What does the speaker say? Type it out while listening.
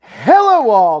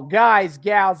Hello, all guys,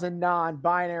 gals, and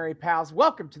non-binary pals.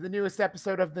 Welcome to the newest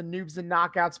episode of the Noobs and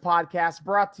Knockouts Podcast,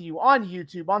 brought to you on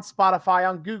YouTube, on Spotify,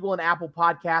 on Google, and Apple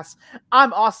Podcasts.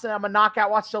 I'm Austin. I'm a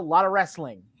knockout. Watched a lot of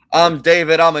wrestling. I'm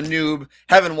David. I'm a noob.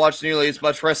 Haven't watched nearly as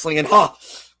much wrestling. And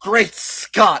great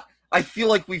Scott! I feel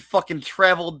like we fucking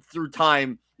traveled through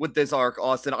time with this arc,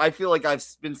 Austin. I feel like I've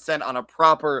been sent on a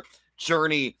proper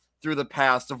journey through the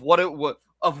past of what it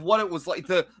was like,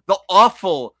 the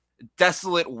awful,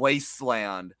 desolate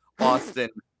wasteland, Austin.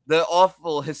 The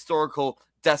awful, historical,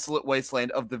 desolate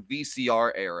wasteland of the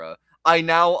VCR era. I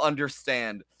now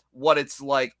understand what it's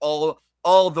like all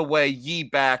the way ye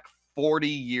back 40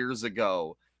 years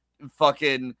ago.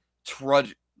 Fucking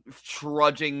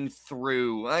trudging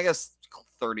through, I guess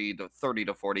 30 to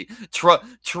 40,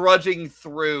 trudging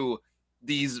through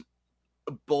these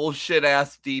bullshit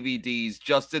ass DVDs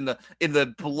just in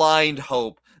the blind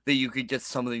hope that you could get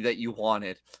something that you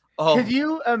wanted. Oh. Could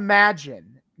you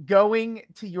imagine going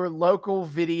to your local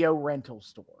video rental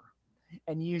store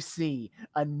and you see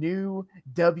a new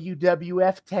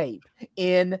WWF tape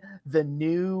in the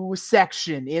new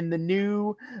section, in the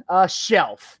new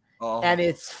shelf? Oh. And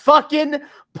it's fucking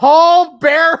Paul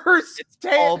Bearer's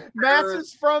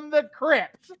Masters from the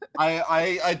Crypt.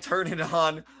 I turn it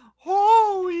on.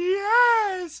 Oh,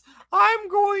 yes! I'm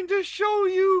going to show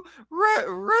you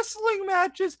wrestling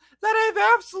matches that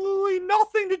have absolutely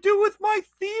nothing to do with my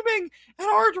theming and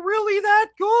aren't really that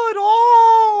good.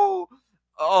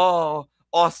 Oh,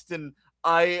 Austin,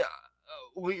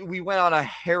 we went on a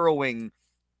harrowing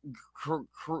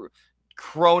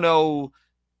chrono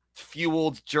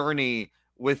fueled journey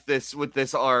with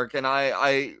this arc, and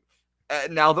I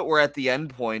now that we're at the end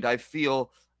point, I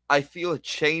feel a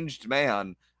changed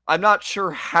man. I'm not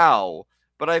sure how,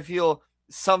 but I feel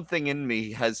something in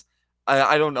me has,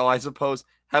 I don't know, I suppose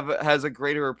has a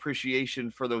greater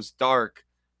appreciation for those dark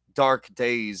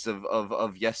days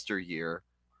of yesteryear.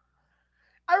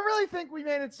 I really think we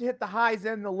managed to hit the highs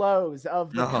and the lows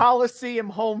of the Coliseum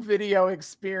home video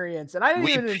experience, and I didn't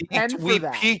even intend for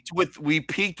that. We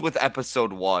peaked with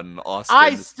episode 1, Austin.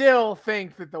 I still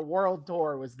think that the World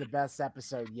Tour was the best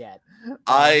episode yet.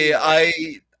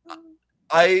 I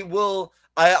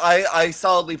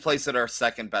solidly place it our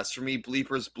second best. For me,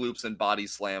 bleepers, bloops, and body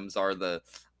slams are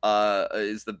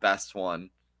is the best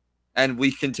one. And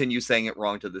we continue saying it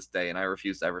wrong to this day, and I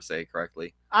refuse to ever say it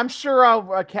correctly. I'm sure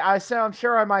I'm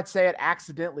sure I might say it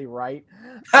accidentally right.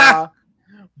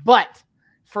 But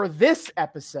for this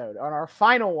episode, on our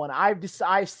final one,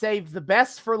 I've saved the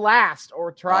best for last,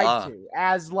 or tried to,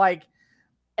 as like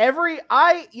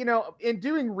in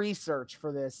doing research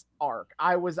for this arc,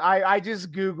 I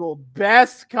just Googled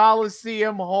best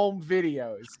Coliseum home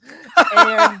videos,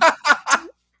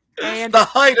 and the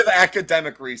height of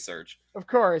academic research, of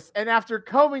course. And after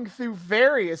combing through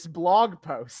various blog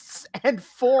posts and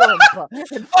forum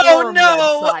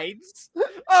websites,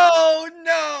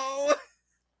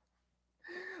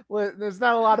 there's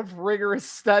not a lot of rigorous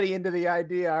study into the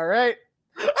idea. All right.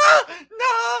 No,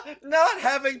 not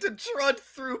having to trudge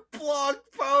through blog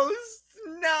posts.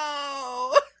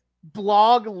 No.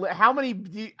 How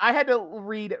many? I had to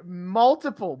read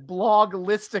multiple blog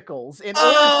listicles in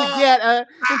order to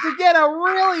get a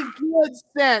really good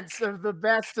sense of the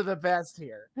best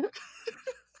here.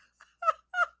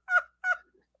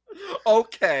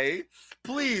 Okay.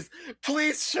 Please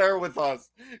share with us,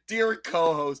 dear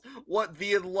co-host, what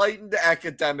the enlightened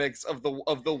academics of the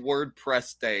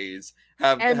WordPress days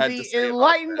have had to say. And the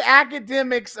enlightened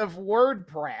academics of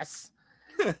WordPress,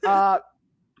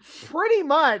 pretty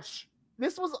much,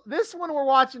 this one we're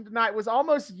watching tonight was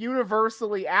almost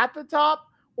universally at the top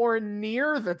or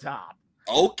near the top.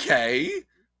 Okay.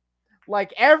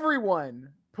 Like, everyone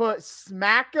put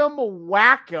Smack'em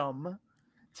Whack'em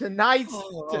tonight's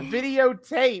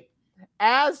videotape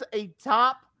as a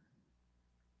top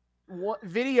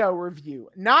video review.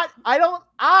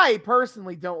 I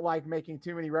personally don't like making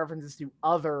too many references to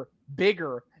other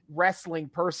bigger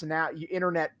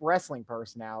internet wrestling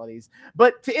personalities,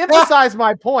 but to emphasize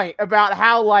my point about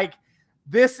how, like,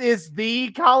 this is the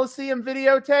Coliseum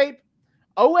videotape,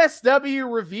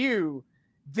 OSW Review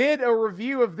did a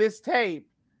review of this tape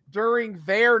during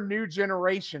their New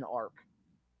Generation arc.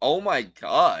 Oh my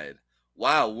god.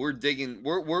 Wow, we're digging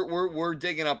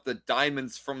up the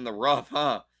diamonds from the rough,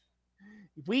 huh?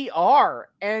 We are,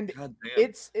 and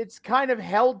it's kind of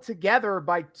held together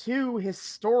by two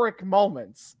historic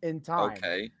moments in time.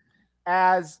 Okay.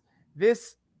 As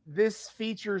this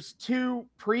features two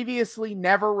previously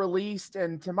never released,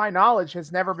 and to my knowledge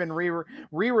has never been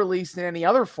re-released in any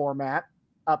other format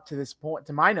up to this point,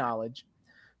 to my knowledge,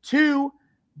 two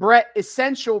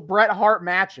essential Bret Hart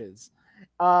matches.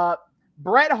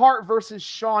 Bret Hart versus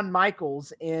Shawn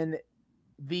Michaels in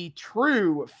the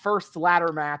true first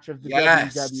ladder match of the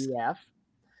WWF,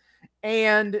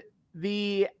 and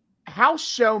the house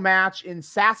show match in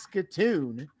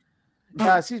Saskatoon.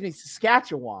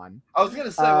 Saskatchewan. I was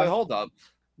gonna say, wait, hold up.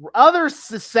 Other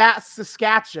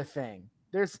Saskatchewan thing.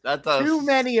 There's too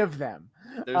many of them.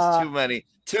 There's too many.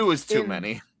 Two is too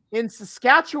many. In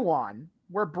Saskatchewan,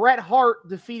 where Bret Hart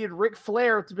defeated Ric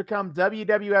Flair to become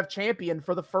WWF champion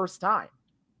for the first time.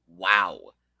 Wow.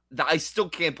 I still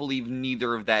can't believe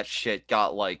neither of that shit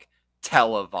got, like,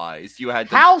 televised. You had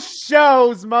house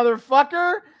shows,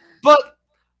 motherfucker.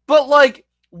 But like,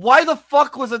 why the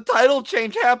fuck was a title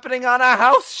change happening on a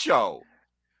house show?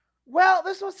 Well,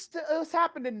 this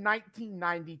happened in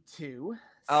 1992.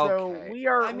 So okay. we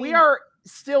are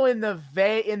still in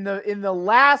the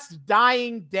last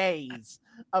dying days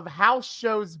of house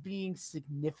shows being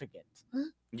significant.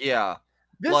 Yeah.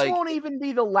 This won't even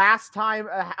be the last time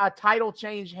a title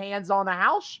change hands on the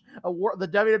house. The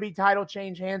WWE title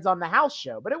change hands on the house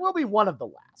show, but it will be one of the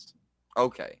last.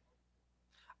 Okay.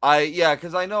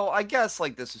 Because I guess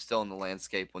like this is still in the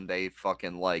landscape when they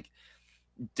fucking like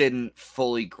didn't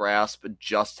fully grasp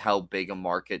just how big a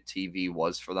market TV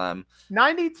was for them.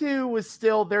 92 was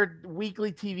still, their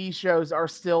weekly TV shows are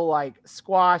still like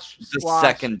squash, the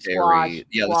secondary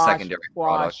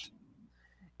product.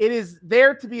 It is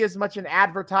there to be as much an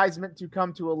advertisement to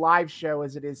come to a live show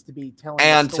as it is to be telling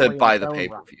and the story to buy the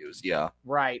pay-per-views. Yeah.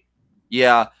 Right.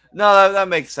 Yeah. No, that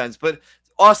makes sense. But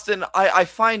Austin, I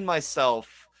find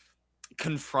myself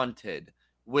confronted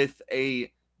with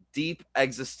a deep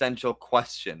existential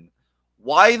question.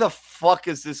 Why the fuck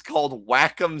is this called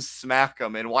Whack'em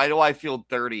Smack'em, and why do I feel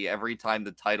dirty every time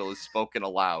the title is spoken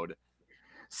aloud?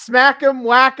 Smack'em,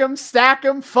 whack'em,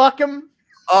 stack'em, fuck'em.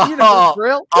 You know the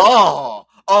drill. Oh,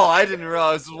 I didn't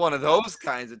realize it was one of those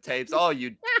kinds of tapes. Oh,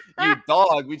 you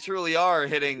dog. We truly are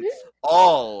hitting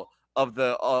all of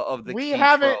the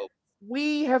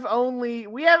We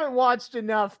haven't watched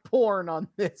enough porn on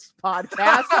this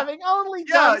podcast, having only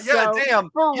done so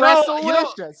for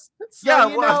WrestleLicious.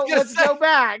 Let's go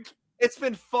back. It's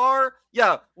been far.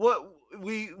 Yeah, what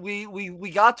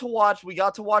we got to watch. We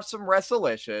got to watch some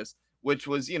WrestleLicious, which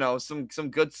was some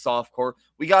good softcore.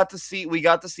 We got to see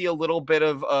a little bit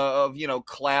of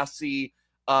classy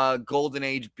golden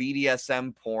age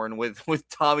BDSM porn with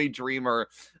Tommy Dreamer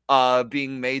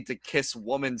being made to kiss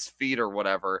woman's feet or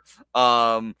whatever,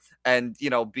 and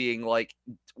being like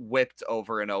whipped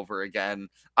over and over again.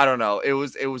 I don't know. It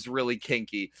was really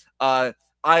kinky.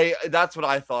 That's what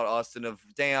I thought, Austin. Of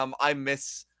damn, I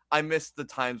miss the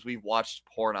times we watched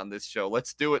porn on this show.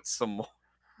 Let's do it some more.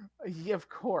 Yeah, of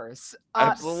course.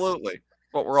 Absolutely.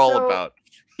 What we're all about.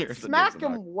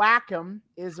 Smack'em Whack'em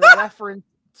is a reference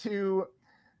to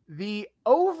I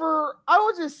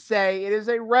will just say it is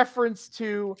a reference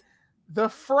to the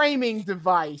framing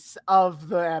device of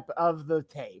the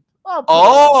tape.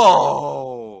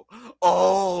 Oh,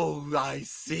 I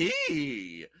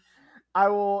see. I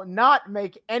will not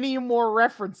make any more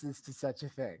references to such a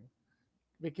thing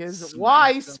because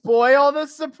why spoil the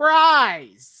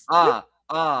surprise?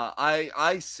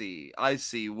 I see.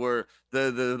 Where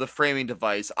the framing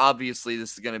device. Obviously,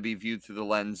 this is going to be viewed through the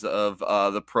lens of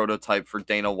the prototype for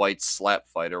Dana White's slap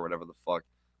fight or whatever the fuck.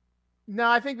 No,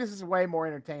 I think this is way more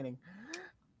entertaining.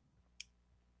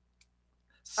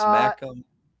 Smack 'em,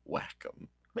 whack 'em.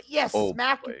 But yes,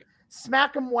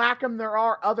 smack 'em, whack 'em. There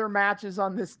are other matches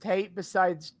on this tape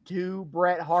besides two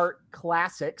Bret Hart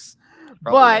classics.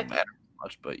 Probably don't matter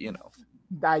much, but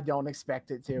I don't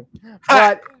expect it to.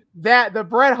 But the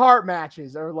Bret Hart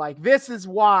matches are like, this is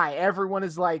why everyone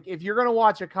is like, if you're gonna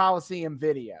watch a Coliseum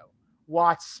video,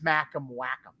 watch Smack 'em,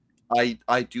 whack 'em.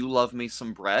 I do love me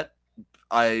some Bret.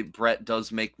 Bret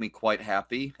does make me quite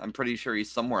happy. I'm pretty sure he's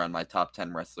somewhere on my top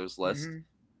 10 wrestlers list. Mm-hmm.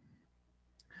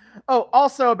 Oh,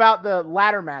 also about the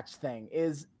ladder match thing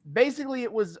is basically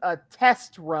it was a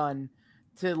test run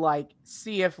to like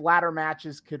see if ladder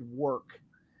matches could work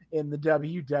in the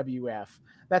WWF.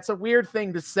 That's a weird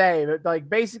thing to say, but like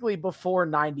basically before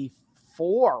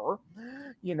 94,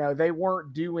 they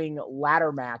weren't doing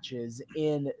ladder matches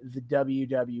in the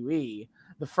WWE.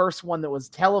 The first one that was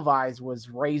televised was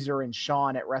Razor and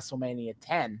Shawn at WrestleMania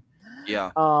 10.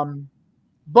 Yeah.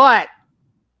 But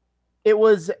it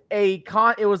was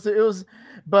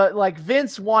but like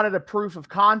Vince wanted a proof of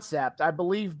concept. I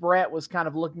believe Bret was kind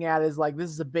of looking at it as like, this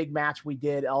is a big match we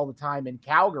did all the time in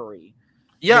Calgary.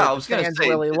 Yeah, I was going to say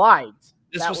really liked.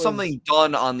 This was something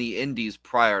done on the indies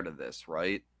prior to this,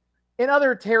 right? In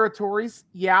other territories,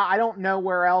 yeah, I don't know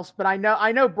where else, but I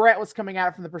know Bret was coming at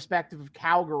it from the perspective of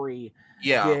Calgary.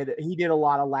 Yeah. He did a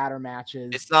lot of ladder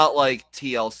matches. It's not like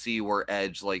TLC where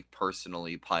Edge like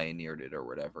personally pioneered it or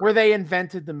whatever. Where they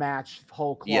invented the match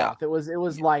whole cloth. Yeah. It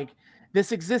was like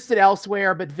this existed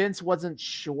elsewhere, but Vince wasn't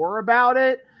sure about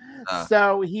it.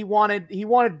 So he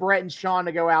wanted Bret and Shawn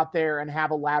to go out there and have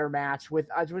a ladder match with,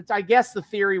 which I guess the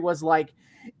theory was like,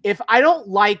 if I don't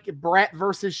like Bret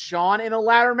versus Shawn in a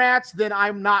ladder match, then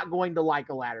I'm not going to like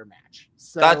a ladder match.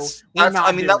 So that's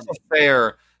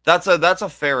a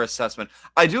fair assessment.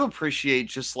 I do appreciate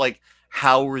just like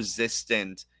how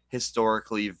resistant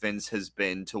historically Vince has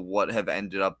been to what have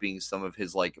ended up being some of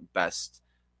his like best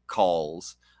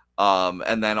calls.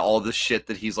 And then all the shit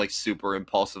that he's like super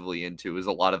impulsively into is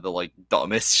a lot of the like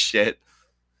dumbest shit.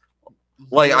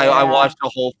 Like I watched a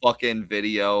whole fucking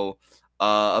video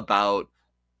about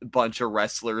a bunch of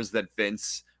wrestlers that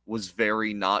Vince was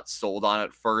very not sold on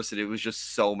at first, and it was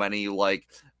just so many like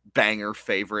banger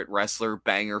favorite wrestler,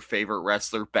 banger favorite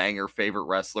wrestler, banger favorite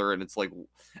wrestler, and it's like,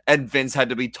 and Vince had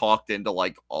to be talked into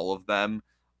like all of them.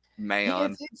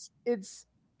 Man, it's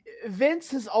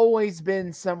Vince has always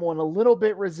been someone a little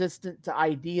bit resistant to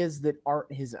ideas that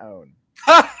aren't his own.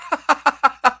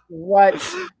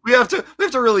 What we have to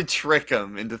really trick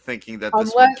him into thinking that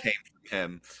this one came from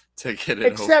him to get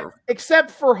it over.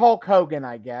 Except for Hulk Hogan,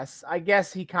 I guess. I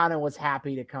guess he kind of was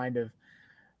happy to kind of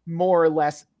more or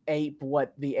less ape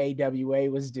what the AWA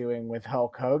was doing with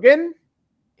Hulk Hogan,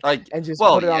 and just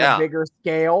put it on a bigger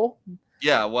scale.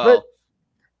 Yeah, well.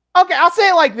 Okay, I'll say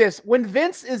it like this. When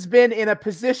Vince has been in a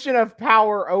position of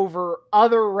power over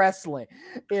other wrestling,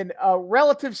 in a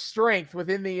relative strength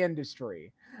within the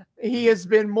industry, he has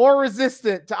been more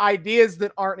resistant to ideas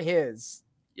that aren't his.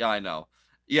 Yeah, I know.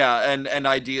 Yeah, and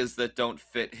ideas that don't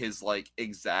fit his, like,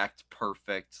 exact,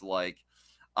 perfect, like,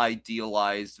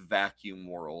 idealized vacuum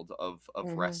world of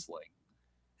wrestling.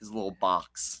 His little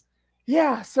box.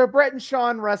 Yeah, so Bret and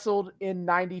Shawn wrestled in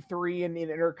 93 in an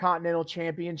Intercontinental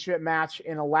Championship match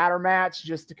in a ladder match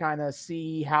just to kind of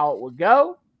see how it would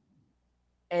go.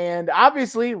 And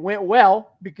obviously went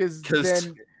well because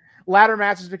then ladder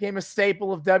matches became a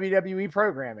staple of WWE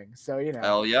programming. So, you know.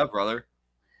 Hell yeah, brother.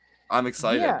 I'm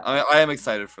excited. Yeah. I am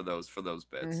excited for those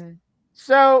bits. Mm-hmm.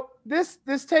 So this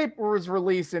tape was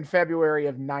released in February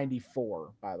of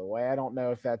 94, by the way. I don't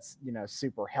know if that's, you know,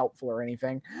 super helpful or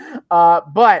anything.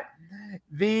 But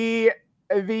the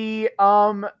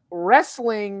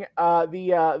wrestling,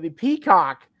 the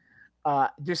Peacock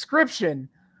description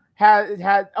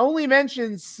had only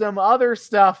mentioned some other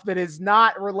stuff that is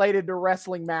not related to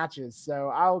wrestling matches. So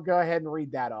I'll go ahead and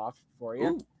read that off for you.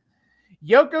 Ooh.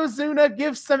 Yokozuna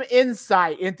gives some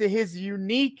insight into his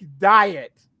unique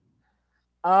diet.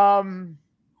 Oh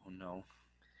no.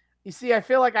 You see, I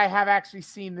feel like I have actually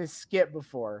seen this skit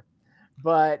before,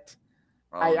 but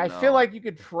I feel like you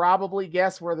could probably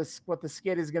guess what the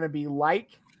skit is going to be like.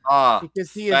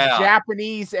 Because he is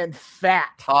Japanese and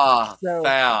fat.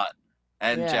 Fat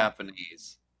and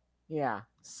Japanese. Yeah.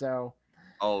 So.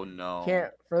 Oh no.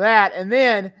 Can't for that. And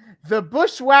then the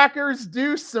Bushwhackers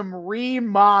do some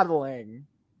remodeling.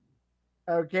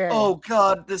 Okay. Oh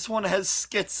god, this one has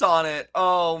skits on it.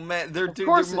 Oh man, they're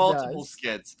multiple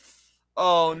skits.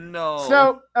 Oh no.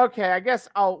 So okay, I guess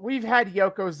we've had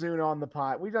Yokozuna on the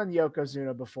pod. We've done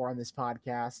Yokozuna before on this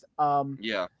podcast.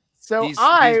 Yeah. So he's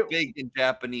big in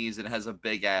Japanese and has a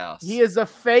big ass. He is a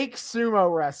fake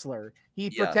sumo wrestler. He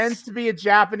pretends to be a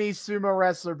Japanese sumo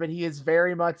wrestler, but he is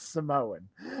very much Samoan.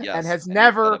 Yes. And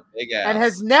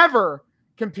has never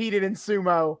competed in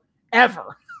sumo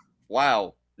ever.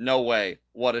 Wow. No way.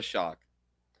 What a shock.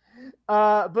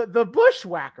 But the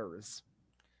Bushwhackers,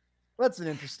 that's an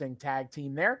interesting tag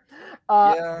team there.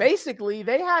 Basically,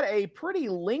 they had a pretty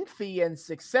lengthy and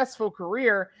successful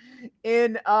career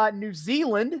in New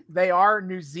Zealand. They are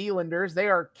New Zealanders. They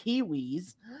are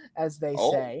Kiwis, as they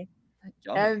say.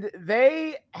 Yummy. And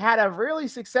they had a really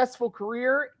successful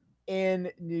career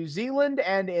in New Zealand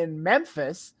and in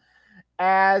Memphis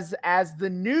as the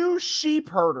new sheep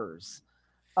herders.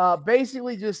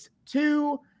 Basically just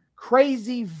two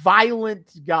crazy,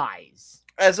 violent guys.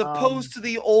 As opposed to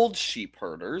the old sheep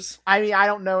herders. I mean, I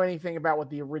don't know anything about what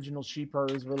the original sheep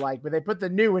herders were like, but they put the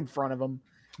new in front of them.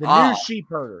 The new sheep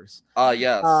herders.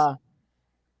 Yes.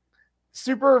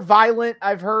 Super violent,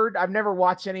 I've heard. I've never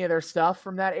watched any of their stuff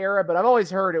from that era, but I've always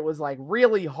heard it was like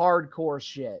really hardcore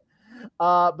shit.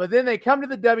 But then they come to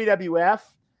the WWF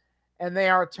and they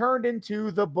are turned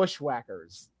into the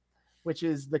Bushwhackers, which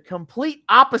is the complete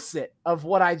opposite of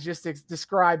what I just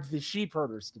described the sheep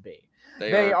herders to be.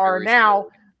 They are now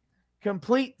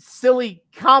complete silly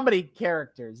comedy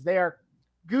characters. They are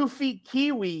goofy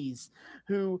Kiwis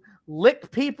who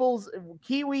lick people's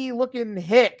Kiwi-looking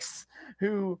hicks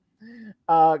who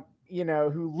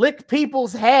who lick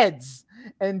people's heads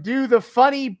and do a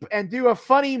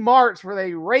funny march where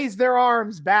they raise their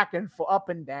arms back and up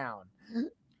and down.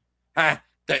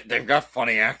 They've got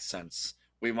funny accents.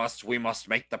 We must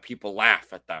make the people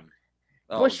laugh at them.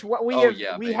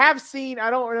 We have seen. I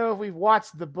don't know if we've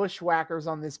watched the Bushwhackers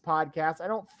on this podcast. I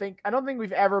don't think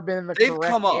we've ever been in the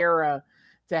correct era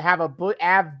to have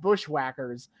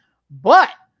Bushwhackers, but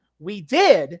we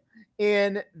did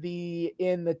in the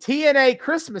TNA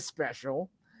Christmas special.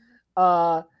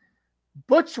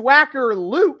 Bushwhacker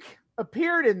Luke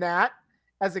appeared in that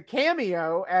as a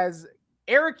cameo as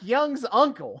Eric Young's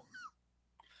uncle.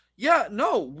 Yeah,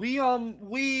 no, we've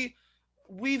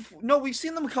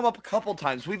seen them come up a couple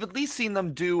times. We've at least seen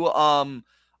them do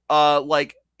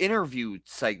like interview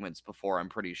segments before, I'm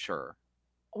pretty sure.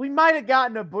 We might have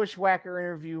gotten a Bushwhacker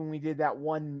interview when we did that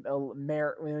one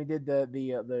when we did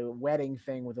the wedding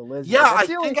thing with Elizabeth. Yeah, I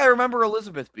think I remember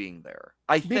Elizabeth being there.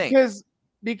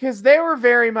 Because they were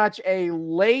very much a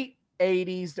late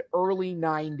 80s to early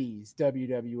 90s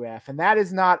WWF, and that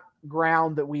is not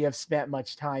ground that we have spent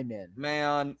much time in.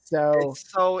 Man,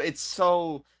 so it's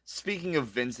so speaking of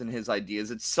Vince and his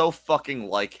ideas, it's so fucking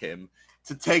like him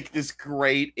to take this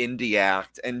great indie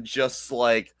act and just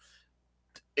like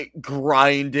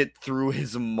grind it through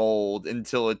his mold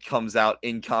until it comes out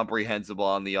incomprehensible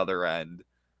on the other end.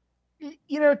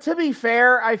 To be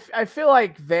fair, I feel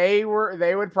like they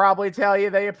would probably tell you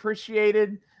they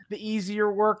appreciated the easier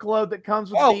workload that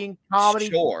comes with being comedy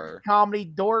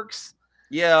dorks.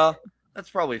 Yeah, that's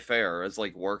probably fair as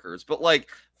like workers, but like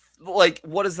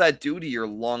what does that do to your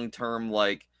long-term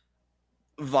like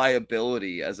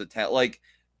viability as a talent? Like,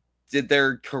 did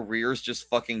their careers just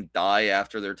fucking die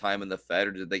after their time in the Fed,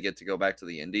 or did they get to go back to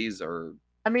the Indies? Or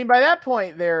I mean, by that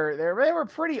point, they were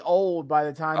pretty old by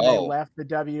the time they left the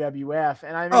WWF,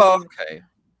 and I mean, okay.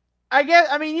 I guess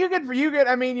I mean you could.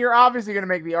 I mean, you're obviously going to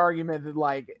make the argument that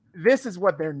like this is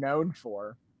what they're known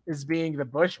for, is being the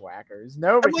Bushwhackers.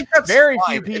 Very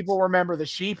few people remember the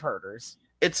Sheep Herders.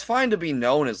 It's fine to be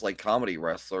known as like comedy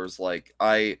wrestlers. Like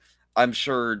I'm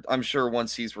sure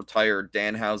once he's retired,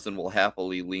 Danhausen will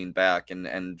happily lean back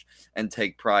and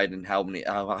take pride in how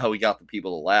he got the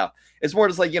people to laugh. It's more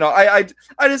just like, I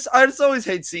just always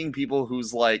hate seeing people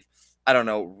whose like, I don't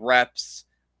know, reps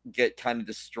get kind of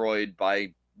destroyed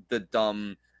by the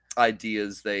dumb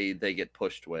ideas they get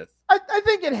pushed with. I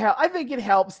think it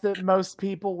helps that most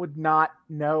people would not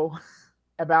know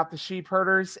about the Sheep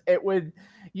Herders.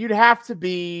 You'd have to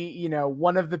be,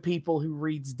 one of the people who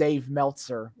reads Dave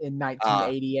Meltzer in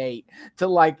 1988 to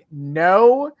like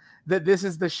know that this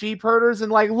is the Sheep Herders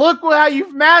and like, look how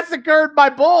you've massacred my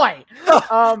boy.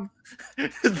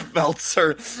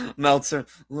 Meltzer,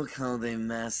 look how they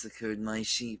massacred my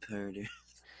sheep herder.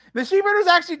 The Sheep Herders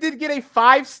actually did get a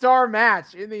 5-star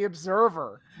match in the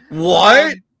Observer.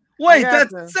 What? Wait,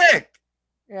 that's sick.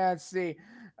 Yeah, let's see.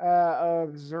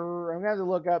 Observer. I'm gonna have to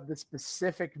look up the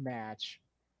specific match,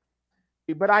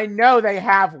 but I know they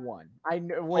have one. I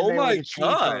know when they were the Sheep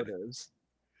Herders.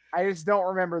 I just don't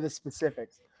remember the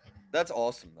specifics. That's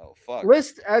awesome though. Fuck.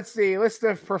 List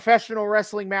of professional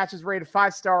wrestling matches rated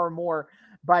 5-star or more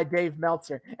by Dave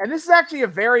Meltzer. And this is actually a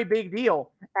very big deal,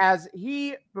 as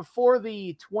he before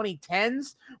the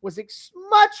 2010s was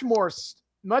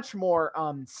much more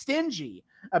stingy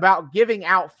about giving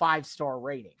out 5-star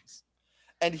ratings.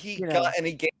 And he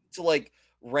gave to like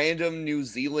random New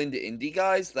Zealand indie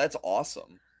guys. That's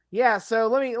awesome. Yeah,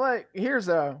 so here's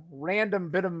a random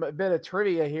bit of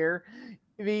trivia here.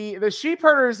 The Sheep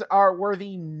Herders were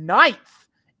the 9th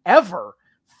ever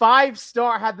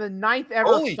 5-star, had the 9th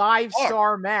ever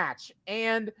 5-star match.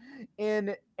 And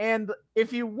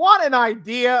if you want an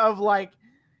idea of like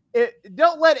it,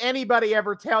 don't let anybody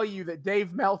ever tell you that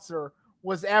Dave Meltzer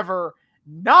was ever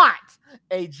not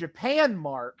a Japan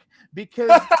mark,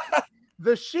 because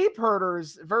the Sheep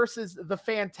Herders versus the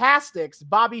Fantastics,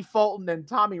 Bobby Fulton and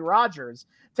Tommy Rogers,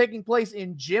 taking place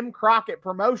in Jim Crockett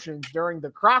Promotions during the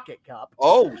Crockett Cup.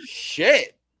 Oh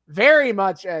shit! Very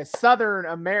much a Southern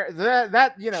America.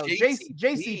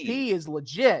 JCP is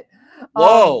legit.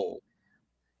 Whoa!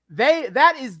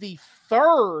 That is the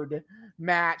 3rd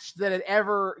match that had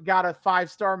ever got a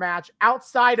 5-star match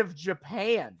outside of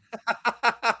Japan.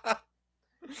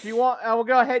 If you want, I will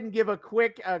go ahead and give a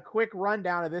quick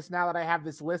rundown of this now that I have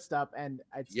this list up, and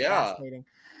it's fascinating.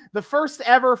 The first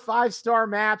ever 5-star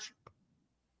match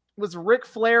was Ric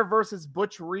Flair versus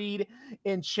Butch Reed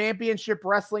in Championship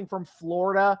Wrestling from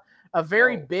Florida, a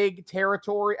very big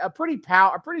territory, a pretty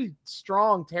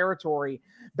strong territory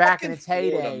back in its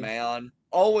heyday. Man.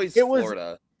 Always It was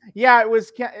Florida. Yeah, it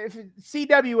was.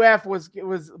 CWF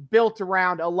was built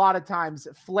around a lot of times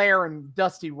Flair and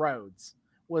Dusty Rhodes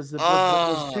was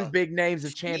two big names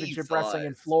of championship wrestling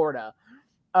in Florida.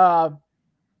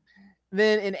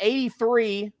 Then in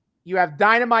 '83, you have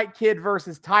Dynamite Kid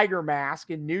versus Tiger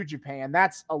Mask in New Japan.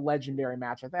 That's a legendary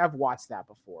match. I think I've watched that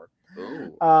before.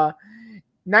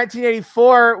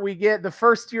 1984, we get the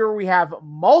first year we have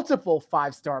multiple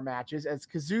 5-star matches as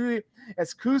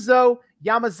Kuzo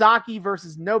Yamazaki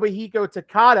versus Nobuhiko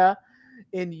Takada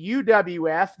in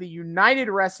UWF, the United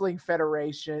Wrestling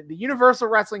Federation, the Universal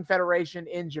Wrestling Federation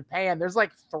in Japan. There's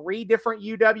like 3 different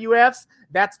UWFs.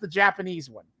 That's the Japanese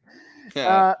one.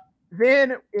 Yeah.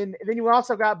 Then you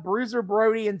also got Bruiser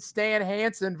Brody and Stan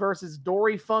Hansen versus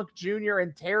Dory Funk Jr.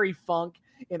 and Terry Funk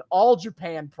in All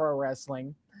Japan Pro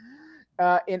Wrestling.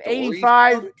 In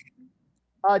 '85,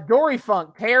 Dory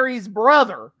Funk, Terry's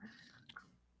brother.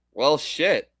 Well,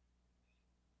 shit.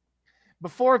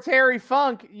 Before Terry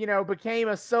Funk, became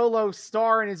a solo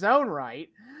star in his own right,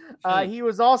 he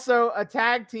was also a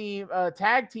tag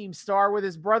team star with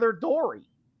his brother Dory.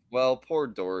 Well, poor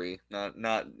Dory,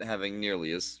 not having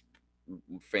nearly as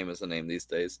famous a name these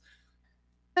days.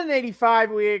 In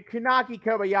 '85, we had Kunaki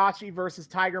Kobayashi versus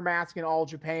Tiger Mask in All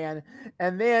Japan.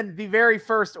 And then the very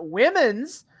first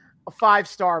women's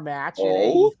 5-star match in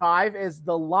 '85 is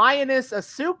the Lioness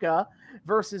Asuka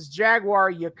versus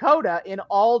Jaguar Yokota in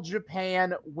All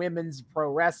Japan Women's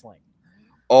Pro Wrestling.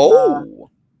 Then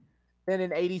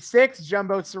in '86,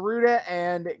 Jumbo Tsuruta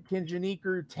and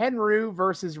Kinjiniku Tenryu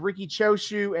versus Riki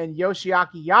Choshu and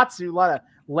Yoshiaki Yatsu. A lot of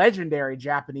legendary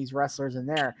Japanese wrestlers in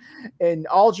there. In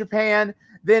All Japan,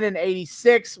 then in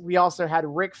 '86, we also had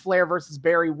Ric Flair versus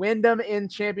Barry Windham in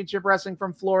Championship Wrestling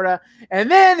from Florida. And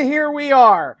then here we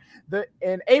are.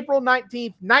 In April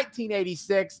 19th,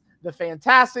 1986, the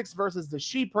Fantastics versus the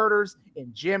Sheep Herders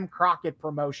in Jim Crockett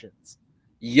Promotions.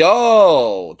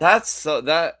 Yo,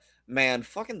 that man,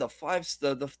 fucking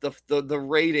the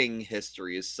rating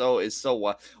history is so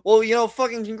well,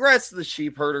 fucking congrats to the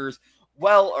Sheep Herders.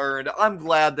 Well earned. I'm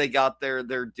glad they got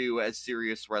their due as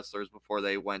serious wrestlers before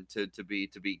they went to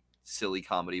be silly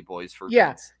comedy boys for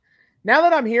Vince. Now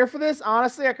that I'm here for this,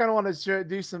 honestly, I kind of want to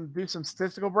do some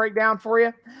statistical breakdown for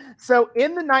you. So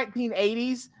in the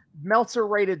 1980s, Meltzer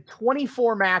rated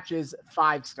 24 matches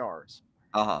 5 stars.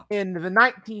 In the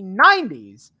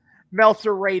 1990s,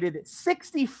 Meltzer rated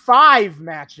 65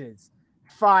 matches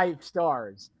 5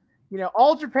 stars.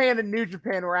 All Japan and New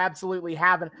Japan were absolutely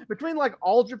having between like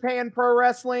All Japan Pro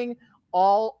Wrestling,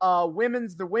 all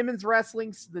the women's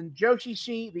wrestling, the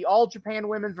Joshi, the All Japan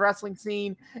women's wrestling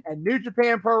scene, and New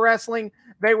Japan Pro Wrestling.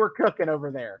 They were cooking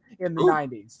over there in the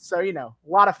 90s. So, a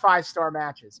lot of 5-star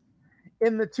matches.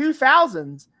 In the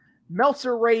 2000s,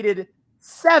 Meltzer rated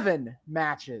 7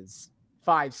 matches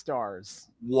 5 stars.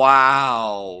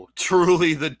 Wow.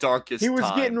 Truly the darkest He was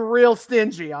time. Getting real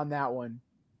stingy on that one.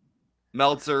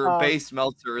 Base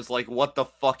Meltzer is like, what the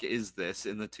fuck is this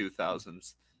in the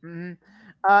 2000s?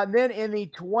 Mm-hmm. Then in the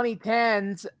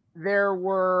 2010s, there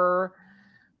were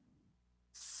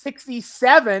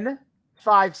 67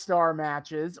 5-star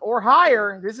matches or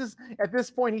higher. At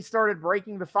this point, he started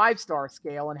breaking the 5-star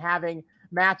scale and having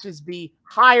matches be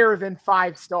higher than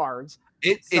 5 stars.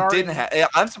 It didn't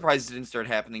I'm surprised it didn't start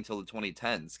happening till the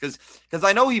 2010s because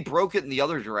I know he broke it in the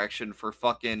other direction for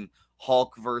fucking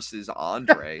Hulk versus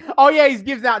Andre. Oh yeah, he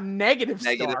gives out negative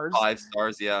stars. 5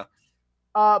 stars, yeah.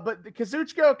 But the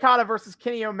Kazuchika Okada versus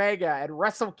Kenny Omega at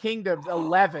Wrestle Kingdom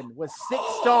 11 was 6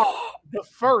 stars, the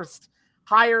first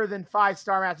higher than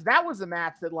 5-star match. That was a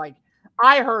match that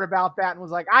I heard about that and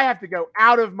was like, I have to go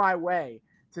out of my way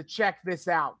to check this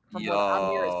out. I'm here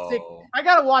at 6. I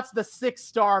gotta watch the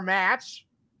 6-star match.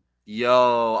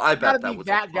 Yo, I bet that was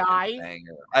that guy.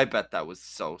 Banger. I bet that was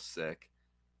so sick.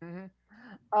 Mm-hmm.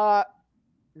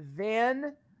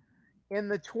 Then in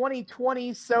the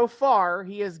 2020s so far,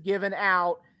 he has given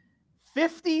out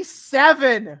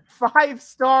 57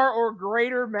 5-star or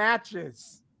greater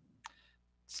matches.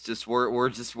 It's just we're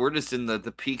just in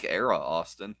the peak era,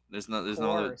 Austin. This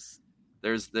is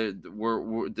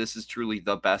truly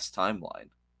the best timeline.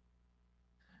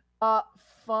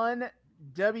 Fun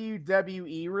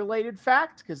WWE related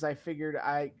fact, because I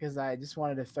just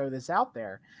wanted to throw this out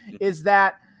there, is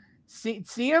that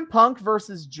CM Punk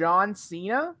versus John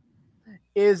Cena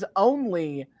is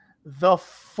only the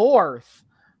 5th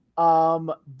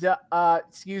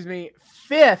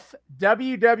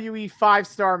WWE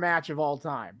 5-star match of all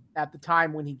time at the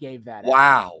time when he gave that.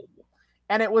 Wow.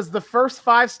 And it was the first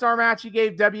 5-star match he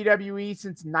gave WWE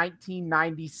since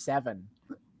 1997.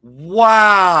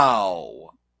 Wow.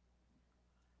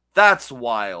 That's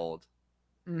wild.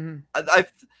 Mm-hmm.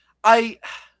 I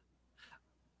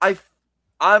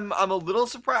I'm a little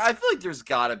surprised. I feel like there's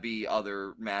got to be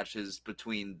other matches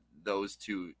between those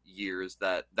 2 years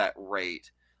that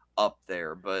rate up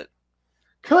there, but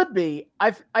Could be.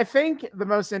 I think the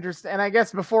most interesting, and I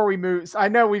guess before we move, I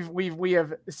know we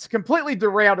have completely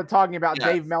derailed to talking about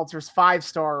Dave Meltzer's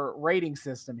 5-star rating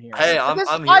system here. Hey, I'm here.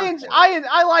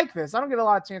 I like this. I don't get a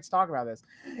lot of chance to talk about this.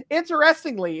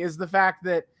 Interestingly, is the fact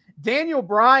that Daniel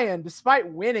Bryan,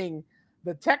 despite winning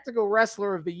the Technical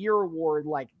Wrestler of the Year award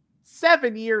like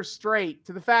 7 years straight,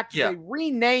 to the fact that they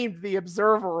renamed the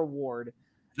Observer Award.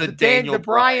 The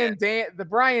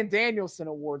Bryan Danielson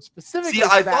Award specifically. See,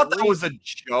 I thought that was a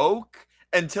joke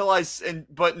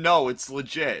but no, it's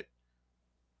legit.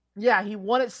 Yeah, he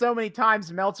won it so many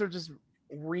times, Meltzer just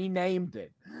renamed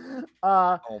it.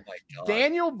 Oh my God.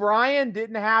 Daniel Bryan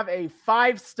didn't have a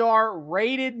 5-star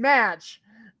rated match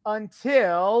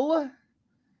until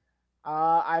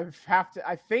I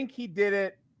think he did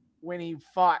it when he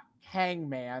fought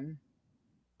Hangman.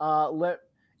 Either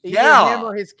him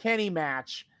or his Kenny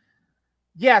match.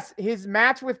 Yes, his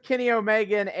match with Kenny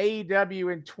Omega in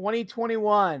AEW in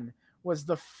 2021 was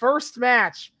the first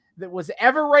match that was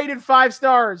ever rated 5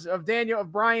 stars of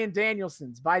Bryan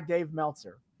Danielson's by Dave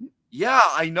Meltzer. Yeah,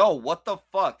 I know. What the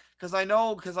fuck? Because I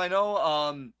know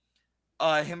him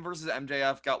versus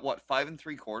MJF got what, 5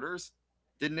 3/4?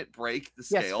 Didn't it break the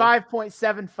scale? Yes,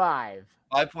 5.75.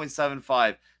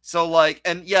 5.75. So like,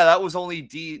 and yeah, that was only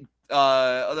BD's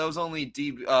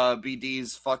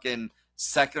fucking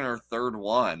second or third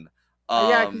one.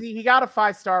 Yeah, because he got a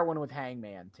 5-star one with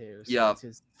Hangman too. So it's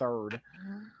his third.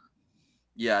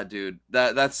 Yeah, dude,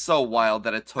 that's so wild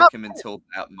that it took him until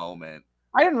that moment.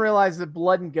 I didn't realize that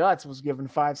Blood and Guts was given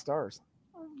 5 stars.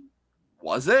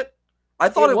 Was it? I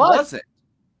thought it wasn't.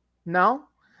 No,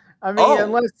 I mean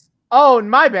unless. Oh,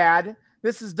 my bad.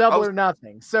 This is Double or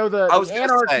Nothing. So the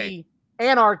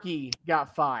Anarchy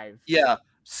got 5. Yeah.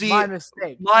 See, my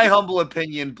mistake. My humble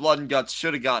opinion, Blood and Guts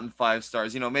should have gotten 5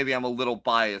 stars. You know, maybe I'm a little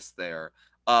biased there.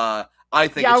 I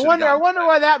think. Yeah, I wonder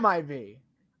why that might be.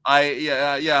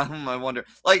 I wonder.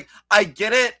 Like, I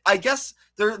get it. I guess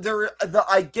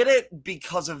I get it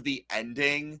because of the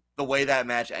ending, the way that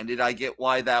match ended. I get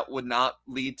why that would not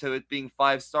lead to it being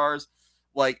 5 stars.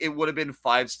 Like, it would have been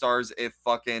 5 stars if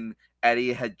fucking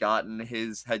Eddie had gotten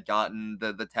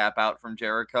the tap out from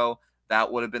Jericho.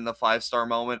 That would have been the 5-star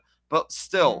moment. But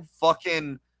still,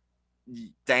 fucking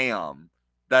damn.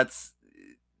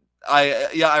 I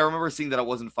remember seeing that it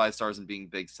wasn't 5 stars and being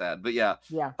big sad. But yeah.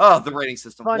 Oh, the rating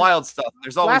system. Fun. Wild stuff.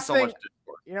 There's always so much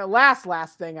discord. You know,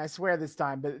 last thing, I swear this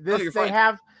time, but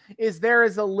there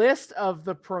is a list of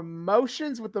the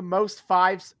promotions with the most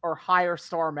 5 or higher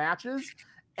star matches.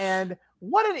 And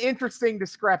what an interesting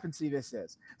discrepancy this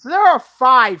is. So there are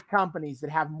 5 companies that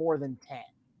have more than 10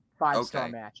 5-star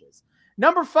matches.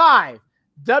 Number 5,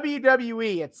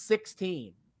 WWE at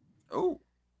 16. Oh.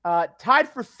 Tied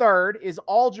for third is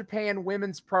All Japan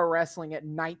Women's Pro Wrestling at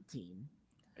 19.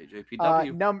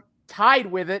 AJPW. Tied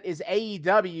with it is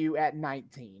AEW at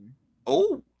 19.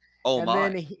 Oh and my.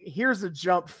 And then here's a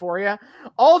jump for you.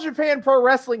 All Japan Pro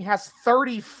Wrestling has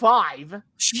 35.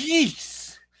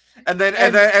 Jeez. And then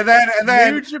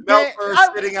New Japan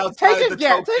sitting outside the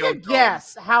Tokyo Take a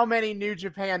guess how many New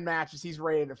Japan matches he's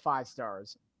rated at 5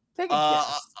 stars. Take a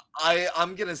guess.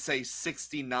 I'm gonna say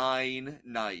 69.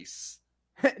 Nice.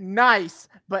 Nice,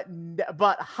 but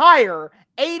higher.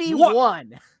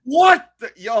 81. What?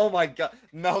 Oh my God,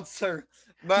 Meltzer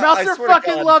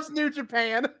fucking loves New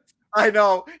Japan. I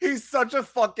know, he's such a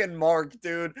fucking mark,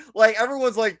 dude. Like,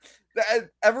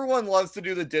 everyone loves to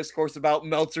do the discourse about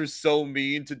Meltzer's so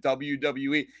mean to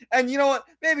WWE. And you know what?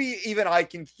 Maybe even I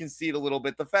can concede a little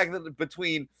bit. The fact that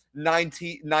between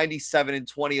 1997 and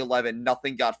 2011,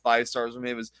 nothing got 5 stars from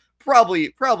him is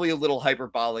probably a little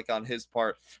hyperbolic on his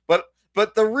part.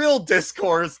 But the real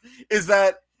discourse is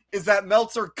that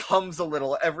Meltzer comes a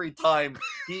little every time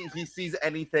he sees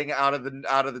anything out of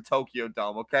the Tokyo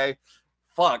Dome, okay?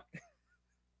 Fuck.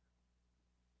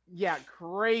 Yeah,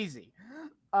 crazy.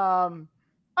 All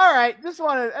right, just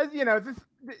want to,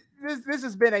 this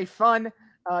has been a fun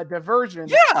diversion.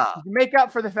 Yeah. To make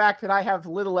up for the fact that I have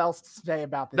little else to say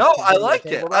about this. No, I like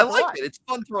it. I like it. It's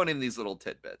fun throwing in these little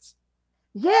tidbits.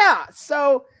 Yeah.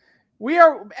 So we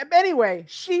are, anyway,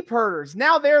 sheep herders.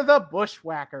 Now they're the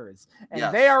Bushwhackers,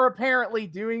 and they are apparently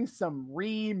doing some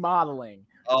remodeling,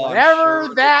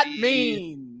 whatever that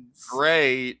means.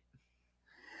 Great.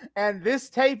 And this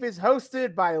tape is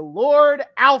hosted by Lord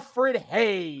Alfred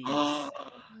Hayes.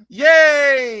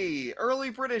 Yay!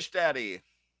 Early British daddy.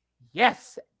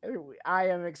 Yes, I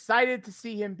am excited to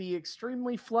see him be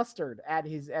extremely flustered at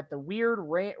the weird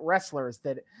wrestlers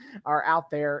that are out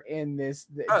there in this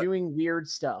doing weird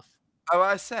stuff. Oh,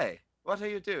 I say, what are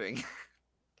you doing?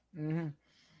 Mm-hmm.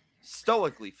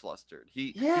 Stoically flustered.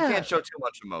 He can't show too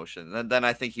much emotion. Then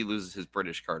I think he loses his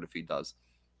British card if he does.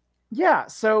 Yeah,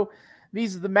 so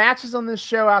the matches on this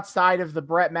show outside of the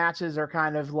Bret matches are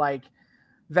kind of like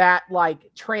that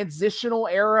transitional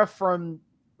era from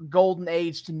Golden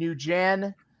Age to New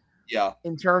Gen. Yeah.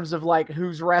 In terms of like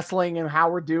who's wrestling and how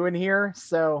we're doing here.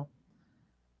 So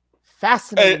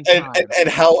fascinating and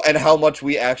how much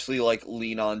we actually like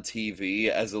lean on TV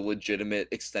as a legitimate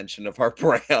extension of our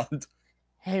brand.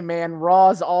 Hey man,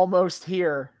 Raw's almost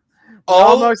here. We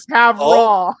almost have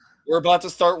Raw. We're about to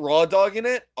start raw dogging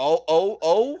it.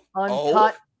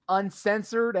 Uncut,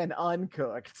 uncensored, and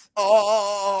uncooked.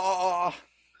 Oh,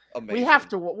 amazing. We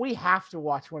have to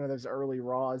watch one of those early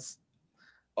Raws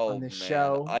on this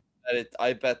show.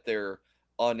 I bet they're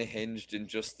unhinged in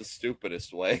just the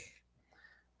stupidest way.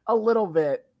 A little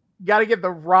bit. Got to get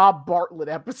the Rob Bartlett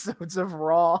episodes of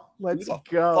Raw. Let's go. Who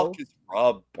the fuck is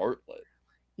Rob Bartlett?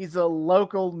 He's a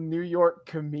local New York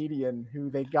comedian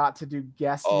who they got to do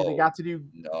they got to do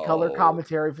color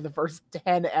commentary for the first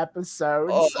 10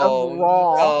 episodes of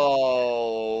Raw.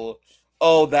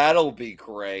 Oh, that'll be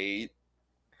great.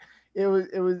 It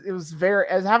was very,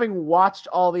 as having watched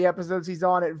all the episodes he's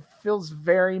on, it feels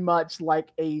very much like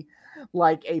a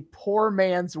poor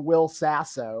man's Will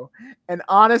Sasso. And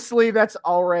honestly, that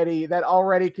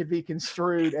already could be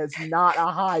construed as not a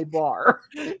high bar.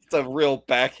 It's a real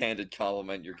backhanded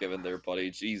compliment you're giving there, buddy.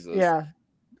 Jesus. Yeah.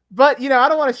 But I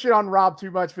don't want to shit on Rob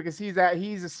too much because he's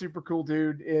a super cool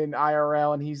dude in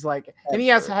IRL, and he's like, and he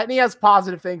has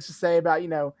positive things to say about,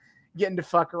 getting to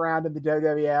fuck around in the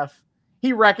WWF.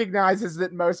 He recognizes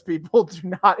that most people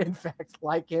do not, in fact,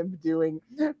 like him doing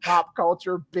pop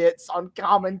culture bits on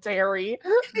commentary.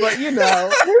 But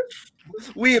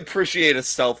we appreciate a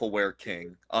self-aware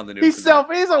king on the new. He's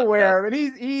aware, and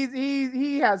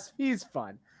he's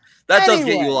fun. That does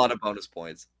get you a lot of bonus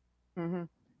points. Mm-hmm.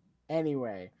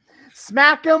 Anyway,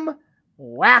 smack 'em,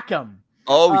 whack 'em.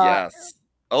 Oh yes.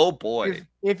 Oh boy.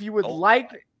 If you would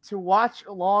like to watch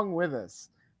along with us,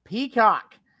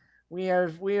 Peacock. We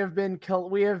have been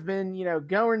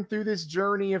going through this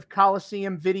journey of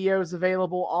Coliseum videos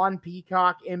available on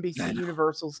Peacock, NBC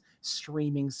Universal's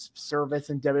streaming service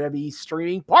and WWE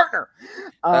streaming partner.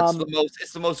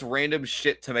 It's the most random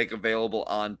shit to make available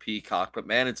on Peacock, but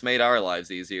man, it's made our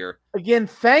lives easier. Again,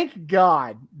 thank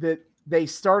God that they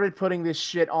started putting this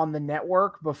shit on the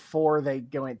network before they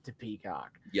went to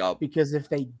Peacock. Yup. Because if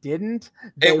they didn't,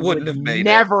 they wouldn't have made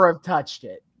never have touched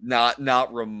it.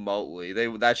 Not remotely.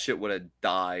 That shit would have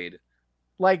died.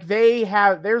 Like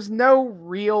there's no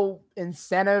real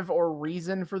incentive or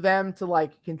reason for them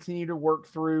to continue to work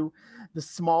through the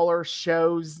smaller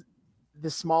shows,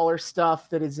 the smaller stuff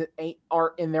that is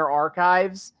in their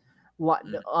archives.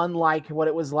 Unlike what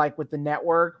it was like with the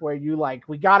network, where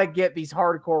we got to get these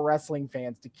hardcore wrestling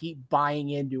fans to keep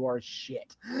buying into our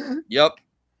shit. Yep.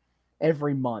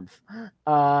 Every month.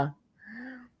 But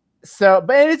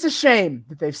it's a shame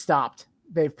that they've stopped.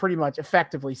 They've pretty much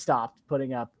effectively stopped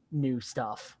putting up new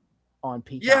stuff on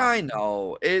Peacock. Yeah, I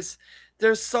know.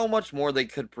 There's so much more they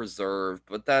could preserve,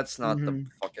 but that's not the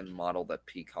fucking model that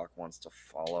Peacock wants to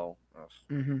follow.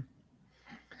 Mm-hmm.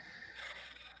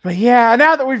 But yeah,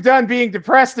 now that we've done being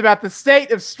depressed about the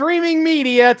state of streaming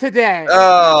media today.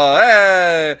 Oh,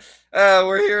 hey.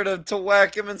 We're here to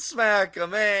whack him and smack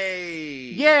him.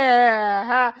 Hey.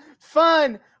 Yeah.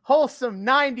 Fun. Wholesome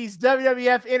 90s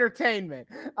WWF entertainment.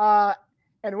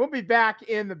 And we'll be back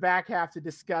in the back half to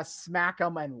discuss Smack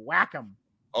 'em and Whack 'em.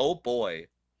 Oh boy.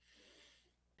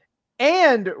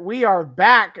 And we are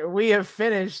back. We have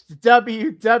finished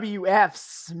WWF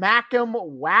Smack 'em,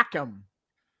 Whack 'em.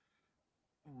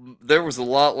 There was a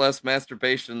lot less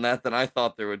masturbation in that than I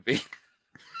thought there would be.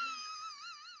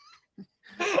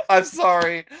 I'm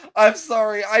sorry. I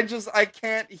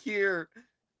can't hear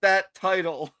that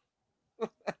title.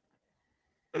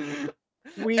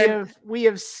 We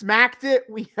have smacked it.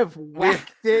 We have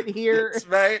whacked it here.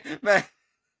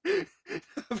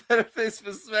 Better face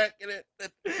for smacking it than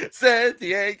San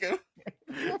Diego.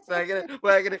 Smacking it,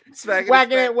 whacking it, smacking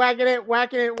whacking it, whacking it,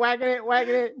 whacking it, whacking it,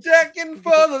 whacking it. Jacking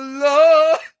for the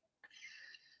Lord.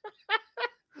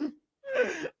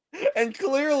 And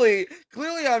clearly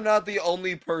I'm not the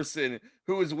only person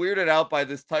who is weirded out by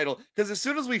this title, because as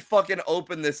soon as we fucking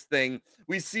open this thing,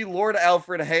 we see Lord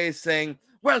Alfred Hayes saying,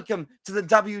 "Welcome to the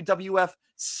WWF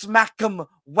Smack'em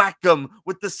Whack'em,"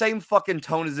 with the same fucking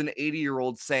tone as an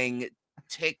 80-year-old saying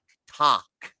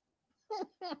TikTok.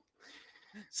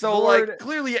 So, Lord, like,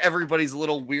 clearly everybody's a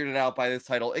little weirded out by this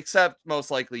title, except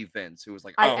most likely Vince, who was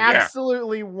like, I oh, yeah.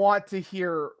 absolutely want to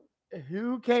hear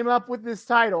who came up with this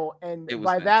title. And It was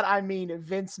by Vince. that, I mean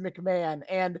Vince McMahon.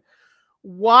 And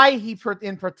why he,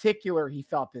 in particular, he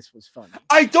thought this was funny.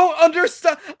 I don't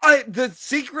understand. The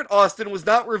secret, Austin, was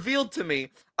not revealed to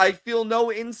me. I feel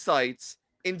no insights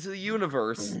into the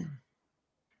universe.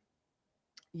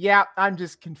 Yeah, I'm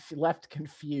just left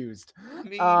confused.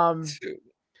 Me too.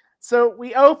 So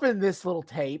we open this little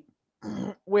tape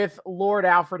with Lord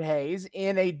Alfred Hayes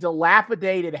in a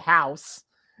dilapidated house.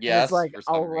 Yes, it's like, for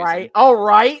some all reason.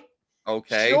 right,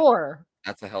 Okay, sure.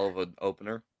 That's a hell of an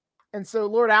opener. And so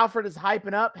Lord Alfred is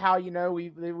hyping up how,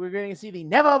 we're going to see the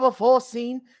never before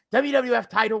seen WWF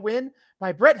title win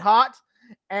by Bret Hart.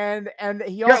 And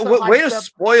he also way to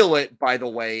spoil it, by the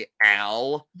way,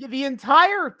 Al. The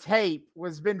entire tape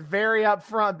was been very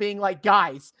upfront, being like,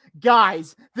 guys,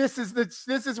 this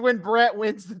is when Bret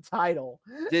wins the title.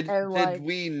 Did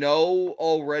we know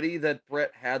already that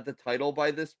Bret had the title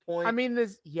by this point? I mean,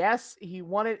 yes, he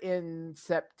won it in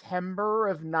September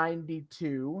of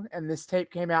 92, and this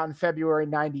tape came out in February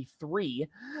 93.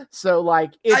 So,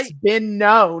 like, it's been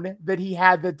known that he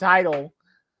had the title.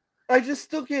 I just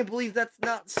still can't believe that's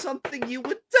not something you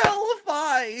would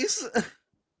televise.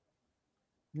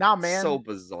 Nah, man. So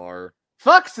bizarre.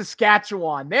 Fuck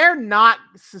Saskatchewan. They're not.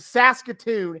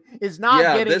 Saskatoon is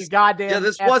not getting a goddamn. Yeah,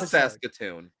 this episode. Was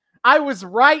Saskatoon. I was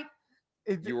right.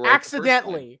 You were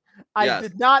accidentally. Right yes. I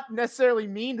did not necessarily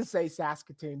mean to say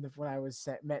Saskatoon when I was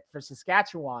meant for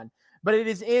Saskatchewan, but it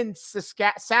is in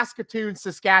Saskatoon,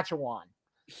 Saskatchewan.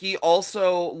 He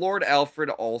also, Lord Alfred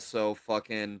also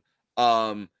fucking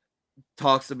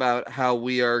talks about how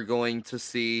we are going to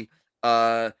see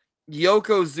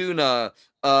Yokozuna,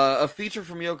 a feature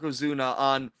from Yokozuna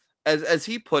on, as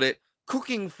he put it,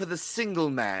 cooking for the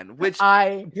single man, which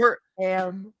I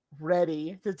am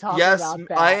ready to talk about that.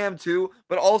 Yes, I am too,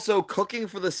 but also cooking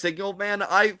for the single man,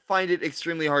 I find it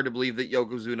extremely hard to believe that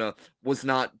Yokozuna was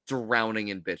not drowning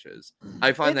in bitches.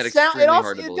 I find that extremely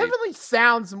hard to believe. It definitely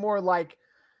sounds more like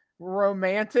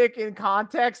romantic in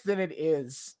context than it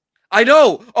is. I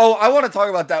know. Oh, I want to talk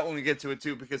about that when we get to it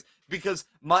too, because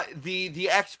the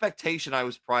expectation I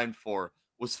was primed for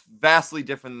was vastly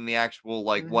different than the actual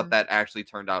what that actually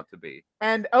turned out to be.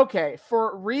 And okay,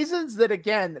 for reasons that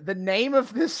again the name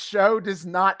of this show does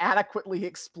not adequately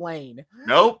explain.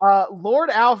 Nope. Lord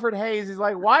Alfred Hayes is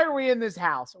like, why are we in this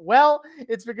house? Well,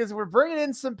 it's because we're bringing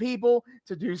in some people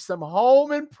to do some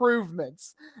home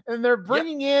improvements, and they're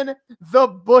bringing in the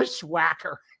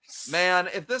Bushwhackers. Man,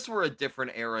 if this were a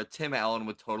different era, Tim Allen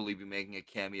would totally be making a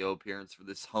cameo appearance for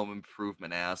this home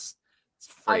improvement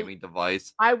framing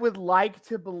device. I would like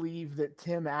to believe that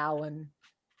Tim Allen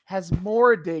has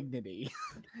more dignity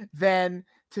than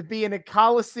to be in a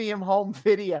Coliseum home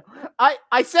video.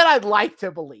 I said I'd like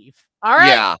to believe. All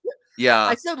right. Yeah.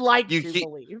 I said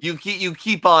believe. You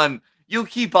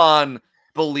keep on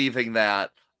believing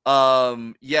that.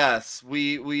 Yes,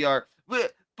 we are.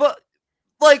 But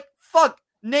like, fuck.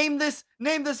 Name this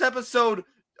episode,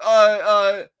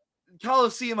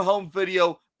 Coliseum Home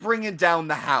Video, bringing down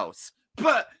the house.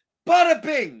 But bada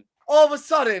bing! All of a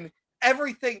sudden,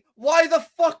 everything. Why the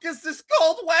fuck is this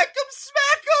called Whack 'em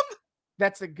Smack 'em?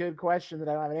 That's a good question that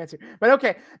I don't have an answer. But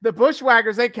okay, the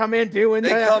Bushwhackers, they come in doing. They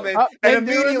come in and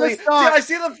immediately. I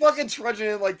see them fucking trudging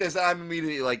in like this, and I'm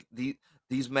immediately like,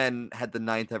 these men had the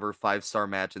 9th ever 5-star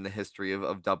match in the history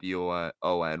of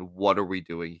WON. What are we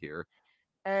doing here?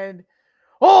 And.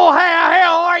 Oh,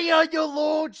 how are you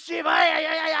lordship? They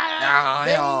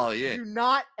do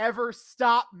not ever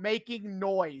stop making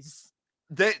noise.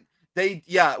 I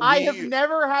have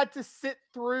never had to sit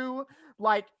through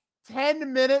like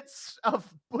 10 minutes of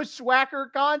Bushwhacker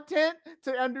content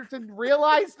to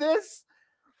realize this,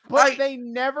 but they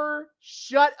never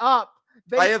shut up.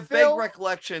 I have vague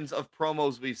recollections of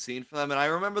promos we've seen from them, and I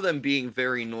remember them being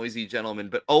very noisy gentlemen,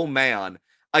 but oh man,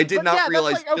 I did not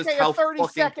realize just how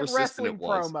fucking persistent it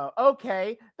was. Promo.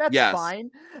 Okay, that's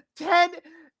fine. 10,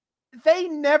 they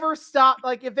never stop.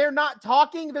 Like, if they're not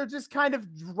talking, they're just kind of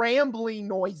rambling,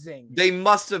 noising. They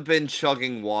must have been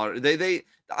chugging water.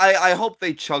 I hope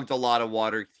they chugged a lot of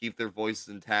water to keep their voices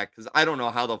intact, because I don't know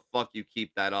how the fuck you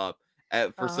keep that up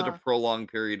for such a prolonged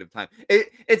period of time.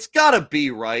 It's gotta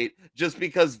be, right? Just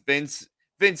because Vince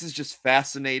is just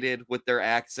fascinated with their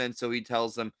accent, so he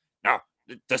tells them, no,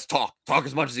 just talk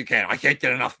as much as you can. I can't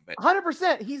get enough of it.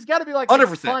 100%. He's got to be like,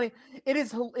 100%. It's funny.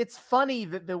 It's funny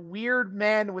that the weird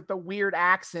men with the weird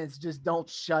accents just don't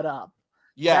shut up.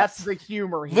 Yes. That's the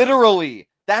humor here. Literally.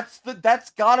 That's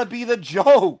gotta be the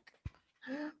joke.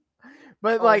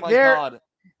 But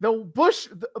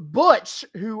Butch,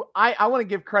 who I want to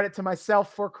give credit to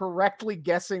myself for correctly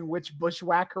guessing which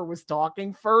Bushwhacker was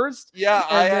talking first. Yeah,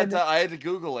 I And had to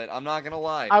Google it. I'm not gonna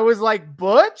lie. I was like,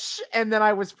 Butch, and then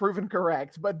I was proven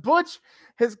correct. But Butch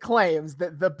has claims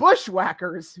that the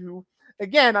Bushwhackers, who,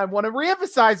 again, I want to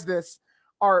reemphasize this,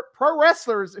 are pro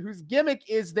wrestlers whose gimmick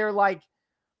is they're like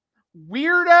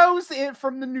weirdos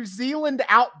from the New Zealand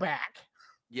outback.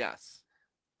 Yes.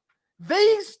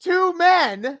 These two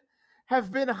men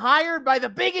have been hired by the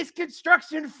biggest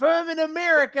construction firm in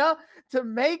America to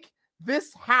make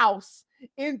this house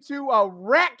into a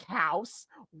wreck house,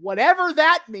 whatever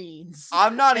that means.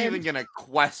 I'm not even going to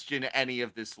question any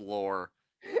of this lore.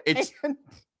 It's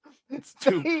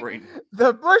too brain.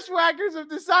 The Bushwhackers have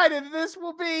decided this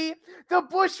will be the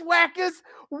Bushwhackers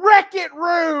Wreck-It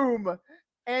Room.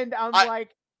 And I'm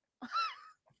like,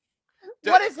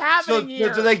 what is happening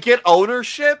here? Do they get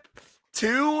ownership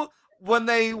too when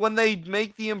they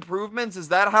make the improvements? Is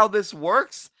that how this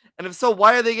works? And if so,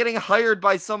 why are they getting hired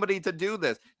by somebody to do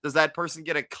this? Does that person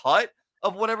get a cut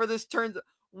of whatever this turns?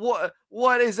 What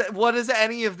does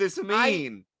any of this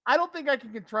mean? I don't think I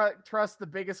can trust the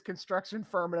biggest construction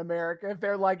firm in America if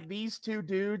they're like, these two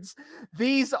dudes.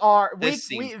 These are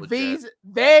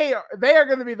they are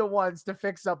going to be the ones to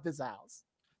fix up this house.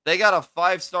 They got a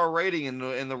 5-star rating in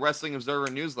the Wrestling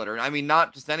Observer newsletter. I mean,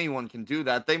 not just anyone can do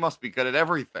that. They must be good at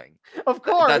everything. Of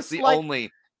course. That's the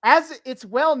only. As it's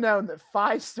well known that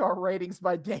 5-star ratings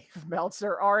by Dave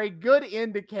Meltzer are a good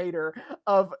indicator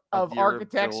of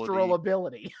architectural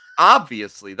ability.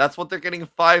 Obviously, that's what they're getting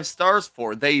 5 stars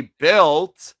for. They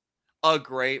built a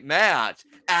great match.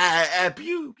 If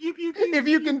you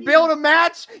can build a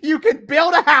match, you can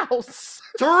build a house.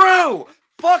 True.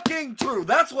 Fucking true.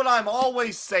 That's what I'm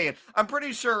always saying. I'm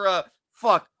pretty sure,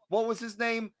 what was his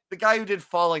name? The guy who did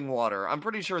Falling Water. I'm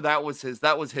pretty sure that was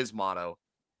his motto.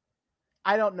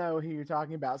 I don't know who you're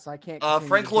talking about, so I can't.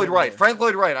 Frank Lloyd Wright. Frank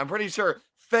Lloyd Wright. I'm pretty sure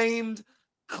famed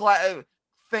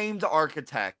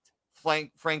architect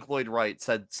Frank Lloyd Wright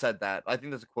said that. I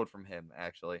think that's a quote from him,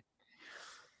 actually.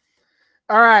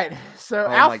 All right, so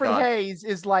Alfred Hayes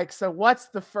is like, so what's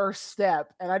the first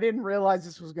step? And I didn't realize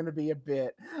this was going to be a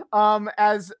bit.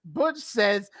 As Butch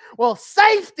says, well,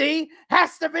 safety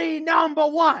has to be number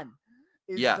one.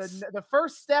 Yes. The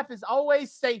first step is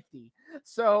always safety.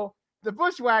 So the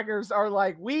Bushwhackers are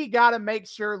like, we got to make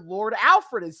sure Lord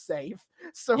Alfred is safe.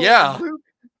 So Luke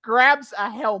grabs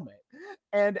a helmet.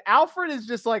 And Alfred is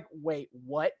just like, wait,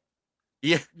 what?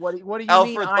 Yeah. What do you mean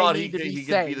Alfred thought he could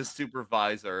be the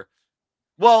supervisor.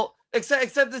 Well,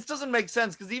 except this doesn't make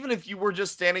sense, because even if you were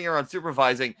just standing around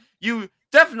supervising, you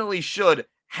definitely should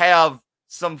have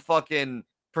some fucking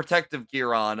protective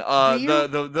gear on.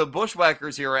 The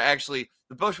Bushwhackers here are actually,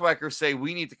 the Bushwhackers say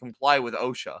we need to comply with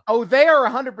OSHA. Oh, they are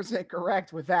 100%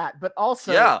 correct with that. But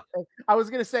also, I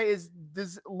was going to say,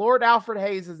 does Lord Alfred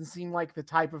Hayes doesn't seem like the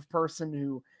type of person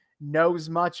who knows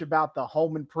much about the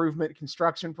home improvement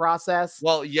construction process?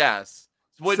 Well, yes.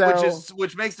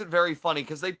 Which makes it very funny,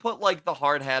 because they put like the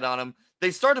hard hat on him.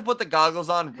 They start to put the goggles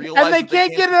on, realize and they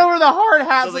can't get it over the hard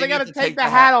hat, so they got to take the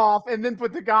hat off and then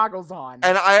put the goggles on.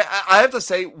 And I have to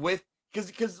say,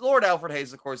 because Lord Alfred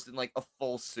Hayes, of course, in like a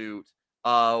full suit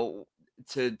to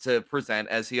present,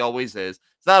 as he always is.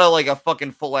 It's not like a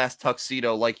fucking full ass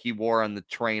tuxedo like he wore on the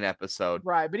train episode.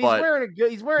 Right, but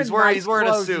he's wearing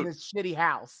a suit in his shitty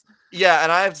house. Yeah,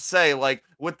 and I have to say, like,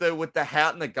 with the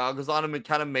hat and the goggles on him, it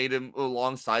kind of made him,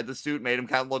 alongside the suit, made him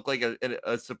kind of look like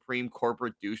a supreme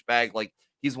corporate douchebag. Like,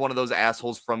 he's one of those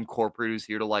assholes from corporate who's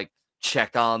here to, like,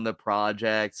 check on the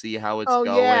project, see how it's going.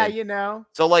 Oh, yeah, you know.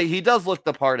 So, like, he does look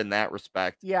the part in that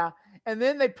respect. Yeah. And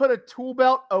then they put a tool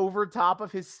belt over top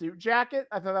of his suit jacket.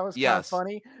 I thought that was kind of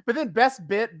funny. But then best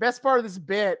part of this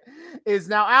bit is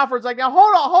now Alfred's like, now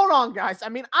hold on, guys. I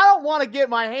mean, I don't want to get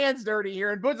my hands dirty here.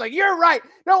 And Butch's like, you're right.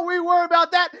 Don't we worry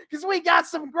about that, because we got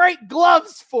some great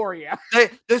gloves for you.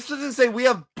 This doesn't say we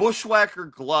have Bushwhacker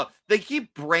glove. They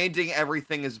keep branding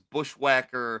everything as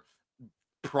Bushwhacker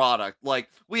product. Like,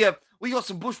 we got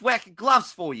some Bushwhacker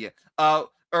gloves for you.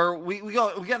 Or we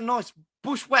got a nice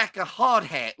Bushwhacker hard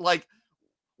hat. Like,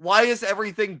 why is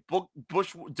everything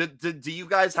bush? Do you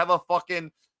guys have a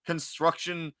fucking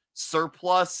construction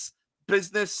surplus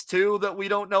business too that we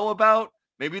don't know about?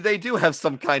 Maybe they do have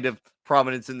some kind of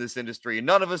prominence in this industry, and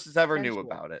none of us has ever knew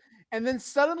about it. And then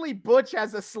suddenly Butch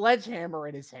has a sledgehammer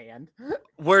in his hand.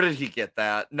 Where did he get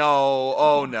that? No,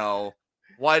 oh no.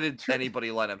 Why did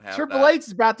anybody let him have Triple H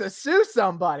is about to sue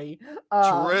somebody.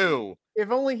 True. If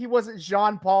only he wasn't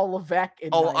Jean-Paul Levesque.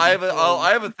 I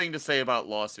have a thing to say about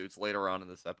lawsuits later on in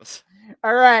this episode.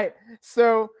 All right.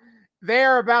 So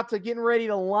they're about to getting ready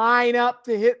to line up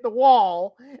to hit the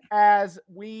wall as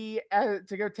we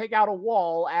to go take out a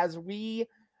wall as we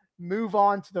move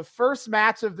on to the first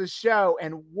match of the show.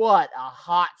 And what a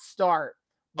hot start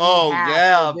we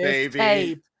have for this baby.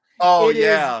 tape. Oh, It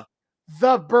is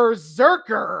the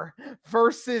Berserker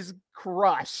versus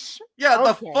Crush. Yeah,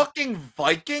 the fucking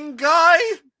Viking guy?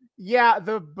 Yeah,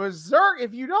 the Berserk.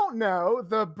 If you don't know,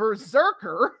 the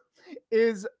Berserker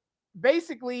is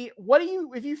basically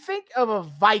if you think of a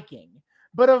Viking,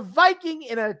 but a Viking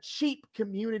in a cheap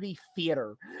community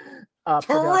theater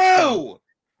production,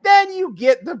 then you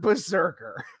get the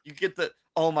Berserker. You get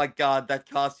oh my god, that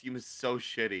costume is so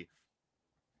shitty.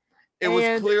 It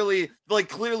was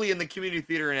clearly in the community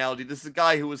theater analogy. This is a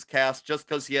guy who was cast just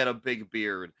because he had a big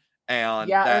beard. And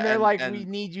they're like, we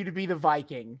need you to be the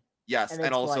Viking. Yes,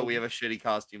 and also we have a shitty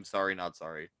costume. Sorry, not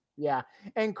sorry. Yeah,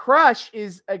 and Crush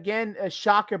is again a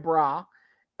Shaka Bra,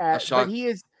 but he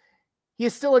is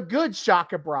still a good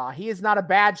Shaka Bra. He is not a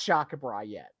bad Shaka Bra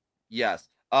yet. Yes,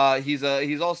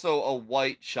 he's also a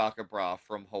white Shaka Bra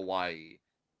from Hawaii.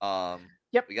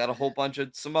 Yep, we got a whole bunch of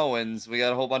Samoans, we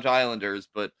got a whole bunch of Islanders,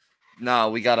 but no,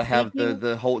 we gotta have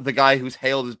the guy who's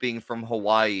hailed as being from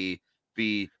Hawaii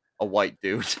be a white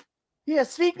dude. Yeah,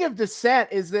 speaking of descent,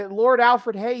 is that Lord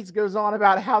Alfred Hayes goes on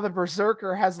about how the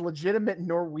Berserker has legitimate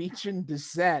Norwegian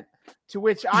descent, to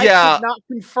which I could not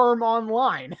confirm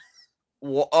online.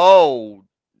 Well, oh,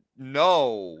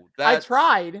 no. I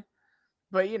tried,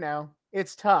 but,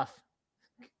 it's tough.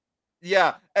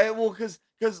 Yeah, well, because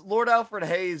Lord Alfred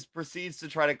Hayes proceeds to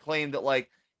try to claim that,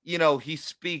 he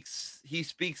speaks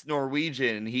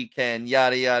Norwegian, he can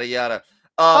yada, yada, yada.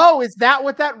 Is that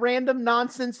what that random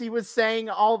nonsense he was saying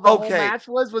all the whole match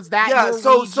was? Was that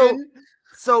Norwegian?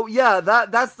 So yeah,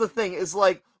 that's the thing, is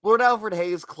Lord Alfred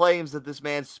Hayes claims that this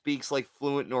man speaks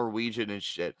fluent Norwegian and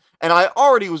shit. And I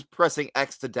already was pressing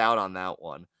X to doubt on that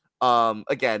one.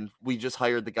 Again, we just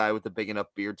hired the guy with the big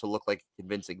enough beard to look like a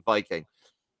convincing Viking.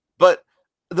 But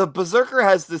the Berserker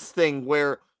has this thing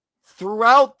where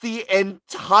throughout the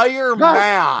entire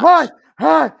match,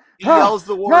 he yells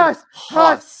the word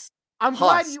Huss. I'm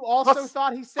glad you also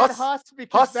thought he said Huss,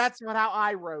 because that's how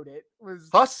I wrote it.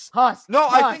 Was Huss? No,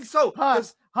 I think so.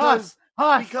 Huss. Because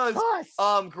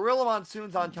Gorilla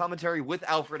Monsoon's on commentary with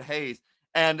Alfred Hayes,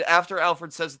 and after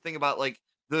Alfred says the thing about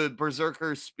the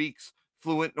Berserker speaks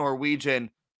fluent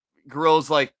Norwegian, Gorilla's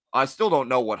like, I still don't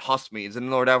know what Huss means, and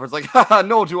Lord Alfred's like, haha,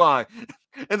 no do I.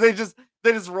 And they just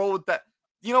roll with that.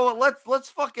 You know what?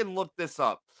 Let's fucking look this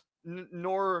up.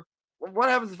 What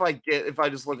happens if I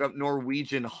just look up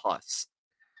Norwegian Huss?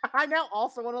 I now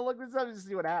also want to look this up to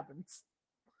see what happens.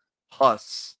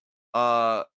 Huss.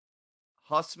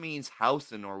 Huss means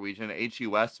house in Norwegian.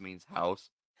 Hus means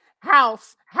house.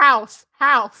 House.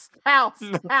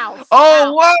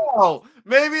 Oh, wow!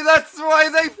 Maybe that's why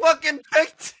they fucking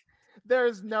picked.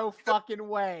 There's no fucking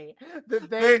way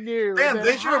that they knew. Damn,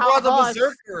 they should have brought the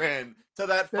Berserker in to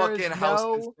that fucking house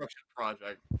construction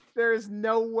project. There's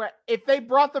no way. If they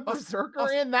brought the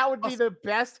Berserker in, that would be the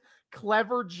best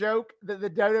clever joke that the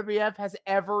WWF has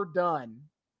ever done.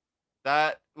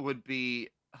 That would be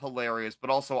hilarious, but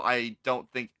also I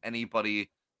don't think anybody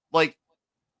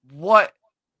what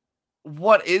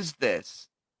is this?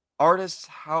 Artist's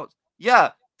house.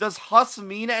 Yeah, does Huss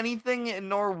mean anything in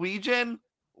Norwegian?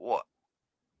 What?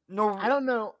 I don't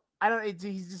know.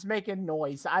 He's just making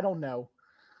noise. I don't know.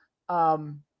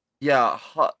 Yeah,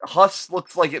 Huss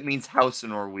looks like it means house in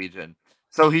Norwegian.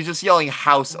 So he's just yelling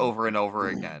house over and over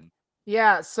again.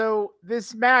 Yeah, so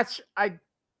this match, I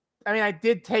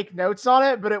did take notes on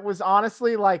it, but it was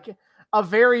honestly a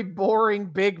very boring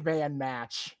big man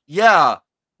match. Yeah.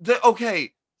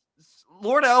 Okay.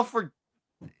 Lord Alfred,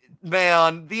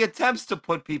 man, the attempts to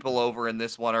put people over in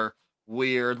this one are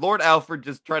weird. Lord Alfred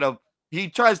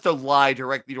tries to lie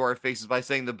directly to our faces by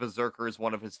saying the Berserker is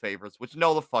one of his favorites, which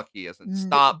no, the fuck he isn't.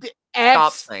 Stop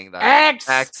saying that.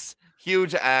 X.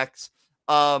 Huge X.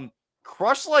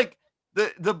 Crush,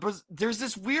 there's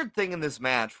this weird thing in this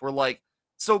match where,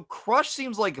 so Crush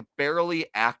seems barely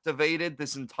activated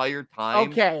this entire time.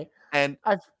 Okay. And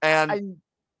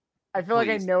I feel like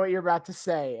I know what you're about to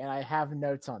say, and I have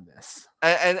notes on this.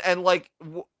 And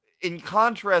in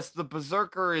contrast, the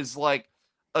Berserker is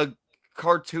a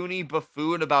cartoony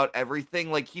buffoon about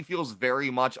everything. He feels very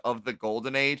much of the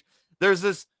Golden Age. There's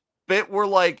this bit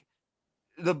where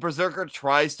the Berserker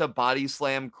tries to body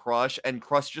slam Crush, and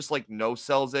Crush just no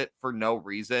sells it for no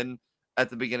reason at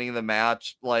the beginning of the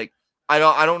match. I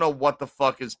don't know what the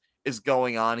fuck is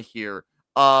going on here.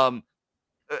 And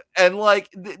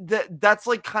that's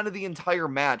kind of the entire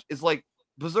match is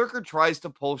Berserker tries to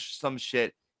pull some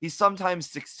shit. He sometimes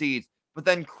succeeds, but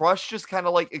then Crush just kind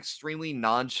of like extremely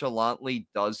nonchalantly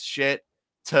does shit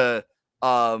to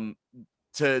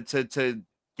to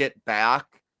get back,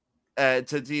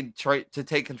 to try to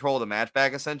take control of the match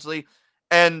back essentially.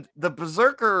 And the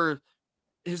Berserker,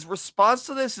 his response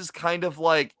to this is kind of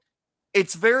like,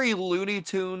 it's very Looney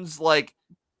Tunes, like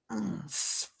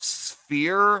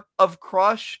sphere of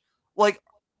Crush. Like,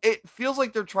 it feels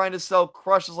like they're trying to sell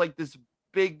Crush as like this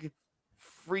big,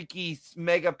 freaky,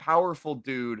 mega powerful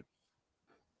dude.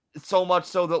 So much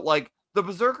so that like the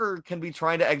Berserker can be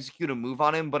trying to execute a move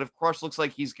on him, but if Crush looks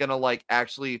like he's gonna like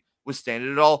actually withstand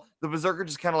it at all, the Berserker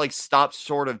just kind of like stops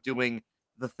short of doing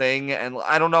the thing. And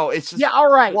I don't know. It's just, yeah,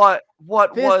 all right.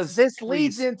 This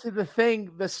leads into the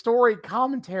thing the story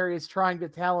commentary is trying to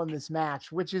tell in this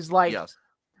match, which is like, yes.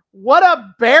 What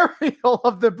a burial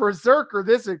of the Berserker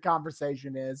this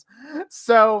conversation is.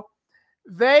 So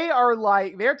they're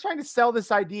trying to sell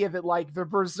this idea that like the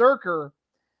Berserker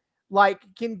like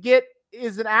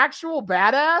is an actual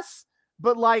badass,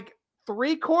 but like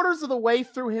 3/4 of the way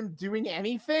through him doing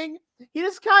anything, he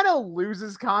just kind of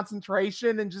loses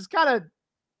concentration and just kind of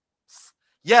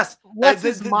lets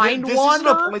his mind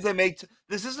wander.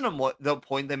 This isn't the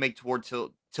point they make toward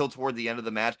the end of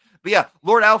the match. But yeah,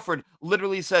 Lord Alfred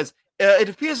literally says, it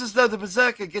appears as though the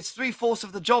Berserker gets 3/4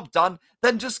 of the job done,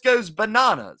 then just goes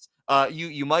bananas.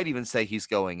 You might even say he's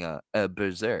going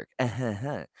berserk.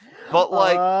 But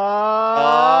like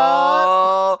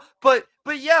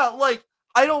but yeah, like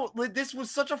this was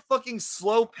such a fucking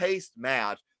slow-paced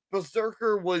match.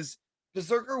 Berserker was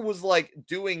like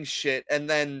doing shit and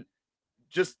then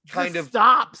just kind of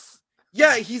stops.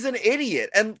 Yeah, he's an idiot.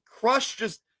 And Crush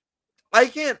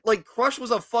Crush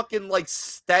was a fucking like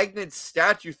stagnant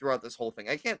statue throughout this whole thing.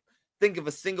 I can't think of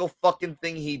a single fucking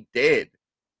thing he did.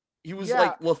 He was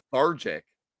like lethargic.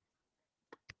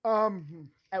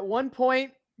 At one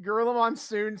point, Gorilla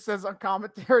Monsoon says on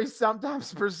commentary,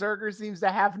 sometimes Berserker seems to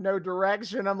have no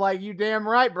direction. I'm like, you damn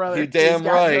right, brother. You damn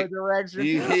right. No direction.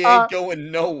 He ain't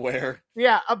going nowhere.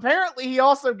 Yeah, apparently he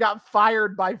also got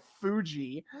fired by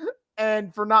Fuji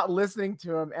and for not listening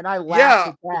to him, and I laughed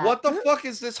at that. What the fuck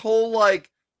is this whole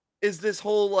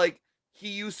he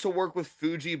used to work with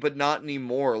Fuji but not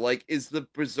anymore? Like, is the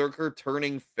Berserker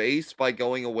turning face by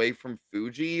going away from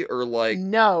Fuji, or like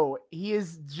no, he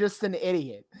is just an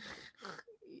idiot.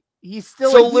 He's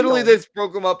still literally this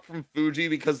broke him up from Fuji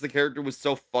because the character was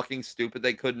so fucking stupid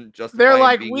they couldn't justify They're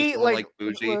like, being like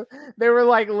Fuji. They were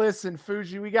like, listen,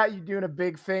 Fuji, we got you doing a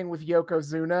big thing with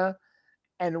Yokozuna,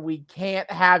 and we can't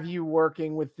have you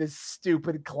working with this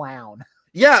stupid clown.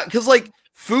 Yeah, because like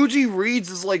Fuji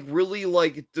reads is like really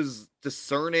like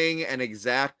discerning and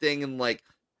exacting and like,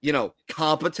 you know,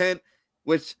 competent,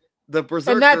 which the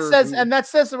Berserker and that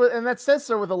says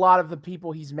so with a lot of the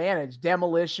people he's managed.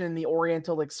 Demolition, the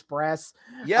Oriental Express,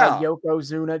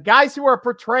 Yokozuna, guys who are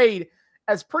portrayed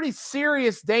as pretty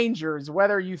serious dangers,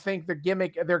 whether you think their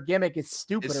gimmick is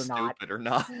stupid or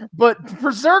not. But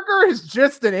Berserker is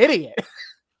just an idiot.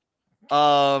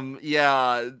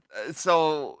 Yeah,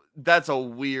 so that's a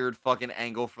weird fucking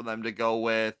angle for them to go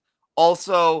with.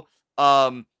 Also,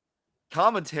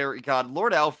 commentary, God,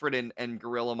 Lord Alfred and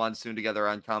Gorilla Monsoon together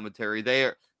on commentary.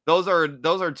 Those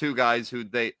are two guys who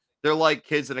they're like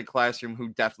kids in a classroom who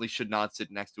definitely should not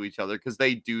sit next to each other because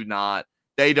they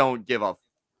don't give a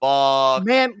fuck.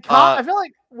 Man, I feel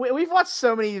like we've watched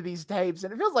so many of these tapes,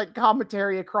 and it feels like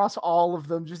commentary across all of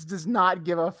them just does not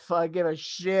give a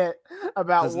shit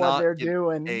about what they're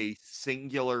doing. A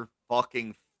singular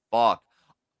fucking fuck.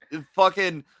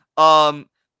 Fucking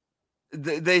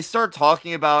they start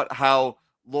talking about how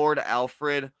Lord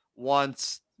Alfred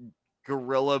wants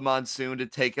Gorilla Monsoon to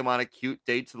take him on a cute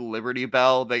date to the Liberty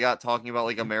Bell. They got talking about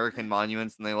like American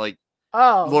monuments, and they like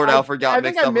Lord Alfred got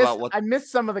mixed up about what. I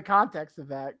missed some of the context of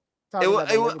that. I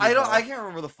can't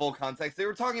remember the full context. They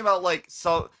were talking about like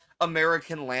some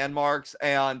American landmarks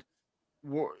and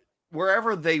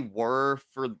wherever they were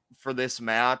for this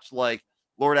match. Like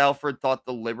Lord Alfred thought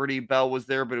the Liberty Bell was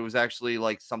there, but it was actually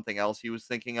like something else he was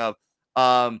thinking of.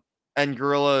 And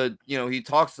Gorilla, you know, he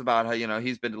talks about how, you know,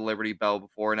 he's been to Liberty Bell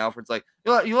before, and Alfred's like,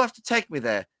 you'll have to take me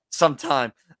there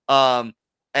sometime.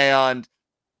 And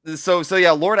so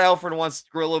yeah, Lord Alfred wants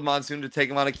Gorilla Monsoon to take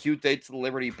him on a cute date to the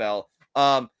Liberty Bell.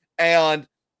 And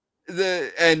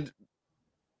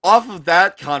off of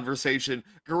that conversation,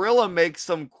 Gorilla makes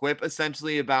some quip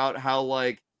essentially about how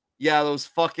like, yeah, those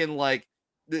fucking like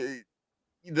the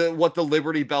what the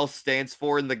Liberty Bell stands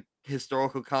for in the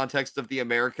historical context of the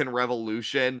American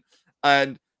Revolution.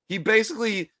 And he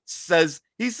basically says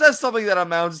something that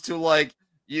amounts to like,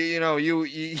 you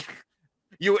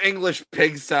You English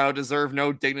pigsty deserve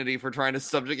no dignity for trying to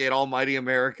subjugate almighty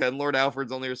America. And Lord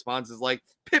Alfred's only response is like,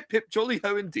 pip, pip, jolly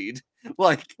ho indeed.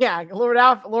 Like, yeah, Lord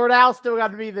Al still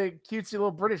got to be the cutesy little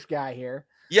British guy here.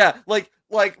 yeah, like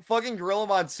fucking Gorilla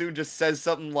Monsoon just says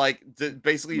something like,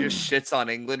 basically just shits on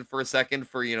England for a second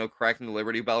for, cracking the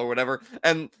Liberty Bell or whatever.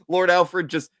 And Lord Alfred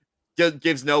just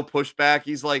gives no pushback.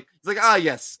 He's like, ah,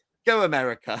 yes, go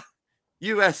America.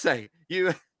 USA.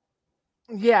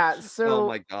 Yeah, so oh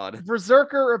my god.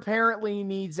 Berserker apparently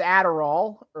needs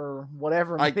Adderall or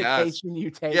whatever medication you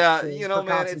take. Yeah,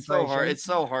 man, it's so hard. It's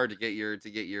so hard to get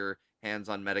your hands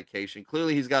on medication.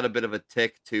 Clearly, he's got a bit of a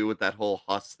tick too with that whole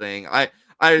Huss thing. I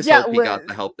just hope he got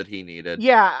the help that he needed.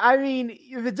 Yeah, I mean,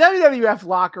 the WWF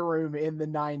locker room in the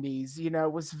 90s,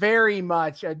 was very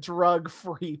much a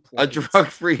drug-free place. A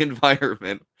drug-free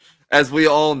environment, as we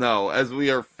all know, as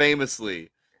we are famously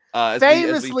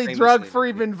drug-free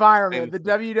environment, the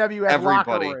WWF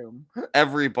locker room.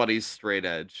 Everybody's straight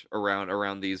edge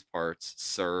around these parts,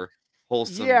 sir.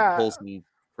 Wholesome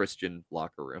Christian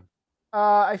locker room.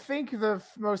 I think the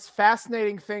most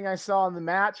fascinating thing I saw in the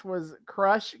match was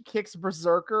Crush kicks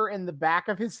Berserker in the back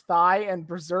of his thigh, and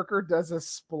Berserker does a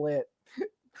split.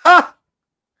 Ha!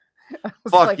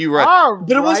 Fuck like, you, right?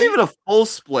 But it wasn't right? even a full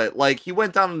split. Like, he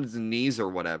went down on his knees or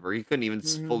whatever. He couldn't even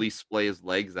fully splay his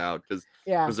legs out because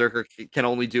Berserker can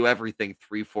only do everything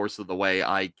 3/4 of the way,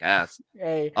 I guess.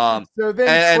 Hey, so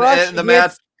then Crush and the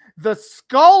match, the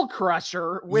Skull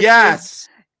Crusher. Which is,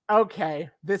 okay,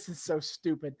 this is so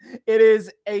stupid. It is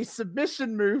a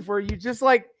submission move where you just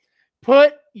like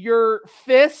put your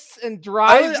fists and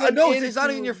drive. No, it's not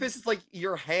even your fists. It's like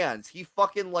your hands. He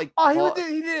fucking like. Oh,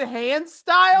 he did hand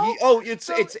style.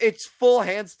 It's full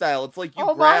hand style. It's like you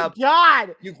grab. My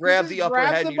God! You grab the upper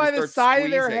head and you by the side squeezing.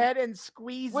 of their head and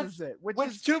squeezes it.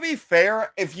 Which, to be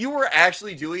fair, if you were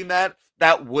actually doing that,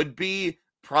 that would be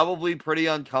probably pretty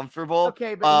uncomfortable.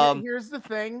 Okay, but here's the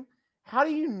thing: how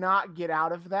do you not get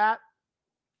out of that?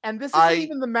 And this isn't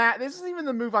even the This isn't even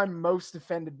the move I'm most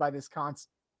offended by this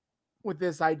concept. With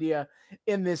this idea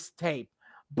in this tape,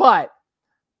 but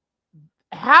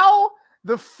how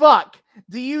the fuck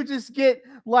do you just get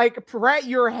like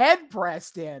your head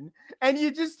pressed in and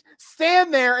you just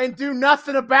stand there and do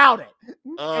nothing about it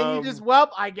and you just,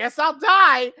 well, I guess I'll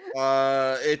die.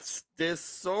 It's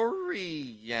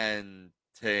disorienting.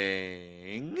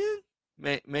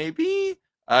 Maybe.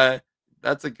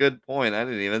 That's a good point. I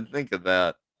didn't even think of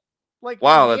that. Like,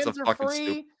 wow, that's a fucking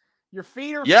stupid. Your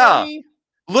feet are free.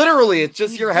 Literally, it's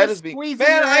just your head is being.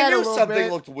 Man, I knew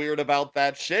something looked weird about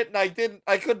that shit, and I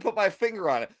couldn't put my finger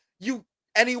on it.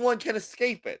 Anyone can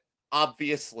escape it,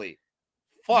 obviously.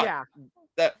 Fuck. Yeah.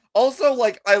 That also,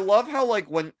 like, I love how, like,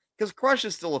 because Crush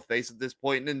is still a face at this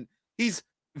point, and he's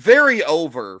very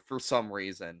over for some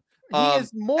reason. He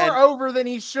is more over than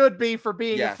he should be for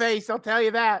being a face, I'll tell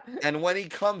you that. And when he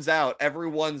comes out,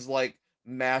 everyone's like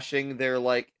mashing their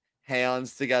like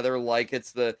hands together like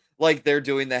they're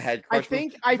doing the head crush. I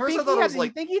think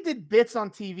he did bits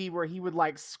on TV where he would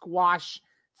like squash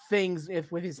things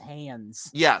with his hands.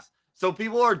 Yes. So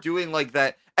people are doing like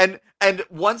that. And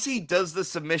once he does the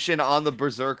submission on the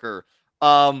Berserker,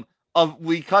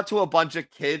 we cut to a bunch of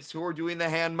kids who are doing the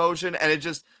hand motion, and it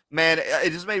just made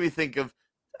me think of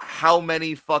how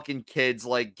many fucking kids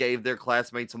like gave their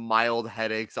classmates mild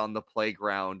headaches on the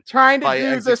playground trying to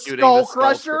do the skull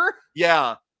crusher.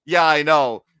 Yeah, I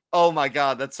know. Oh my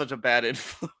god, that's such a bad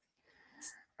influence.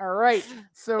 All right,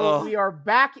 so we are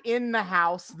back in the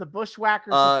house. The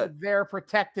Bushwhackers put their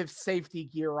protective safety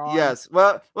gear on. Yes,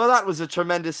 well, that was a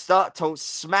tremendous start to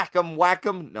smack 'em, whack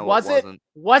 'em. No, it wasn't.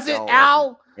 Was it,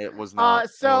 Al? It was not.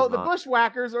 The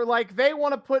Bushwhackers are like, they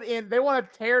want to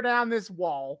tear down this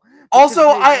wall. Also,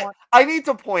 I need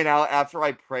to point out, after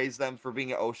I praise them for being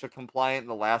OSHA compliant in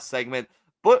the last segment,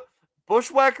 but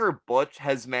Bushwhacker Butch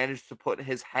has managed to put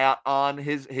his hat on,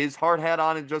 his hard hat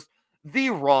on in just the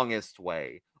wrongest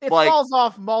way. It falls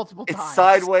off multiple times. It's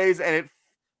sideways and it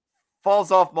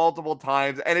falls off multiple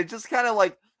times, and it just kind of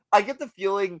like, I get the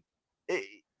feeling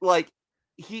like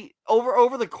he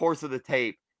over the course of the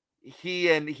tape, he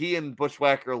and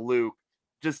Bushwhacker Luke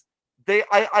just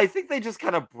I think they just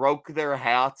kind of broke their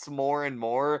hats more and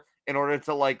more in order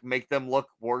to like make them look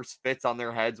worse fits on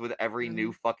their heads with every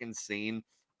new fucking scene.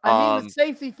 I mean, the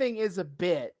safety thing is a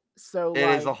bit, so it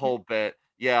is a whole bit.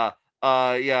 Yeah.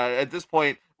 At this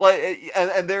point, like,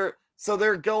 and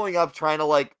they're going up trying to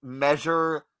like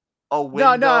measure a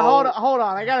window. No, hold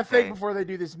on. I gotta think before they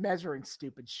do this measuring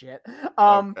stupid shit.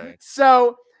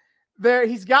 So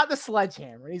he's got the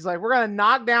sledgehammer. He's like, we're gonna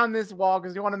knock down this wall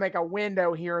because we want to make a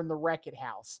window here in the Wreck-It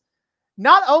house.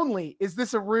 Not only is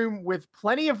this a room with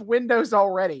plenty of windows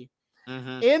already,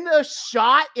 Mm-hmm. In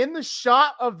the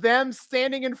shot of them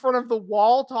standing in front of the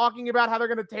wall talking about how they're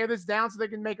going to tear this down so they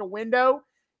can make a window,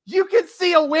 you can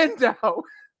see a window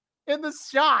in the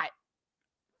shot.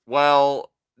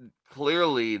 Well,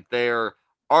 clearly their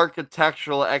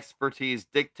architectural expertise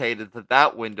dictated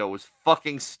that window was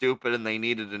fucking stupid and they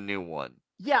needed a new one.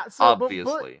 Yeah, so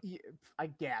obviously. I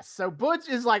guess. So Butch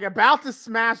is like about to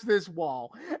smash this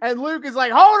wall, and Luke is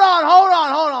like, hold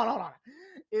on.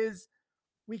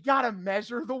 We gotta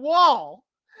measure the wall.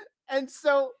 And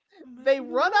so they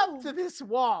run up to this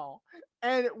wall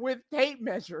and with tape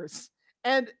measures,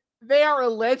 and they are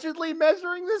allegedly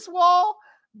measuring this wall,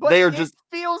 but they are it just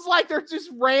feels like they're just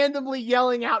randomly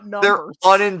yelling out numbers.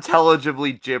 They're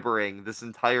unintelligibly gibbering this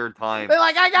entire time. They're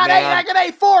like, I got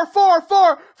 8, 4,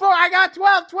 4, I got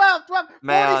 12,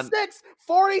 46,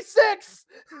 46.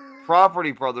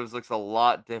 Property Brothers looks a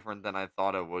lot different than I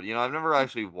thought it would. I've never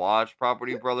actually watched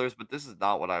Property Brothers, but this is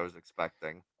not what I was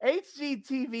expecting.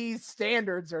 HGTV's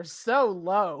standards are so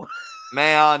low.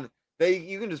 Man,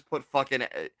 you can just put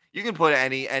you can put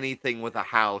anything with a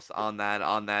house on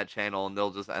that channel and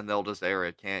they'll just air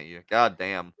it, can't you? God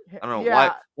damn. I don't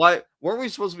know why weren't we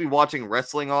supposed to be watching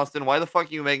wrestling, Austin? Why the fuck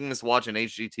are you making us watch an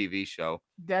HGTV show?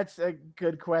 That's a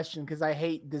good question because I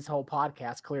hate this whole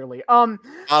podcast clearly.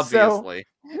 Obviously.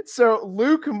 So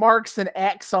Luke marks an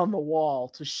X on the wall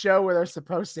to show where they're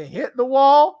supposed to hit the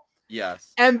wall.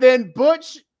 Yes. And then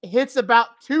Butch hits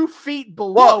about 2 feet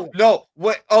below. No,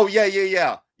 wait. Oh,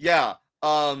 yeah.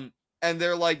 And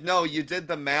they're like, no, you did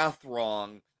the math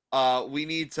wrong. We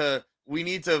need to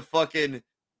fucking.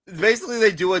 Basically,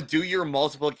 they do a do your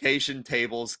multiplication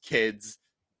tables, kids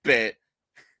bit.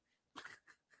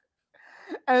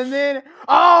 And then,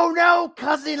 oh no,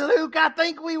 cousin Luke, I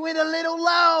think we went a little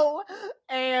low.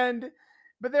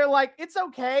 But they're like, it's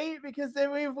okay because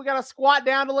then we got to squat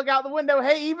down to look out the window.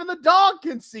 Hey, even the dog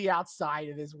can see outside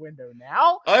of this window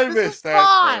now. I missed that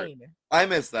part. I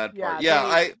missed that part.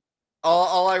 Yeah,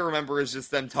 all I remember is just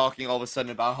them talking all of a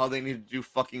sudden about how they need to do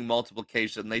fucking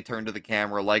multiplication. They turn to the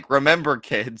camera like, remember,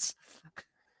 kids.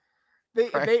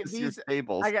 These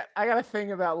tables. I got a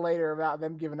thing about later about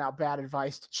them giving out bad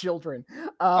advice to children.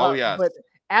 Yes. But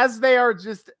as they are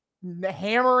just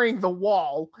hammering the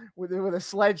wall with a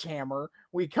sledgehammer,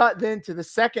 we cut then to the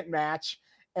second match,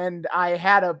 and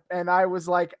I was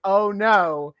like, oh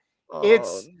no,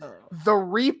 it's the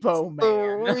Repo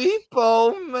Man. The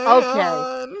Repo Man.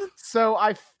 Okay, so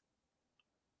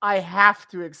I have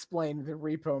to explain the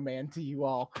Repo Man to you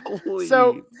all. Please.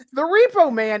 So the Repo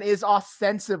Man is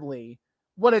ostensibly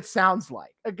what it sounds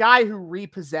like. A guy who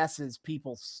repossesses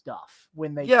people's stuff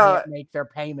when they can't make their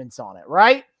payments on it,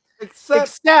 right?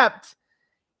 Except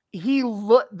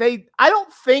I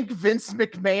don't think Vince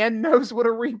McMahon knows what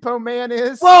a Repo Man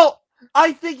is. Well,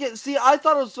 I thought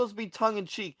it was supposed to be tongue in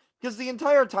cheek because the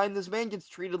entire time this man gets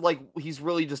treated like he's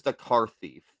really just a car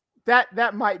thief.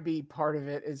 That might be part of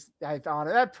it.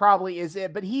 That probably is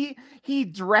it. But he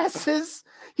dresses.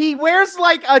 He wears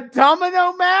like a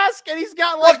domino mask, and he's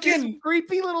got like this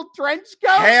creepy little trench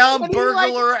coat.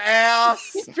 Hamburglar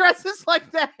ass. He dresses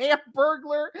like the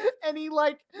Hamburglar, and he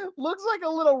like looks like a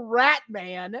little rat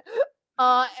man.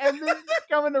 And then he's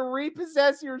coming to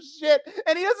repossess your shit,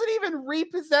 and he doesn't even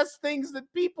repossess things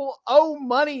that people owe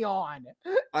money on.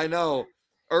 I know.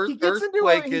 He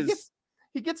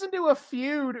gets into a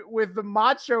feud with the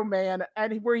Macho Man,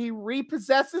 and where he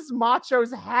repossesses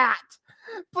Macho's hat,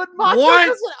 but Macho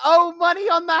doesn't owe money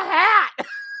on the hat.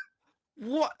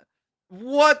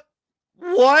 What?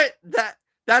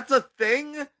 That's a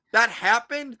thing that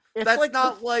happened.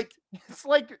 It's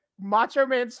like Macho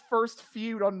Man's first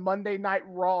feud on Monday Night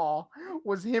Raw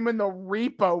was him and the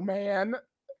Repo Man.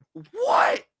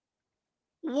 What?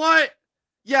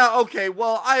 Yeah, okay.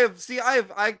 Well, I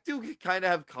do kind of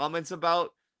have comments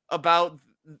about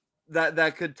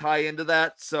that could tie into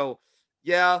that. So,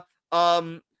 yeah.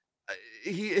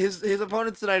 His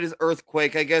opponent tonight is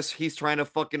Earthquake. I guess he's trying to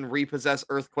fucking repossess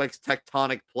Earthquake's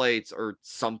tectonic plates or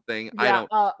something. Yeah, I don't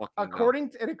fucking know.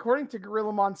 According to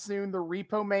Gorilla Monsoon, the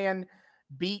Repo Man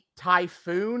beat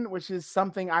Typhoon, which is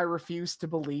something I refuse to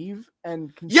believe.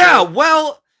 And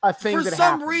a thing for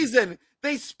some reason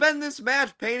they spend this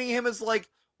match painting him as like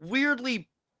weirdly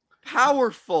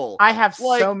powerful. I have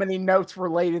so many notes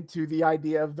related to the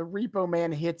idea of the Repo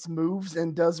Man hits moves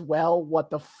and does well. What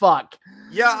the fuck?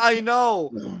 Yeah, I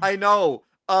know.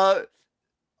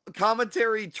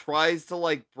 Commentary tries to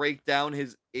like break down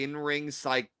his in-ring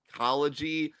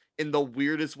psychology in the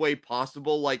weirdest way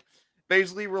possible, like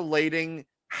basically relating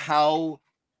how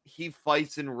he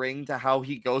fights in ring to how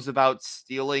he goes about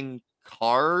stealing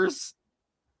cars.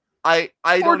 I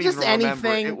don't even remember.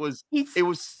 It was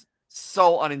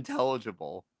so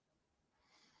unintelligible.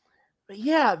 But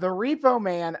yeah, the Repo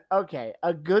Man. Okay,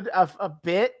 a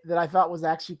bit that I thought was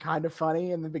actually kind of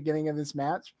funny in the beginning of this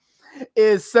match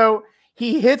is so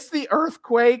he hits the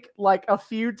earthquake like a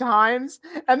few times,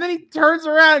 and then he turns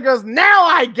around and goes, "Now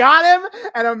I got him!"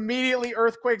 And immediately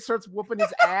earthquake starts whooping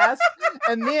his ass.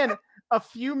 And then a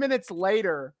few minutes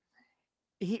later,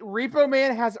 Repo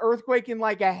Man has earthquake in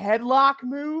like a headlock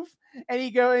move, and he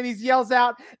yells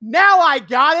out, "Now I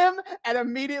got him!" And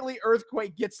immediately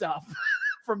earthquake gets up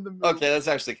from the move. Okay, that's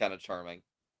actually kind of charming.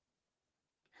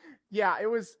 Yeah, it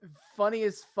was funny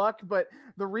as fuck, but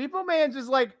the Repo Man just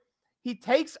like he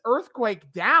takes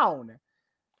Earthquake down.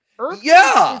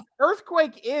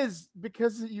 Earthquake is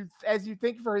because as you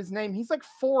think for his name, he's like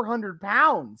 400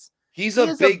 pounds. He's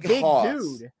a big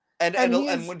hoss. Dude.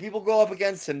 And when people go up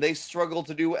against him, they struggle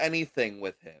to do anything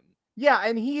with him. Yeah,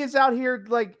 and he is out here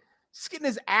like just getting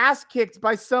his ass kicked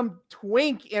by some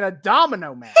twink in a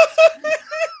domino mask.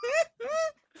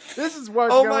 This is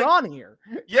what's going on here.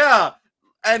 Yeah.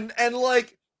 And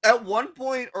like at one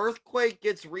point, Earthquake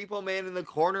gets Repo Man in the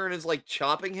corner and is like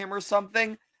chopping him or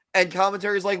something. And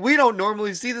commentary's like, we don't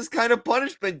normally see this kind of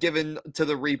punishment given to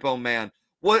the Repo Man.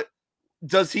 What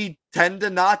does he tend to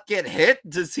not get hit?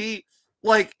 Does he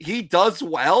he does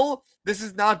well? This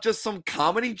is not just some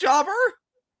comedy jobber?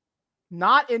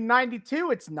 Not in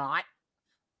 92, it's not.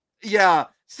 Yeah.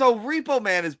 So Repo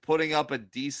Man is putting up a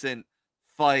decent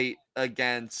fight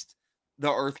against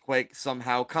the Earthquake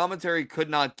somehow. Commentary could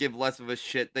not give less of a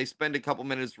shit. They spend a couple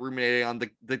minutes ruminating on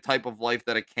the type of life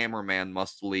that a cameraman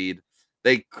must lead.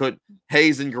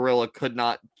 Hayes and Gorilla could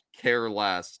not care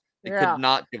less. They could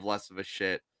not give less of a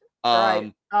shit.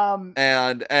 Right.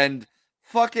 And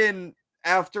fucking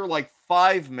after like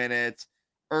 5 minutes,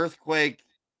 Earthquake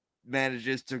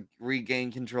manages to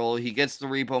regain control. He gets the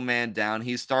Repo Man down.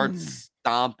 He starts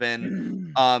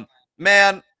stomping.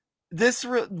 Man,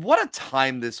 what a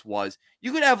time this was.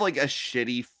 You could have like a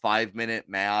shitty 5-minute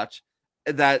match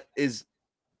that is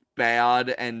bad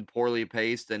and poorly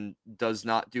paced and does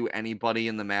not do anybody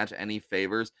in the match any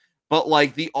favors, but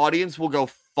like the audience will go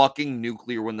fucking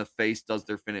nuclear when the face does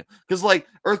their finish, because like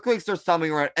Earthquake starts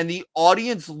stomping around and the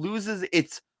audience loses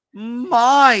its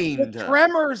mind. The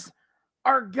tremors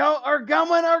are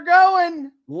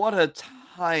going. What a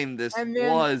time this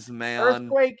was, man.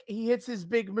 Earthquake, he hits his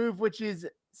big move, which is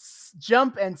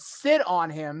jump and sit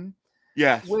on him.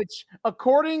 Yes. Which,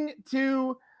 according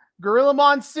to Gorilla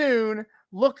Monsoon,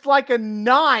 looked like a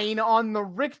 9 on the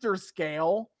Richter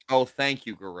scale. Oh, thank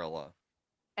you, Gorilla.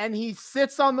 And he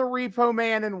sits on the Repo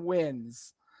Man and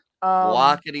wins.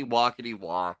 Walkity, walkity,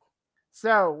 walk.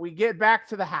 So we get back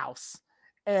to the house,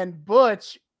 and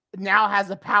Butch now has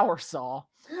a power saw,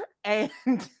 and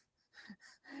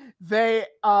then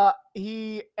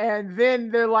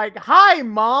they're like, "Hi,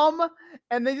 Mom,"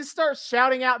 and they just start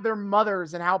shouting out their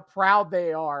mothers and how proud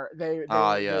they are. They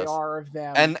are of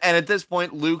them. And at this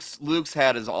point, Luke's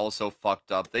head is also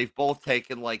fucked up. They've both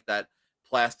taken like that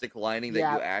plastic lining that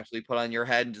you actually put on your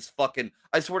head and just fucking,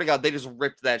 I swear to God, they just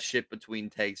ripped that shit between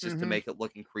takes just to make it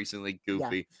look increasingly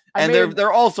goofy. Yeah. And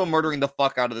they're also murdering the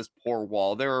fuck out of this poor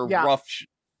wall. There are rough.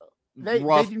 They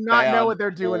do not know what they're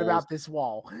doing about this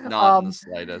wall. Not in the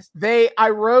slightest. I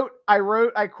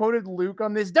quoted Luke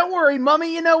on this. "Don't worry,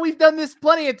 Mummy. You know we've done this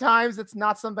plenty of times. It's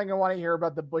not something I want to hear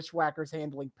about the Bushwhackers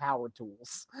handling power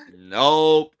tools."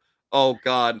 Nope. Oh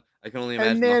God, I can only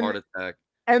imagine the heart attack.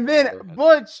 And then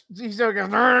Butch, he goes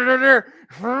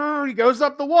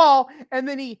up the wall, and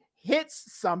then he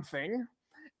hits something,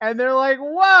 and they're like,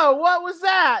 "Whoa, what was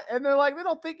that?" And they're like, they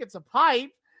don't think it's a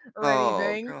pipe or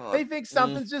anything. God. They think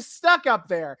something's just stuck up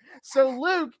there. So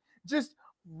Luke just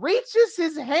reaches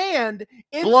his hand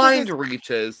blind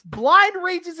reaches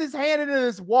his hand into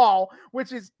this wall,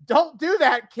 which is, don't do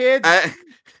that, kids.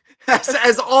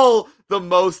 As all the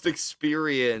most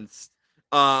experienced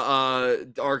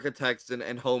architects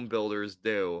and home builders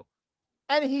do.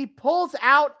 And he pulls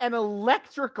out an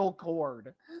electrical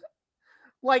cord.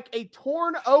 Like a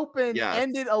torn open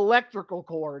ended electrical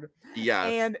cord. Yes.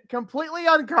 And completely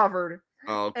uncovered.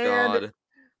 Oh, God. And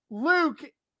Luke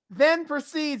then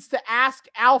proceeds to ask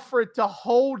Alfred to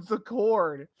hold the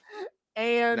cord.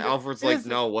 And Alfred's like,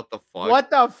 "No, what the fuck? What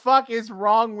the fuck is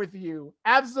wrong with you?"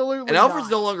 Absolutely. And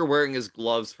Alfred's no longer wearing his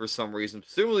gloves for some reason,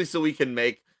 presumably so we can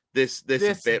make this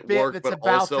bit work, that's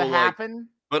about to happen.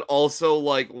 But also,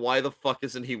 like, why the fuck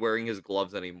isn't he wearing his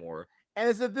gloves anymore? And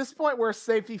it's at this point where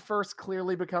safety first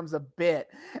clearly becomes a bit,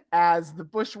 as the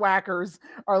Bushwhackers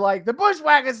are like, the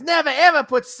Bushwhackers never ever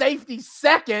put safety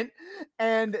second,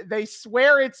 and they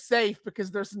swear it's safe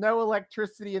because there's no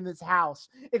electricity in this house,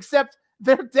 except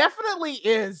There definitely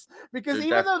is, because There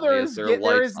even though definitely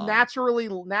there is on.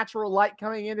 natural light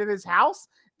coming into this house,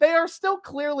 they are still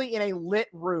clearly in a lit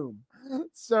room.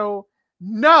 So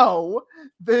no,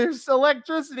 this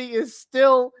electricity is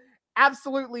still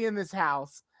absolutely in this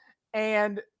house.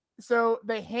 And so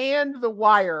they hand the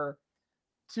wire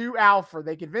to Alfred.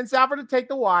 They convince Alfred to take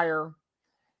the wire,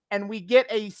 and we get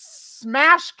a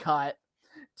smash cut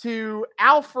to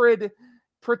Alfred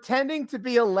pretending to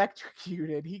be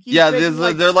electrocuted. He keeps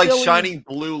making, they're like silly... shining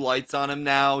blue lights on him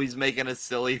now. He's making a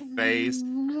silly face,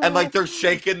 and like they're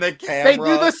shaking the camera. They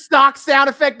do the stock sound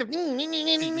effect of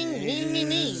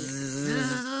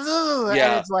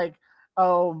yeah. And it's like,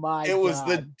 oh my god. It was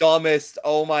the dumbest.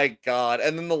 Oh my god.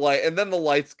 And then the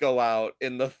lights go out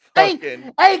in the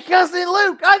fucking Hey cousin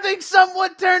Luke, I think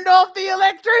someone turned off the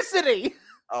electricity.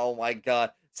 Oh my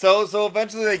god. So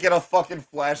eventually they get a fucking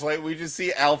flashlight. We just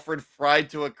see Alfred fried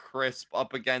to a crisp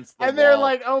up against the wall. And they're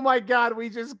like, oh my god, we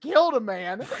just killed a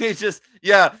man. It's just,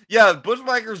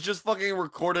 Bushwhackers just fucking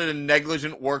recorded a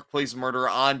negligent workplace murder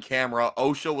on camera.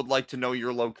 OSHA would like to know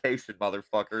your location,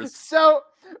 motherfuckers. So,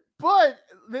 but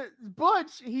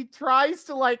Butch, he tries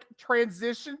to like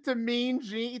transition to Mean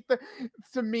Gene,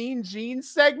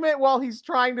 segment while he's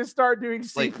trying to start doing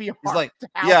CPR. He's like,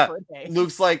 yeah,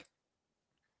 Luke's like,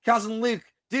 cousin Luke,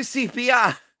 do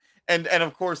CPR. And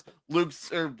of course,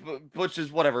 Butch's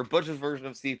version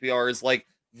of CPR is like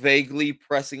vaguely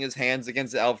pressing his hands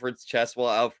against Alfred's chest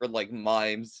while Alfred like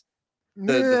mimes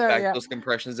those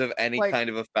compressions of any kind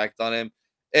of effect on him.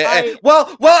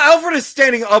 Well, Alfred is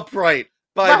standing upright.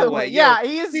 By the way,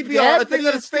 he is CPR, dead, but he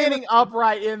is standing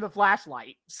upright in the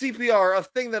flashlight. CPR, a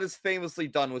thing that is famously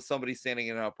done with somebody standing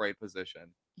in an upright position.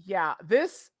 Yeah,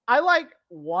 I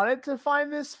wanted to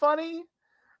find this funny,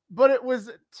 but it was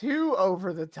too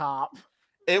over the top.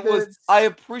 I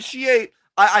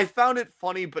found it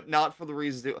funny, but not for the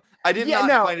reason I did not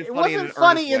find it funny. It wasn't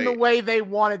funny in the way they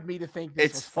wanted me to think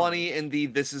this was funny in the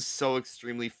this is so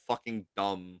extremely fucking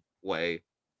dumb way.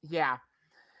 Yeah.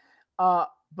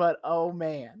 But oh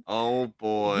man. Oh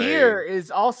boy. Here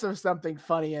is also something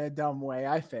funny in a dumb way,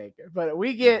 I think. But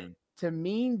we get to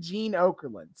Mean Gene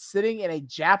Okerlund sitting in a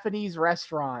Japanese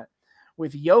restaurant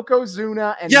with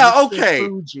Yokozuna and Mr.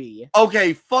 Fuji.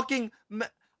 Okay, fucking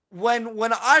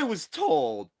when I was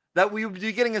told that we would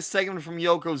be getting a segment from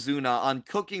Yokozuna on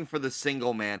cooking for the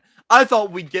single man, I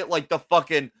thought we'd get like the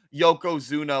fucking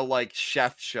Yokozuna like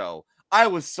chef show. I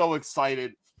was so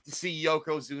excited to see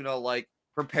Yokozuna like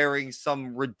preparing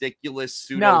some ridiculous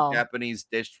pseudo-Japanese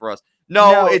dish for us.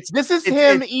 This is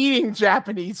him eating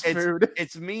Japanese food.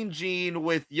 It's Mean Gene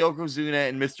with Yokozuna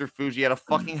and Mr. Fuji at a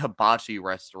fucking hibachi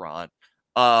restaurant.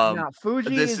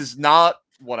 Fuji is not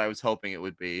what I was hoping it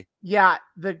would be. Yeah,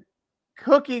 the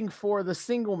cooking for the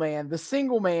single man. The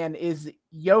single man is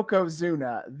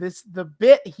Yokozuna. The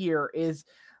bit here is,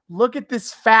 look at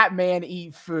this fat man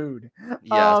eat food.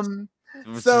 Yes.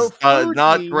 Fuji,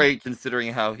 not great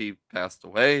considering how he passed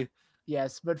away.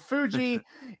 Yes, but Fuji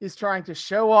is trying to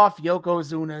show off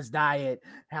Yokozuna's diet,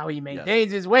 how he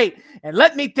maintains his weight. And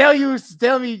let me tell you,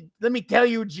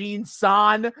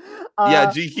 Gene-san.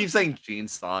 He keeps saying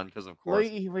Gene-san because of course.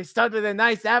 We start with a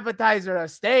nice appetizer of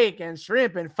steak and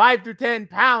shrimp and 5 to 10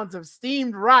 pounds of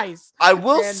steamed rice. I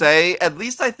will say, at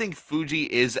least I think Fuji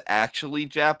is actually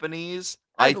Japanese.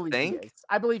 I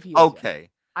believe he is. Okay.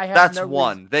 That's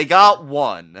one. They got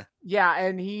one. Yeah,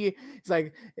 and he's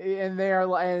like, and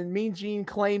Mean Gene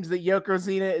claims that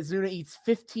Yokozuna eats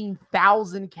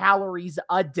 15,000 calories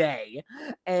a day,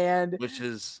 and which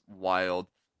is wild.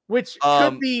 Which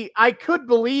could be, I could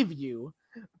believe you,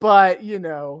 but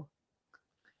not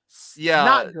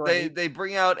great. They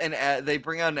bring out an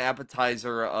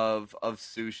appetizer of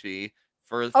sushi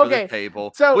for the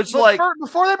table. So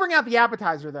before they bring out the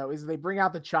appetizer, though, is they bring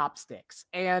out the chopsticks.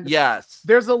 And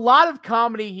there's a lot of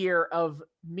comedy here of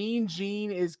Mean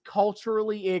Gene is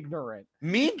culturally ignorant.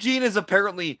 Mean Gene has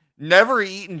apparently never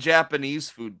eaten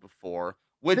Japanese food before.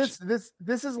 Which this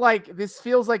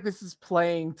feels like this is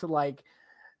playing to like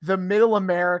the middle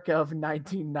America of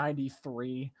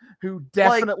 1993, who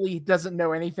definitely doesn't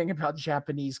know anything about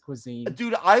Japanese cuisine.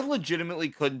 Dude, I legitimately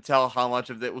couldn't tell how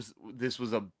much of this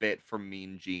was a bit from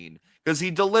Mean Gene, because he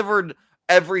delivered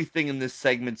everything in this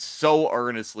segment so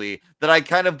earnestly that I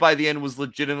kind of by the end was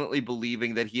legitimately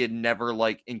believing that he had never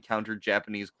like encountered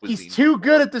Japanese cuisine. He's too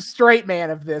good at the straight man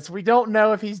of this. We don't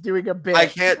know if he's doing a bit. I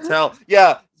can't tell.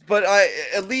 Yeah, But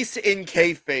at least in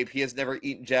kayfabe, he has never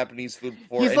eaten Japanese food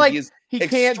before, He's and like, he is he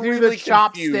can't do the extremely confused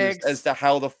chopsticks. as to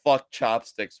how the fuck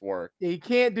chopsticks work. He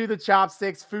can't do the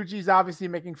chopsticks. Fuji's obviously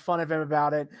making fun of him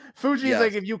about it. Fuji's Yes.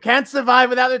 like, if you can't survive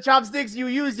without the chopsticks, you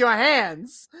use your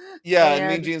hands. Yeah, and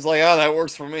Mean Gene's like, oh, that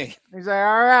works for me. He's like,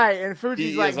 all right. And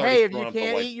Fuji's He like, has already hey, if thrown you up the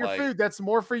can't white eat your flag. food, that's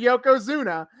more for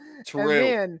Yokozuna.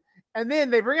 True. And then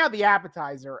they bring out the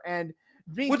appetizer, and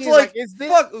Mean Which, Gene's like, is this?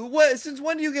 fuck, what? Since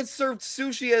when do you get served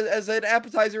sushi as an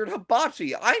appetizer at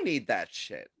hibachi? I need that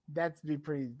shit. That'd be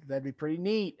pretty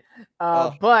neat.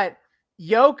 But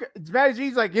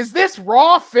Gene's like, is this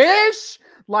raw fish?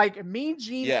 Like, Mean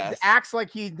Gene acts like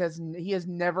he has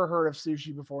never heard of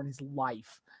sushi before in his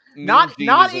life. Not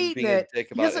eating it. He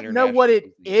doesn't know what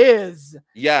it is.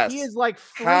 Yes. He is like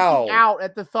freaking out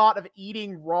at the thought of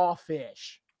eating raw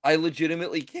fish. I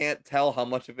legitimately can't tell how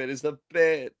much of it is a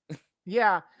bit.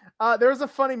 Yeah. There's a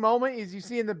funny moment as you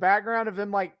see in the background of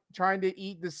them like trying to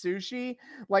eat the sushi.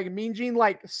 Like Mean Gene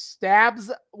like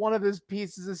stabs one of his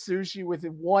pieces of sushi with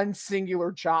one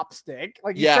singular chopstick.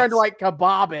 Like he's trying to like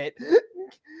kebab it.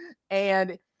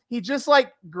 And he just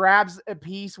like grabs a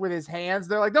piece with his hands.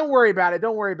 They're like, don't worry about it.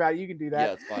 Don't worry about it. You can do that.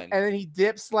 Yeah, it's fine. And then he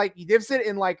dips it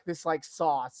in like this like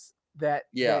sauce that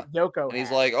Yoko and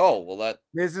he's like, oh, well,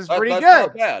 this is pretty good.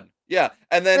 Not bad. Yeah.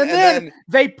 And then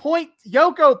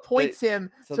Yoko points him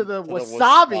to the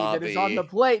wasabi that is on the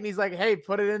plate, and he's like, hey,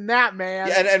 put it in that, man.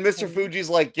 Yeah, and Mr. Fuji's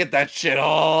like, get that shit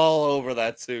all over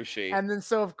that sushi. And then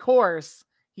so of course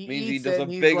he does a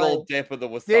big old dip of the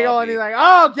wasabi. And he's like,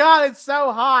 oh god, it's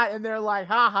so hot. And they're like,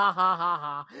 ha ha ha ha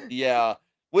ha. Yeah.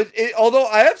 Although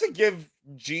I have to give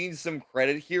Gene some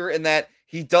credit here in that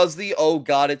he does the oh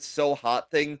god, it's so hot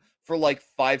thing for like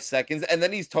 5 seconds, and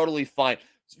then he's totally fine.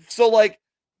 So like,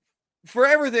 for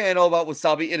everything I know about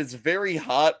wasabi, it is very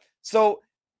hot. So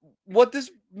what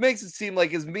this makes it seem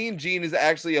like is Mean Gene is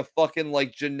actually a fucking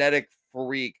like genetic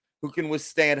freak who can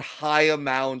withstand high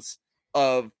amounts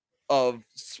of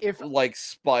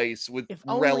spice with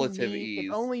relative ease.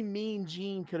 If only Mean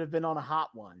Gene could have been on a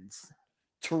Hot Ones.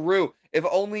 True. If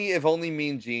only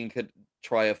Mean Gene could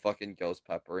try a fucking ghost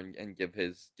pepper and give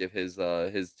his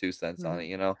 2 cents on it,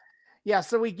 you know? Yeah,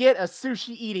 so we get a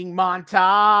sushi eating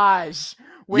montage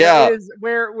where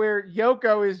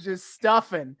Yoko is just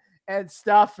stuffing and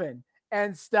stuffing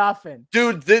and stuffing.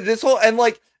 Dude, this whole and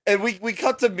we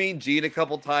cut to Mean Gene a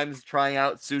couple times trying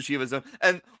out sushi of his own,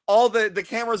 and all the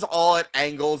cameras all at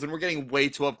angles, and we're getting way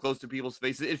too up close to people's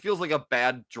faces. It feels like a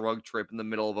bad drug trip in the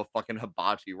middle of a fucking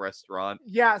hibachi restaurant.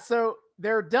 Yeah, so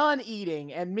they're done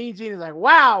eating, and Mean Gene is like,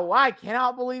 wow, I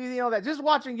cannot believe that. Just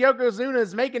watching Yokozuna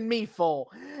is making me full.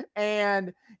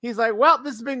 And he's like, well,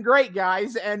 this has been great,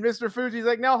 guys. And Mr. Fuji's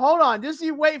like, no, hold on, just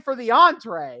you wait for the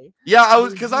entree. Yeah, I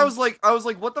was like,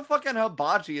 what the fucking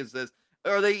hibachi is this?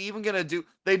 Are they even gonna do?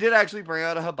 They did actually bring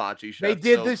out a hibachi chef. They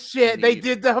did the shit. They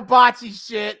did the hibachi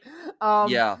shit.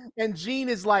 Yeah. And Gene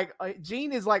is like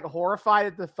horrified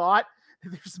at the thought that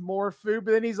there's more food,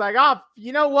 but then he's like, oh,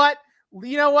 you know what?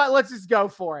 Let's just go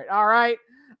for it. All right,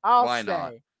 Why stay.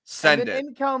 Not? Send it.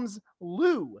 In comes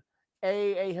Lou,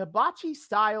 a hibachi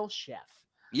style chef.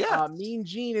 Yeah. Mean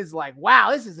Gene is like,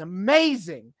 wow, this is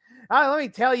amazing. Let me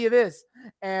tell you this.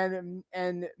 And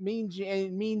Mean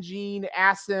Gene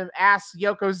asks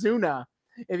Yokozuna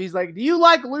if he's like, do you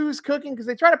like Lou's cooking? Because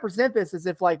they try to present this as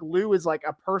if like Lou is like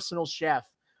a personal chef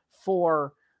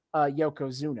for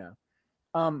Yokozuna.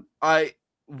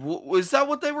 Was that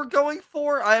what they were going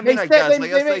for? I mean, I guess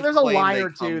there's a line or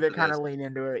two that kind of lean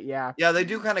into it. Yeah. Yeah, they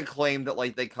do kind of claim that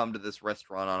like they come to this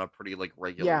restaurant on a pretty like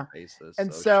regular basis.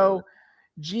 And so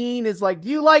Gene is like, do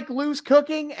you like Lou's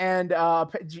cooking? And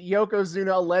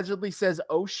Yokozuna allegedly says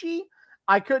Oshi.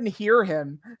 I couldn't hear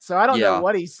him, so I don't know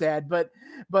what he said, but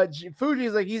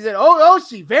Fuji's like, he said, oh,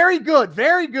 Oshi, very good,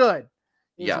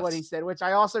 is what he said, which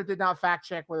I also did not fact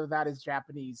check whether that is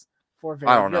Japanese for very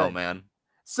good. I don't know, man.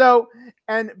 So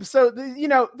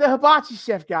the hibachi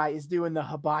chef guy is doing the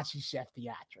hibachi chef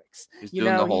theatrics. He's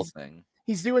doing the whole thing.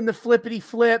 He's doing the flippity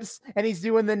flips, and he's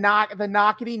doing the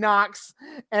knockety knocks.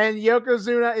 And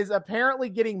Yokozuna is apparently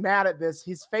getting mad at this.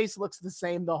 His face looks the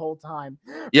same the whole time.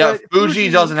 Yeah, Fuji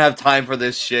doesn't have time for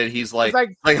this shit. He's like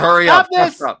hurry up,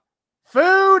 this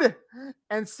food.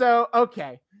 And so,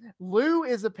 okay, Lou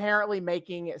is apparently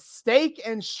making steak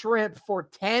and shrimp for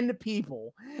 10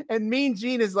 people. And Mean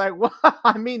Gene is like, well,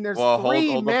 I mean, there's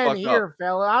 3 men here,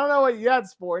 fella. I don't know what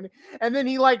that's for. And then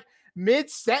he like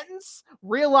mid-sentence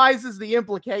realizes the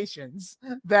implications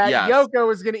that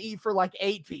Yoko is going to eat for like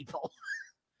 8 people.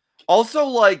 Also,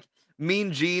 like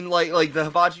Mean Gene, like the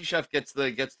hibachi chef gets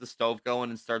the stove going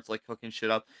and starts like cooking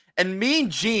shit up, and Mean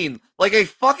Gene, like a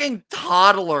fucking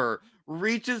toddler,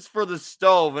 reaches for the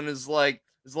stove and is like,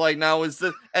 now is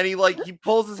this? And he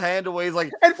pulls his hand away. He's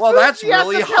like, And well, that's Fuji has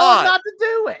really to tell him hot. not to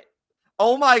do it.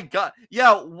 Oh my god.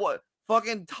 Yeah, what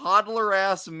fucking toddler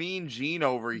ass Mean Gene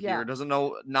over here doesn't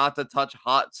know not to touch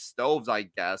hot stoves, I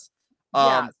guess.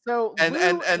 So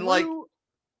Lou,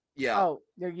 yeah. Oh,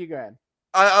 you go ahead.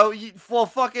 Well,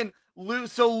 fucking Lou.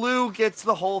 So Lou gets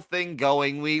the whole thing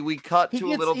going. We cut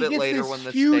to a little bit later when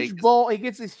the steak. He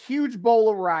gets this huge bowl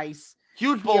of rice.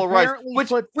 Huge bowl of rice,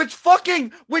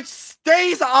 which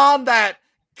stays on that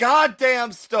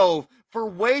goddamn stove for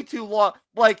way too long.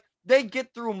 Like they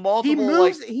get through multiple.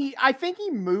 I think he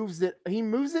moves it. He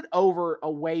moves it over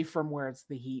away from where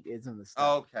the heat is in the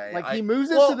stove. Okay, he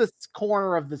moves it to the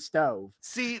corner of the stove.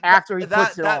 See, after he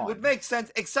puts it on, that would make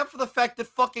sense, except for the fact that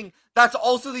that's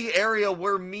also the area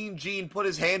where Mean Gene put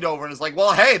his hand over and is like,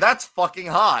 well, hey, that's fucking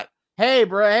hot. Hey,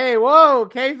 bro. Hey, whoa,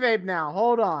 kayfabe now.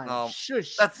 Hold on. Oh,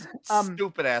 shush. That's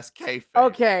stupid ass kayfabe.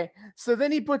 Okay, so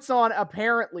then he puts on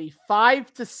apparently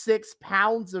 5 to 6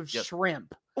 pounds of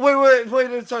shrimp.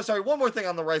 Wait. Sorry. One more thing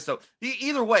on the rice, though.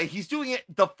 Either way, he's doing it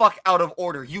the fuck out of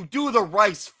order. You do the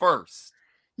rice first.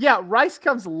 Yeah, rice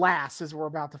comes last, as we're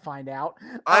about to find out.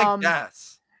 I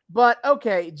guess. But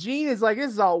okay, Gene is like,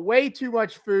 this is all way too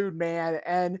much food, man.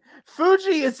 And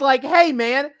Fuji is like, hey,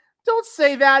 man, don't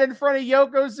say that in front of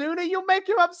Yokozuna. You'll make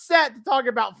him upset to talk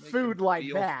about food like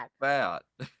that. Bad.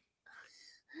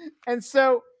 And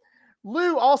so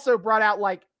Lou also brought out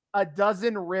like a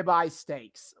dozen ribeye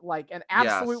steaks, like an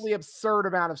absolutely absurd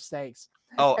amount of steaks.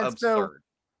 Oh, and absurd.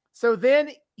 So then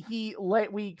we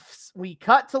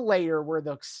cut to later where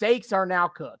the steaks are now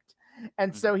cooked.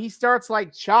 And so he starts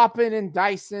like chopping and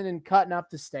dicing and cutting up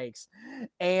the steaks.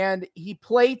 And he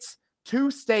plates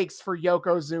 2 steaks for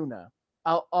Yokozuna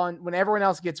on when everyone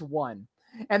else gets 1.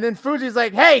 And then Fuji's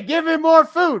like, hey, give him more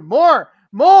food, more.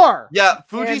 Yeah,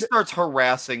 Fuji starts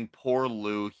harassing poor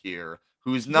Lou here,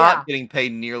 who's not getting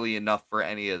paid nearly enough for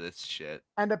any of this shit.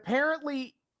 And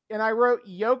apparently, and I wrote,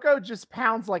 Yoko just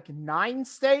pounds like 9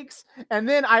 steaks. And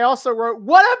then I also wrote,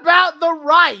 what about the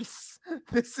rice?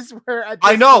 This is where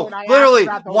I know, literally,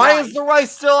 why is the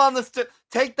rice still on the stick?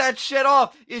 Take that shit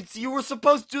off. You were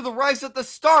supposed to do the rice at the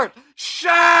start.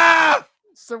 Chef!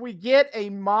 So we get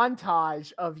a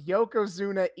montage of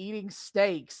Yokozuna eating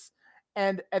steaks.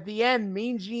 And at the end,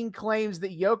 Mean Gene claims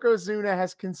that Yokozuna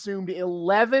has consumed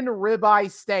 11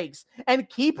 ribeye steaks. And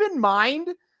keep in mind,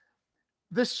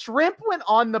 the shrimp went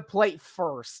on the plate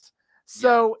first.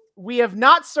 So we have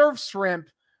not served shrimp.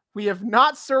 We have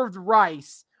not served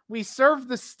rice. We served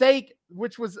the steak,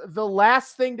 which was the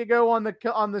last thing to go on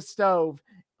the stove,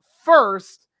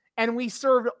 first. And we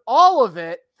served all of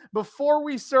it before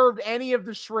we served any of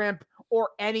the shrimp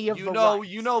or any of the rice.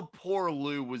 You know, poor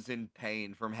Lou was in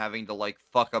pain from having to like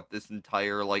fuck up this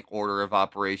entire like order of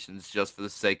operations just for the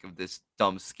sake of this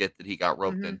dumb skit that he got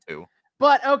roped into.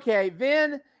 But okay,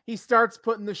 then he starts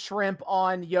putting the shrimp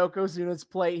on Yokozuna's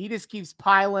plate. He just keeps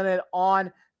piling it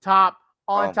on top.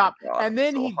 God, and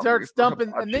then he starts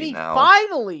dumping, and then he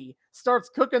finally starts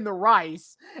cooking the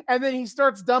rice, and then he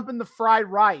starts dumping the fried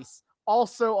rice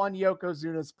also on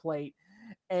Yokozuna's plate.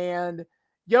 And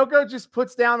Yoko just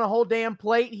puts down a whole damn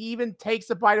plate. He even takes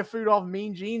a bite of food off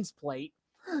Mean Gene's plate.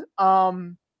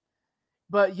 But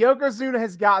Yokozuna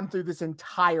has gotten through this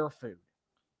entire food.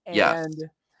 And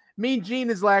Mean Gene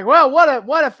is like, well,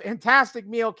 what a fantastic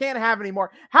meal. Can't have any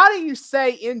more. How do you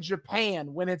say in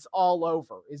Japan when it's all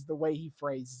over is the way he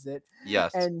phrases it.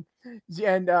 Yes. And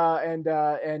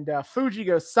Fuji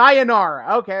goes,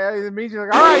 sayonara. Okay. Mean Gene's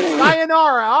like, all right,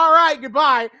 sayonara. All right,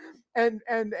 goodbye. And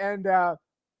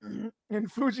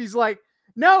Fuji's like,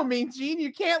 no, Mean Gene,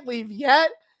 you can't leave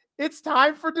yet. It's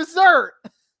time for dessert.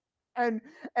 And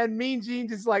Mean Gene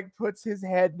just like puts his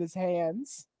head in his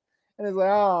hands. And it's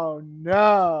like, oh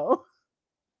no.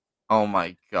 Oh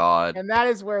my god. And that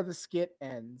is where the skit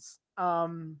ends.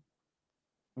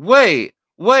 Wait.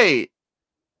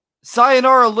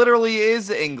 Sayonara literally is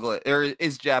English or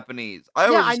is Japanese.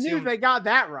 I knew they got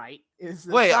that right.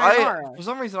 For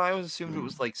some reason I always assumed it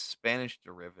was like Spanish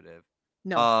derivative.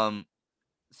 No.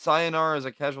 Sayonara is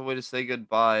a casual way to say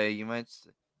goodbye. You might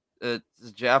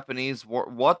it's Japanese.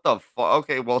 What the fuck?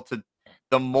 Okay, well,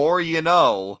 the more you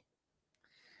know.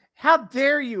 How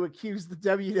dare you accuse the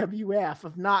WWF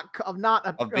of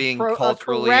being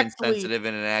culturally insensitive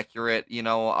and inaccurate? You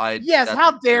know,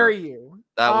 how dare you?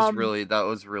 That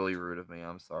was really rude of me.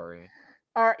 I'm sorry.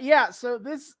 So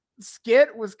this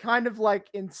skit was kind of like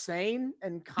insane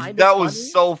and kind of that funny.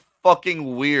 Was so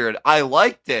fucking weird. I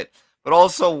liked it, but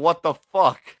also what the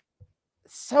fuck?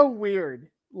 So weird.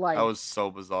 Like that was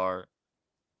so bizarre.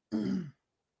 And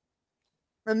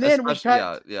then we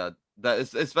cut. That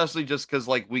is especially just because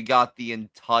like we got the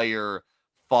entire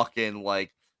fucking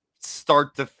like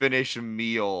start to finish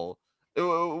meal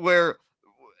where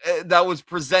that was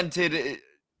presented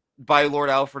by Lord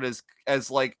Alfred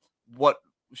as like what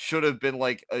should have been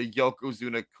like a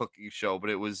Yokozuna cooking show, but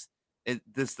it was it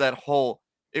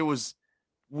was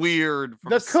weird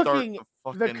from start to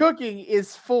The fucking. cooking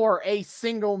is for a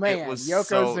single It man, was so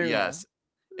Yokozuna. yes.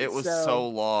 It was So so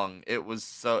long. That was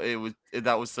such a it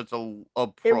was a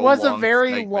prolonged very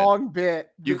segment. long bit.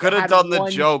 You That could have had done the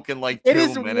one. joke in like It 2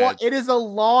 is minutes. It is a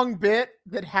long bit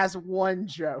that has one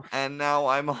joke. And now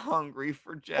I'm hungry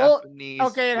for Well, Japanese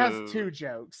okay, it has food. 2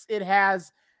 jokes. It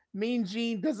has Mean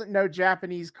Gene doesn't know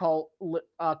Japanese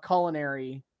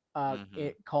culinary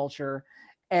culture,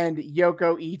 and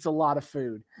Yoko eats a lot of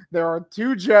food. There are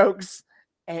 2 jokes,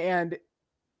 and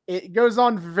it goes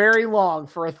on very long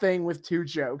for a thing with 2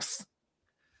 jokes.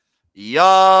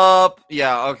 Yup.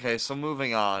 Yeah, okay, so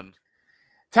moving on.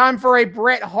 Time for a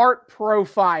Bret Hart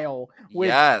profile with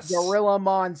Yes. Gorilla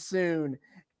Monsoon.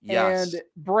 Yes. And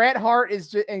Bret Hart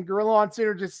and Gorilla Monsoon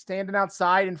are just standing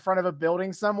outside in front of a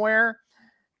building somewhere.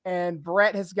 And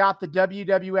Bret has got the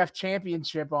WWF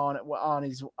championship on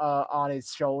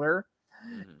his shoulder.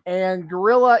 Mhm. And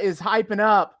Gorilla is hyping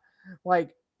up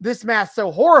like, this match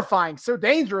so horrifying, so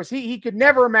dangerous. He could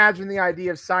never imagine the idea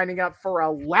of signing up for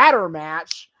a ladder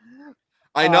match.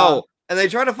 I know. And they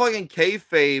try to fucking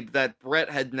kayfabe that Bret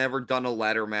had never done a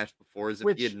ladder match before, as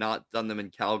if he had not done them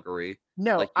in Calgary.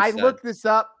 No, like I looked this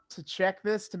up to check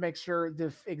this to make sure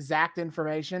the exact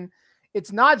information.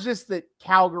 It's not just that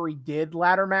Calgary did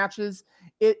ladder matches.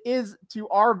 It is to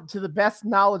the best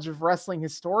knowledge of wrestling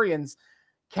historians,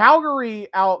 Calgary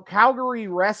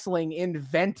wrestling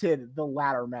invented the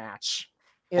ladder match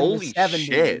in the 70s.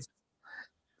 Shit.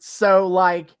 So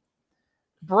like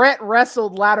Bret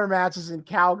wrestled ladder matches in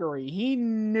Calgary. He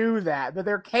knew that, but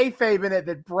they're kayfabing it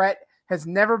that Bret has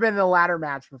never been in a ladder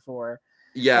match before.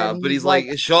 Yeah, but he's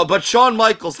like Shawn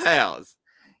Michaels has.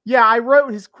 Yeah, I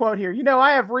wrote his quote here.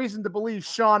 I have reason to believe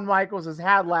Shawn Michaels has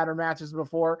had ladder matches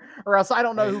before, or else I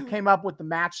don't know who came up with the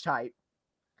match type.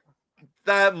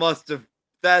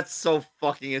 That's so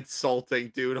fucking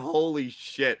insulting, dude. Holy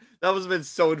shit. That must have been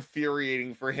so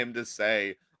infuriating for him to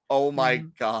say. Oh my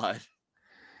God.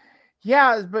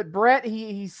 Yeah, but Bret,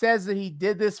 he says that he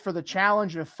did this for the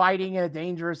challenge of fighting in a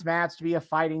dangerous match to be a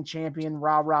fighting champion,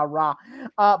 rah, rah, rah.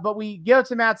 But we go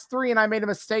to match 3, and I made a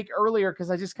mistake earlier because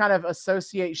I just kind of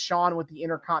associate Shawn with the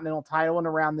Intercontinental title and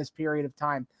around this period of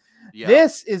time. Yeah.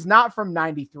 This is not from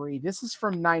 93. This is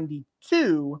from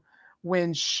 92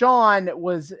 when Shawn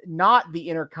was not the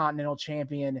Intercontinental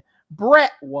champion.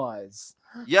 Bret was.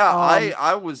 Yeah,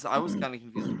 I was kind of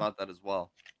confused about that as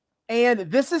well. And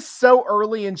this is so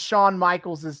early in Shawn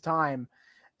Michaels' time.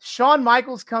 Shawn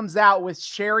Michaels comes out with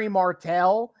Sherry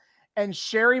Martel, and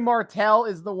Sherry Martel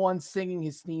is the one singing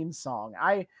his theme song.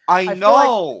 I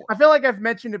know. I feel like I've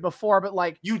mentioned it before, but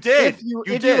like you did.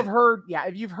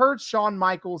 If you've heard Shawn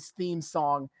Michaels' theme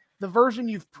song, the version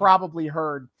you've probably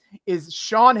heard is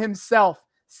Shawn himself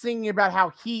singing about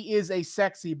how he is a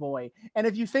sexy boy. And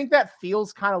if you think that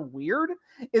feels kind of weird,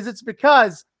 it's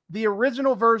because the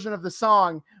original version of the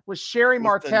song was Sherry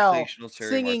Martel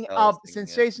singing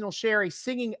Sensational Sherry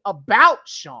singing about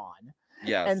Shawn.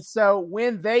 Yes. And so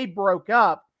when they broke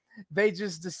up, they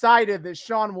just decided that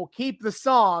Shawn will keep the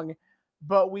song,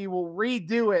 but we will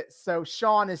redo it so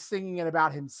Shawn is singing it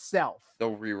about himself.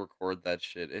 They'll re-record that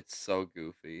shit. It's so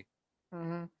goofy.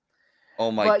 Mm-hmm.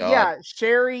 Oh my God. But yeah,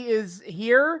 Sherry is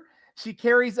here. She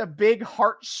carries a big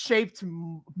heart-shaped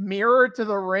mirror to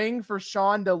the ring for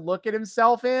Shawn to look at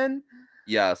himself in.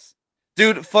 Yes.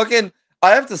 Dude, fucking,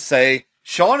 I have to say,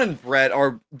 Shawn and Bret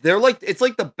it's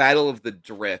like the battle of the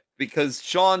drip, because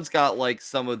Shawn's got like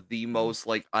some of the most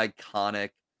like iconic,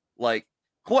 like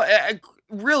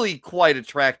really quite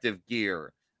attractive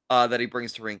gear that he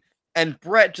brings to ring. And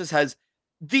Bret just has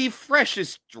the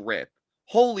freshest drip.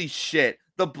 Holy shit.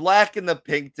 The black and the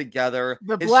pink together.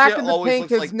 The black and the pink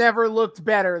has never looked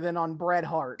better than on Bret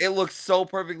Hart. It looks so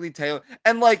perfectly tailored.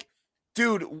 And like,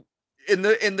 dude, in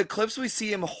the clips we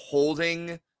see him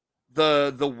holding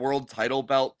the world title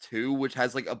belt too, which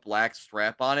has like a black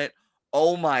strap on it.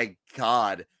 Oh my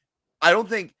God. I don't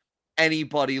think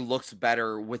anybody looks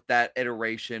better with that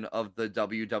iteration of the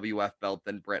WWF belt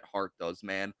than Bret Hart does,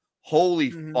 man. Holy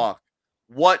fuck.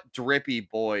 What drippy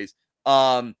boys.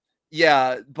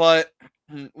 Yeah, but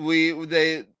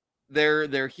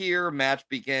they're here, match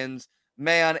begins.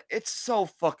 Man, it's so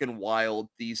fucking wild.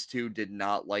 These two did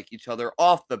not like each other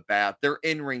off the bat. Their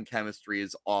in-ring chemistry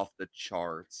is off the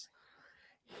charts.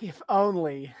 If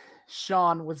only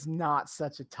Shawn was not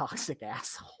such a toxic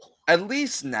asshole. At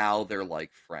least now they're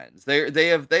like friends. They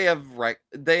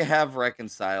have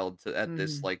reconciled at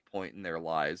this like point in their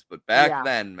lives. But back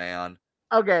then, man.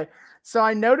 Okay, so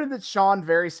I noted that Shawn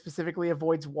very specifically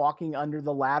avoids walking under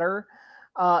the ladder.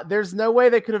 There's no way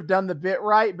they could have done the bit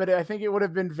right, but I think it would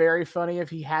have been very funny if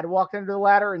he had walked under the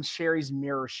ladder and Sherry's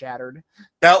mirror shattered.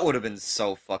 That would have been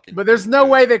so fucking. But there's no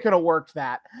way they could have worked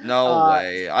that. No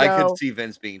way. I could see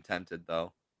Vince being tempted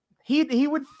though. He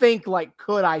would think like,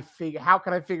 how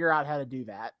can I figure out how to do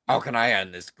that? How can I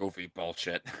end this goofy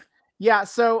bullshit? Yeah,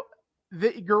 so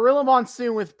the Gorilla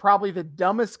Monsoon with probably the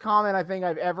dumbest comment I think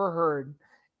I've ever heard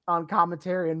on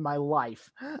commentary in my life.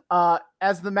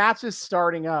 As the match is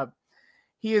starting up,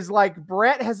 he is like,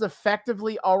 Bret has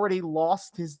effectively already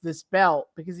lost this belt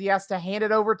because he has to hand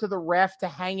it over to the ref to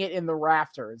hang it in the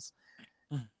rafters.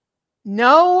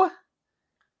 No.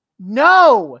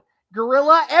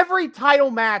 Gorilla, every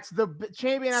title match, the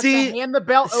champion has to hand the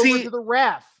belt over to the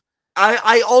ref.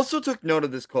 I also took note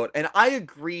of this quote, and I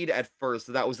agreed at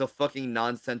first that was a fucking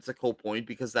nonsensical point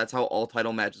because that's how all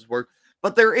title matches work.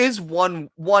 But there is one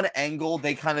angle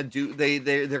they kind of do.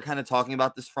 They're kind of talking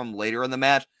about this from later in the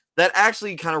match that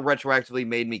actually kind of retroactively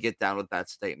made me get down with that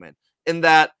statement. In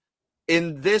that,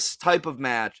 in this type of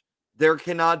match, there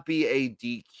cannot be a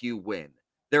DQ win.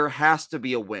 There has to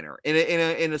be a winner in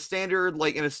a standard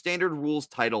rules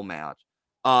title match.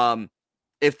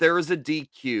 If there is a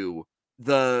DQ,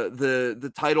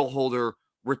 the title holder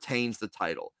retains the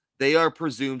title. They are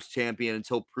presumed champion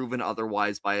until proven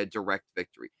otherwise by a direct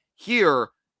victory. Here,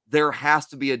 there has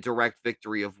to be a direct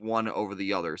victory of one over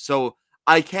the other. So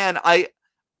I can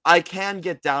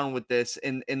get down with this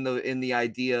in the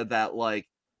idea that like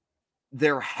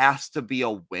there has to be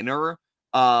a winner.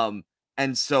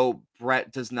 And so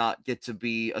Bret does not get to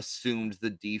be assumed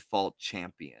the default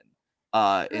champion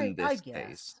in this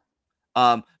case.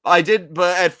 But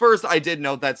at first I did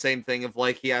note that same thing of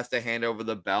like he has to hand over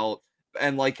the belt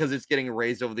and like because it's getting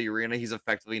raised over the arena, he's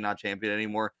effectively not champion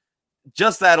anymore.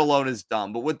 Just that alone is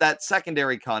dumb. But with that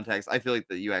secondary context, I feel like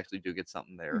that you actually do get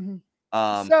something there.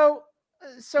 Mm-hmm.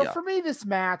 So for me, this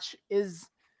match it's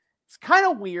kind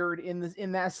of weird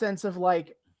in that sense of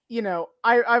like, you know,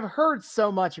 I've heard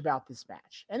so much about this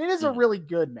match, and it is a really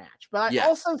good match. But I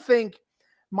also think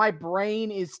my brain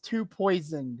is too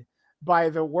poisoned by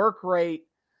the work rate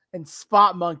and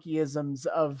spot monkeyisms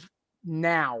of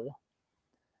now,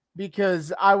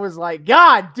 because I was like,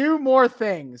 God, do more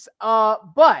things.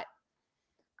 But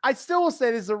I still will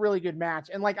say this is a really good match,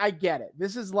 and like I get it.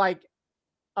 This is like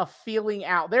a feeling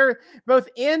out. They're both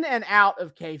in and out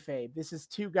of kayfabe. This is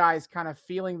two guys kind of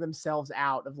feeling themselves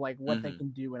out of like what they can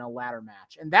do in a ladder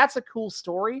match. And that's a cool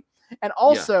story. And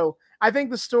also, I think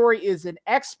the story is an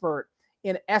expert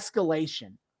in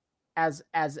escalation as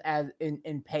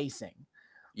in pacing.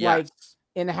 Like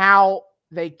in how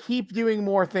they keep doing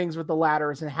more things with the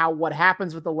ladders and how what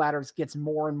happens with the ladders gets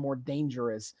more and more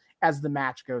dangerous as the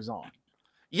match goes on.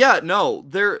 Yeah, no,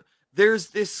 there's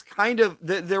this kind of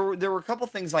there were a couple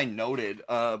things I noted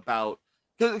about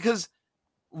because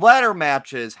ladder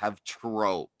matches have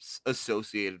tropes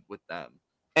associated with them,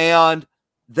 and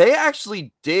they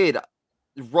actually did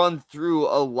run through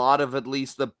a lot of at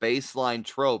least the baseline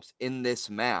tropes in this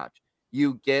match.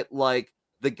 You get like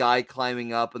the guy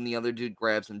climbing up and the other dude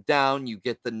grabs him down. You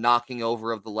get the knocking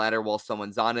over of the ladder while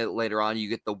someone's on it. Later on, you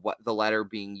get the ladder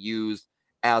being used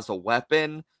as a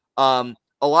weapon.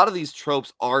 A lot of these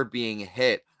tropes are being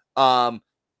hit. And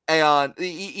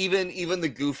even the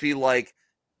goofy, like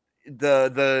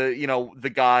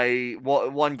the guy,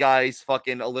 one guy's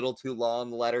fucking a little too long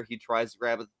the ladder. He tries to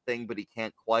grab the thing, but he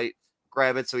can't quite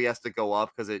grab it. So he has to go up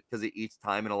because it eats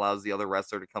time and allows the other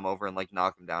wrestler to come over and like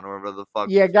knock him down or whatever the fuck.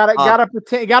 Yeah.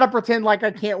 Gotta pretend like I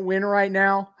can't win right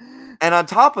now. And on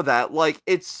top of that, like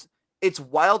it's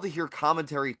wild to hear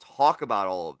commentary talk about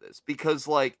all of this because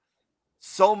like,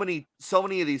 so many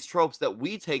of these tropes that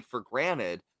we take for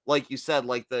granted, like you said,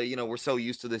 like we're so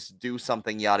used to this do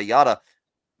something yada yada.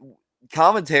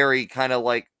 Commentary kind of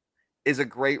like is a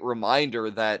great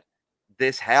reminder that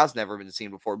this has never been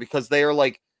seen before because they are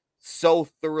like so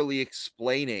thoroughly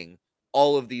explaining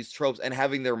all of these tropes and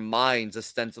having their minds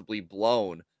ostensibly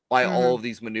blown by all of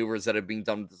these maneuvers that are being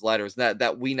done with these ladders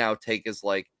that we now take as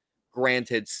like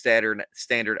granted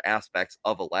standard aspects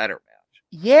of a ladder match.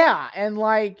 Yeah, and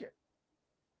like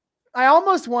I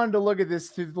almost wanted to look at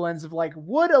this through the lens of like,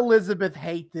 would Elizabeth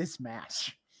hate this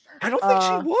match? I don't think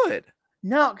she would.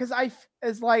 No, because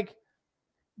it's like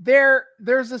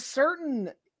there's a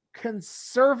certain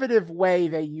conservative way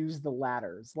they use the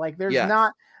ladders. Like there's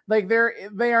not like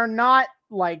they are not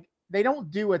like they don't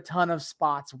do a ton of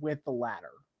spots with the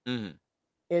ladder.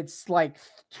 it's like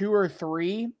 2 or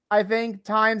 3, I think,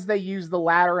 times they use the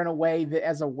ladder in a way that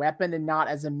as a weapon and not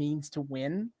as a means to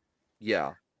win.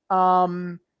 Yeah.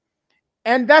 And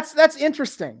that's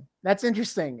interesting. That's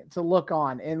interesting to look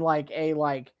on in like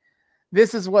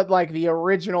this is what like the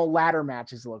original ladder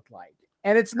matches looked like.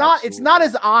 And it's not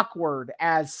as awkward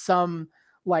as some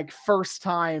like first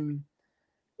time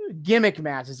gimmick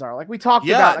matches are. Like we talked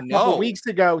about a couple weeks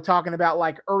ago, talking about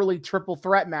like early triple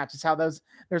threat matches, how there's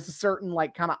a certain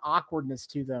like kind of awkwardness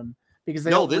to them because they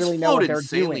don't really know what they're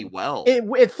doing. Well.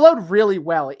 It flowed really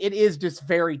well. It is just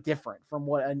very different from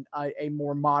what a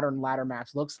more modern ladder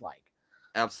match looks like.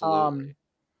 Absolutely.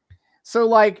 So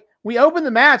like we open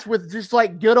the match with just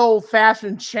like good old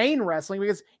fashioned chain wrestling,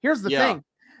 because here's the thing.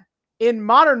 In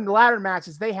modern ladder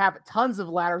matches, they have tons of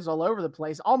ladders all over the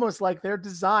place, almost like they're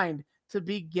designed to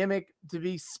be gimmick, to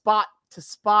be spot to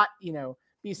spot,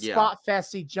 be spot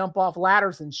festy, jump off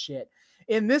ladders and shit.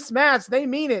 In this match, they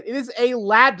mean it. It is a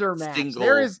ladder match.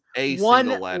 There is one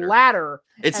ladder.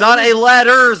 It's not a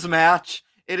ladders match.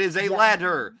 It is a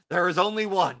ladder. There is only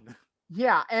one.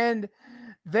 Yeah, and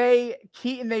they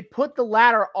put the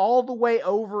ladder all the way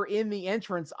over in the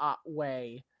entrance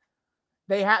way.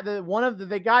 They had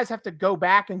the guys have to go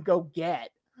back and go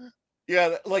get.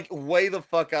 Yeah, like way the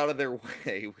fuck out of their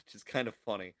way, which is kind of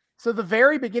funny. So the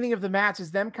very beginning of the match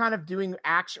is them kind of doing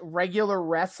regular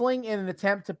wrestling in an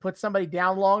attempt to put somebody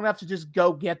down long enough to just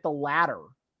go get the ladder.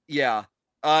 Yeah.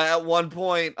 At one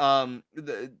point,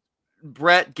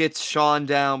 Bret gets Shawn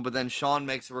down, but then Shawn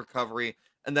makes a recovery,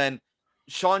 and then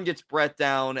Shawn gets Bret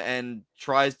down and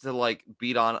tries to like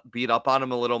beat up on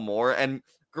him a little more, and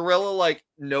Gorilla, like,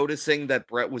 noticing that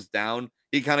Bret was down,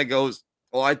 he kind of goes,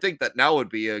 "Oh, I think that now would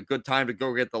be a good time to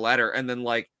go get the ladder." And then,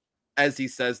 like, as he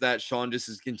says that, Shawn just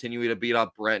is continuing to beat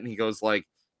up Bret, and he goes, like,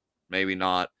 maybe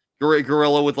not.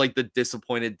 Gorilla with, like, the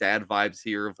disappointed dad vibes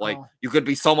here of, like, you could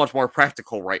be so much more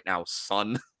practical right now,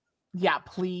 son. Yeah,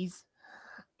 please.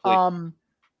 But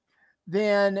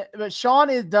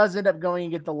Shawn does end up going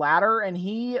and get the ladder, and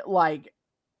he, like,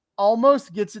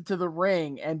 almost gets it to the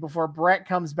ring, and before Bret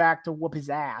comes back to whoop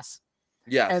his ass.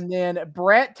 Yes. And then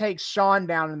Bret takes Shawn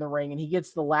down in the ring, and he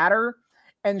gets the ladder.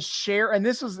 And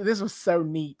this was so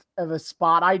neat of a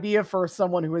spot idea for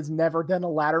someone who has never done a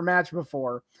ladder match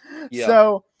before. Yeah.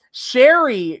 So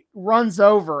Sherry runs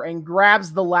over and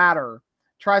grabs the ladder,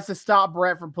 tries to stop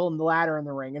Bret from pulling the ladder in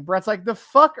the ring, and Bret's like, "The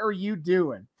fuck are you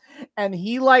doing?" And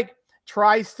he like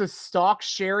tries to stalk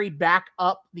Sherry back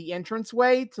up the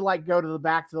entranceway to like go to the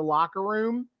back to the locker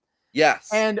room. Yes.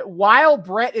 And while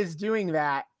Bret is doing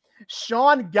that,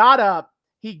 Shawn got up,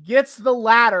 he gets the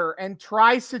ladder and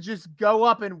tries to just go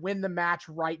up and win the match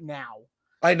right now.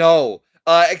 I know.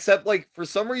 Except like for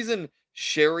some reason,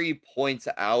 Sherry points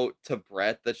out to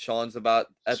Bret that Shawn's about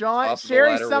at the top of the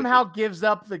Sherry ladder, somehow gives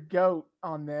up the goat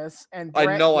on this, and Bret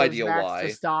I have no idea why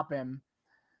to stop him.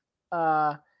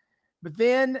 But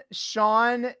then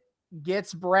Shawn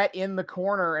gets Bret in the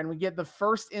corner, and we get the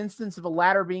first instance of a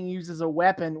ladder being used as a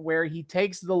weapon, where he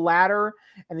takes the ladder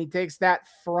and he takes that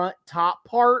front top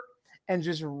part and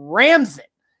just rams it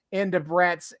into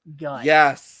Bret's gut.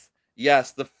 Yes,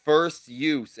 the first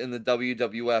use in the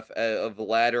WWF of the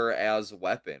ladder as a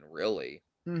weapon, really.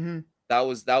 Mm-hmm. That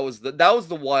was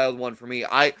the wild one for me.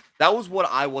 That was what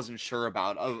I wasn't sure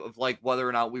about of like whether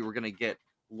or not we were gonna get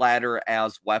ladder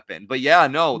as weapon. But yeah,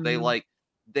 no,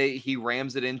 he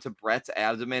rams it into Bret's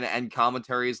abdomen, and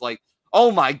commentary is like,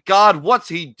 "Oh my god, what's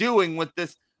he doing with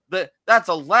this? That's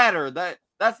a ladder.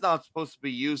 That's not supposed to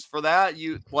be used for that."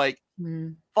 You like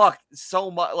fuck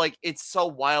so much. Like, it's so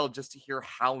wild just to hear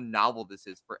how novel this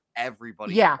is for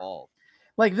everybody involved.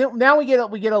 Like now we get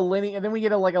a linear, and then we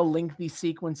get a lengthy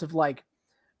sequence of like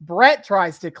Bret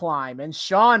tries to climb and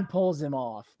Shawn pulls him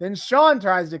off. Then Shawn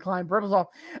tries to climb, Bret pulls off.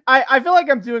 I feel like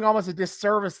I'm doing almost a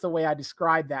disservice the way I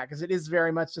describe that, because it is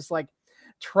very much just like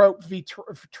trope to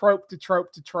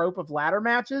trope of ladder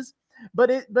matches.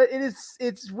 But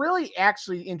it's really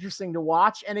actually interesting to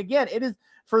watch. And again, it is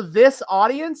for this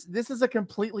audience, this is a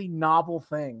completely novel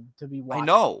thing to be watching. I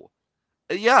know.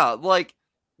 Yeah, like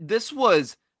this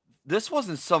wasn't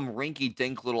some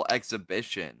rinky-dink little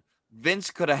exhibition.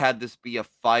 Vince could have had this be a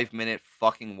 5-minute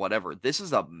fucking whatever. This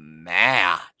is a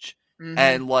match. Mm-hmm.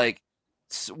 And like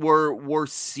we're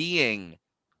seeing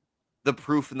the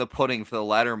proof in the pudding for the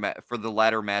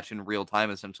ladder match in real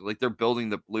time, essentially. Like, they're building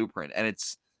the blueprint, and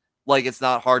it's like it's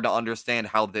not hard to understand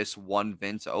how this won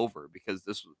Vince over, because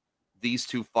these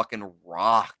two fucking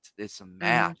rocked this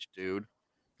match, dude.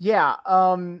 Yeah,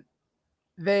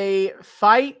 they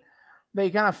fight. They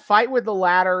kind of fight with the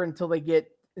ladder until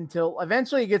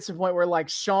eventually it gets to the point where like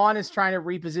Shawn is trying to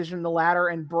reposition the ladder,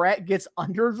 and Bret gets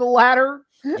under the ladder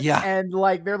Yeah. And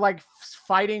like they're like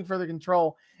fighting for the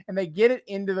control, and they get it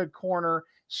into the corner.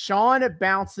 Shawn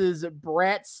bounces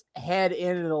Bret's head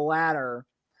into the ladder,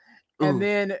 and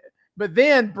Ooh. but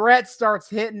then Bret starts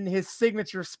hitting his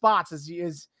signature spots as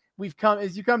you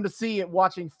come to see it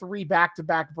watching 3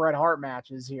 back-to-back Bret Hart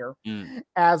matches here.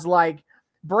 As like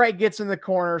Bret gets in the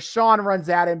corner, Shawn runs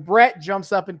at him, Bret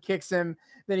jumps up and kicks him,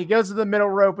 then he goes to the middle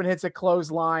rope and hits a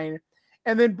clothesline,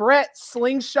 and then Bret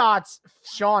slingshots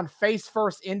Shawn face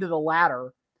first into the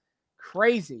ladder.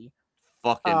 Crazy.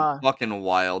 Fucking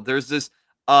wild. There's this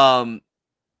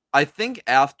I think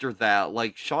after that,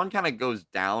 like, Shawn kind of goes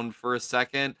down for a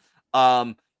second.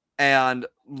 And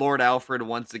Lord Alfred,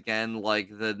 once again, like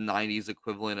the 90s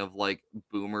equivalent of like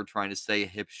Boomer trying to say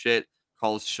hip shit,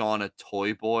 calls Shawn a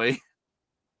toy boy.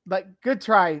 But good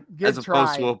try. As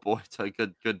opposed to a boy toy.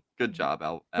 Good job,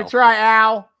 Al. Good try,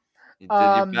 Al. You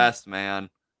did your best, man.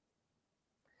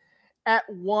 At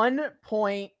one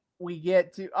point, we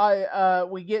get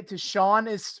to Shawn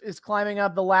is climbing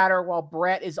up the ladder while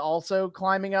Bret is also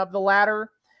climbing up the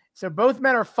ladder. So both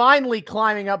men are finally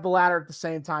climbing up the ladder at the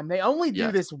same time. They only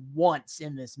do this once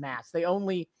in this match. They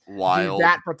only do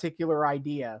that particular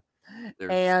idea.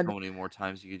 There's so many more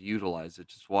times you could utilize it.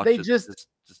 Just watch They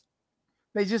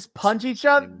just punch each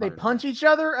other. They punch each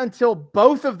other until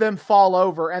both of them fall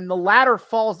over and the ladder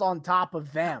falls on top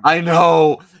of them. I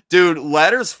know. Dude,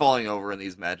 ladders falling over in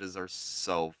these matches are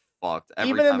so fucked.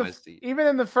 Even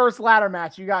in the first ladder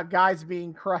match, you got guys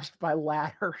being crushed by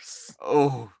ladders.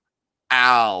 Oh,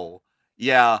 ow.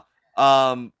 Yeah.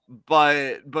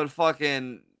 But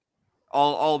fucking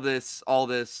all this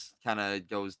kind of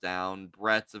goes down.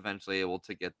 Bret's eventually able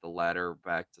to get the ladder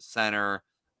back to center.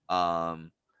 But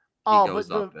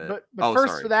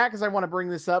first for that, because I want to bring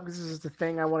this up, because this is the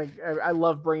thing I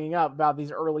love bringing up about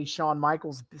these early Shawn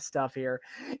Michaels stuff here,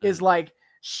 is like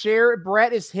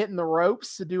Bret is hitting the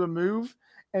ropes to do a move,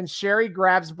 and Sherry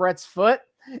grabs Bret's foot,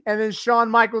 and then Shawn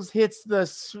Michaels hits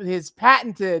his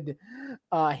patented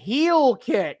heel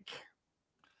kick.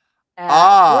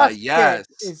 Yes.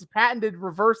 His patented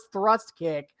reverse thrust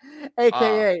kick,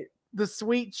 aka the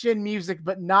sweet chin music,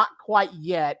 but not quite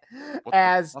yet. What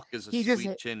the fuck is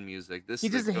sweet chin music? This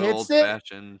is a good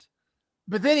old-fashioned.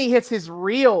 But then he hits his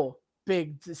real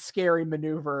big scary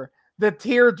maneuver, the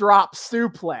teardrop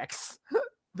suplex.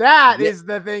 That is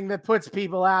the thing that puts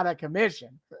people out of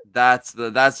commission. That's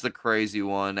the crazy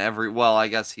one. I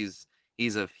guess he's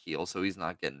a heel, so he's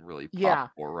not getting really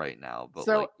popped for right now. But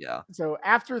So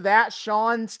after that,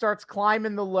 Shawn starts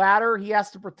climbing the ladder. He has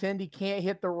to pretend he can't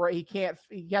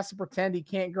he has to pretend he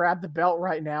can't grab the belt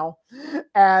right now.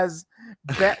 As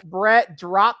Bret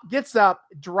gets up,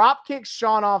 drop kicks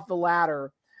Shawn off the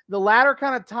ladder. The ladder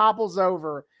kind of topples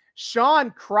over.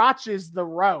 Shawn crotches the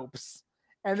ropes,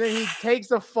 and then he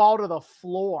takes a fall to the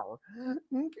floor.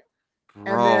 And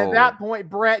then at that point,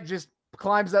 Bret just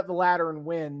climbs up the ladder and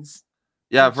wins.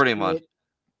 Yeah, pretty much.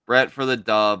 Bret for the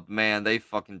dub. Man, they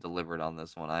fucking delivered on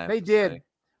this one. They did. Say.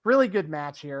 Really good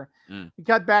match here. We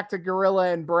cut back to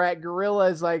Gorilla and Bret. Gorilla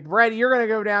is like, Bret, you're going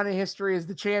to go down in history as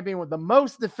the champion with the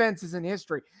most defenses in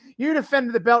history. You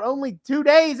defended the belt only 2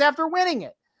 days after winning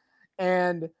it.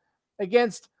 And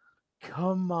against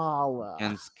Kamala.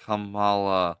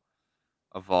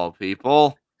 Of all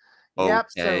people. Yep.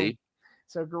 Okay.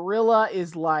 So Gorilla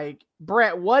is like,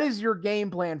 Bret, what is your game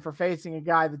plan for facing a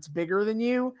guy that's bigger than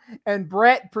you? And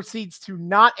Bret proceeds to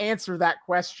not answer that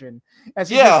question, as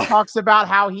he just talks about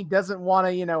how he doesn't want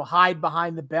to, hide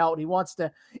behind the belt. He wants to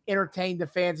entertain the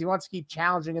fans. He wants to keep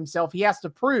challenging himself. He has to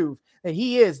prove that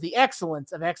he is the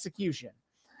excellence of execution.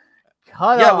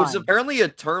 Which is apparently a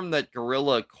term that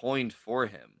Gorilla coined for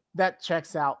him. That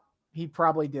checks out. He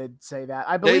probably did say that.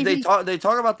 I believe they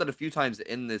talk about that a few times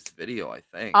in this video, I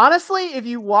think. Honestly, if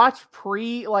you watch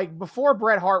before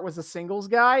Bret Hart was a singles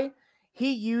guy,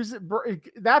 he used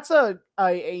that's a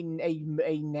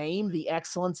name, the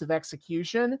excellence of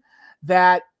execution,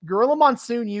 that Gorilla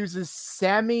Monsoon uses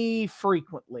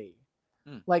semi-frequently.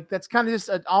 Like that's kind of just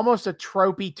almost a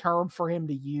tropey term for him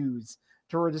to use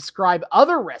to describe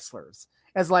other wrestlers.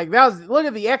 As like they're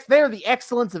the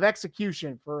excellence of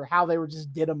execution for how they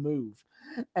just did a move,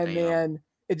 and then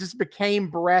it just became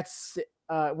Bret's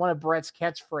one of Bret's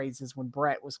catchphrases when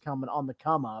Bret was coming on the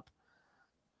come up.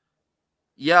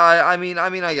 Yeah, I mean,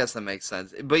 I guess that makes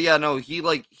sense. But yeah, no, he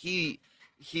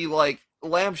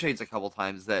lampshades a couple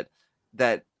times that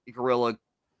Gorilla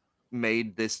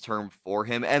made this term for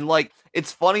him, and like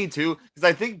it's funny too because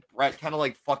I think Bret kind of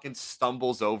like fucking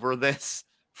stumbles over this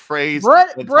phrase.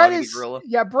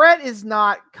 Bret is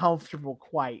not comfortable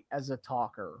quite as a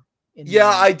talker.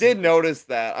 I did notice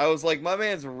that. I was like, my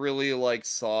man's really like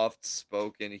soft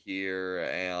spoken here,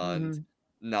 and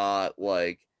not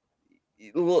like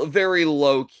very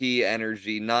low key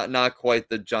energy, not quite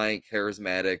the giant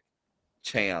charismatic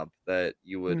champ that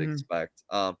you would expect.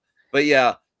 But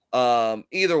yeah,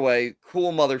 either way,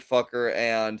 cool motherfucker,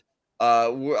 and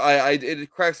it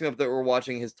cracks me up that we're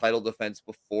watching his title defense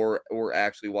before we're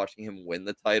actually watching him win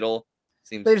the title.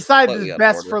 Seems They decided slightly the out of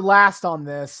best order. for last on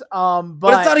this.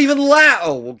 But it's not even last.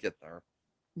 Oh, we'll get there.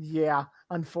 Yeah,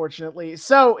 unfortunately.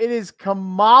 So it is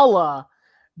Kamala.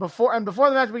 Before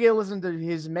the match, we get to listen to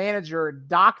his manager,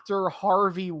 Dr.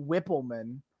 Harvey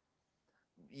Whippleman.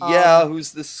 Yeah,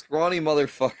 who's this scrawny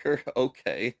motherfucker?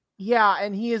 Okay. Yeah,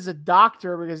 and he is a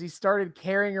doctor because he started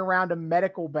carrying around a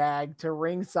medical bag to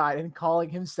ringside and calling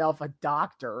himself a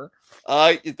doctor.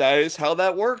 That is how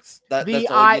that works. That's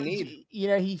all you need. You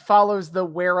know, he follows the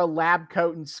wear a lab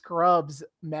coat and scrubs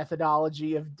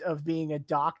methodology of being a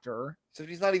doctor. So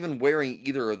he's not even wearing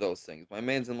either of those things. My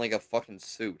man's in like a fucking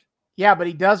suit. Yeah, but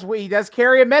he does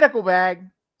carry a medical bag,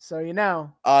 so you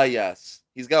know. Yes.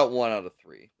 He's got 1 out of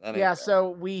 3. Yeah,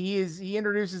 so he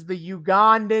introduces the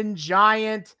Ugandan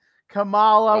giant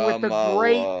Kamala with the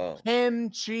great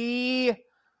kimchi.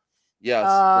 Yes,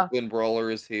 the Twin Brawler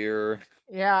is here.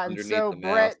 Yeah, and so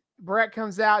Bret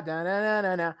comes out.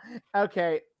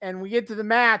 Okay, and we get to the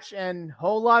match, and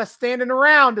whole lot of standing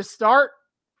around to start.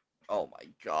 Oh my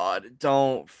god!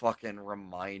 Don't fucking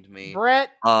remind me. Bret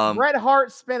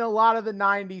Hart spent a lot of the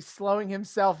 90s slowing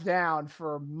himself down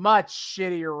for much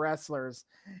shittier wrestlers,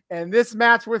 and this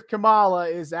match with Kamala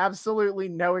is absolutely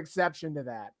no exception to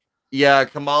that. Yeah,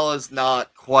 Kamala's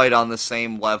not quite on the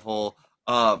same level.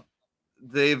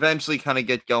 They eventually kind of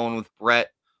get going with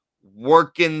Bret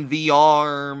working the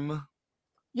arm.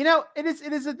 You know, you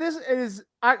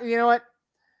know what?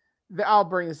 I'll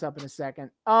bring this up in a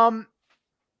second.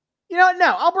 You know,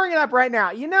 no, I'll bring it up right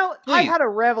now. You know, please. I had a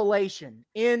revelation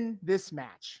in this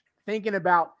match thinking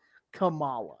about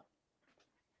Kamala.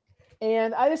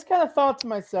 And I just kind of thought to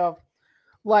myself,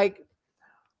 like,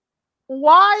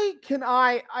 why can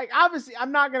I obviously,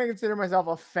 I'm not going to consider myself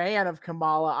a fan of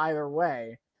Kamala either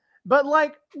way. But,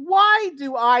 like, why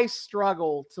do I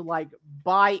struggle to, like,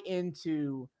 buy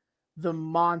into the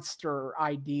monster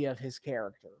idea of his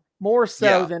character? More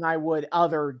so than I would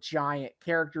other giant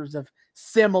characters of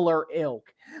similar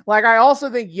ilk. Like, I also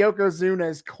think Yokozuna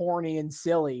is corny and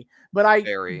silly, but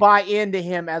I buy into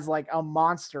him as like a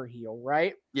monster heel,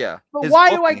 right? Yeah. But why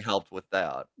do I help with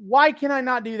that? Why can I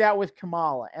not do that with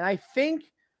Kamala? And I think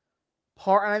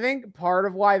part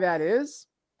of why that is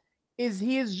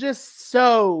he is just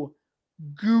so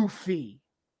goofy.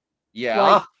 Yeah.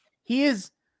 Like, he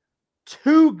is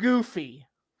too goofy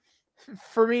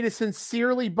for me to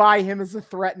sincerely buy him as a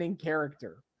threatening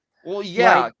character. Well,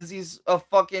 yeah, because he's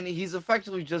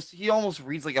effectively he almost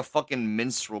reads like a fucking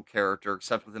minstrel character,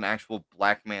 except with an actual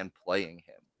black man playing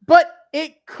him. But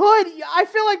I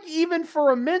feel like even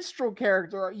for a minstrel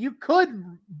character, you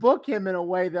could book him in a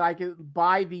way that I could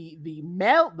buy the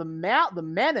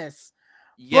menace.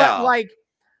 Yeah. But, like,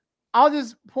 I'll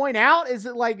just point out is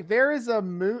that, like, there is a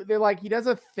move. They're like, he does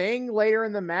a thing later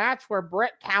in the match where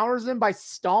Bret counters him by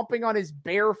stomping on his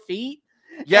bare feet.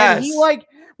 Yes. And he, like,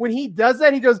 when he does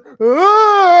that, he goes,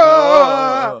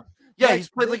 "Ah!" Yeah, he's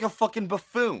played like a fucking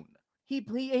buffoon. He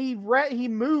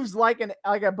moves like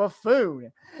a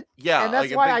buffoon. Yeah, and that's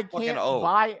like why I can't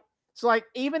buy. So, like,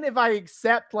 even if I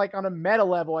accept, like, on a meta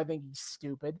level, I think he's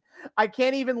stupid. I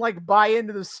can't even, like, buy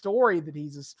into the story that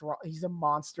he's a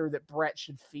monster that Bret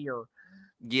should fear.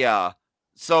 Yeah.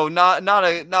 So not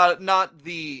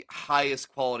the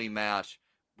highest quality match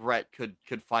Bret could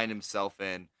find himself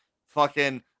in.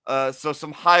 Fucking so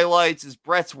some highlights is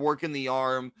Bret's working the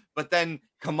arm, but then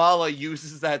Kamala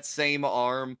uses that same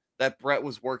arm that Bret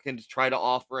was working to try to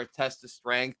offer a test of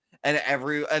strength. And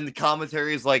the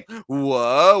commentary is like,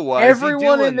 whoa, why everyone is he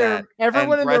in doing their that?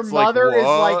 everyone and their mother is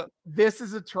like, this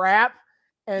is a trap.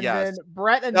 And then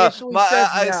Bret initially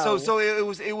says no. So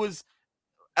it was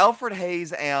Alfred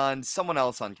Hayes and someone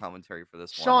else on commentary for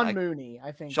this one. Sean Mooney,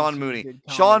 I think. Sean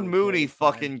Mooney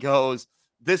fucking goes,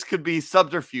 this could be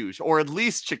subterfuge or at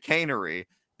least chicanery.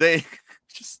 They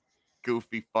just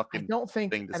goofy fucking. I don't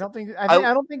think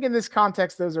in this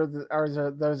context those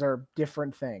are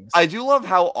different things. I do love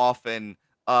how often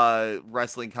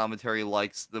wrestling commentary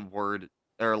likes to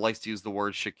use the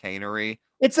word chicanery.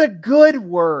 It's a good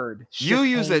word. You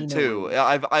use it too.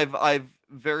 I've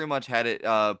very much had it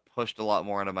pushed a lot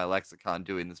more into my lexicon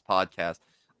doing this podcast.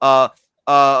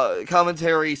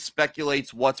 Commentary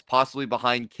speculates what's possibly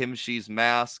behind Kimchi's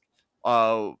mask.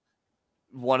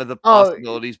 One of the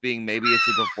possibilities being maybe it's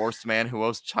a divorced man who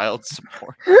owes child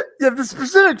support. Yeah, the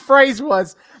specific phrase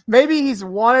was maybe he's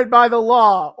wanted by the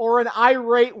law or an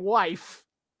irate wife.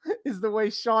 is the way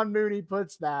Sean Mooney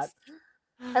puts that.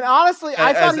 And honestly,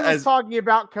 I thought he was talking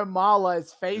about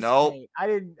Kamala's face paint. I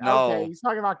didn't. No. Okay, he's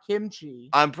talking about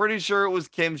kimchi. I'm pretty sure it was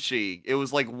kimchi. It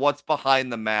was like, what's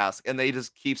behind the mask? And they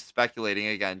just keep speculating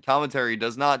again. Commentary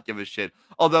does not give a shit.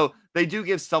 Although they do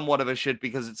give somewhat of a shit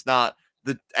because it's not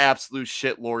the absolute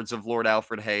shit lords of Lord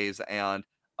Alfred Hayes and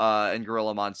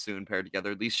Gorilla Monsoon paired together.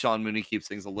 At least Sean Mooney keeps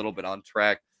things a little bit on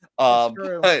track.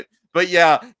 But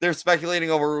yeah, they're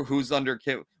speculating over who's under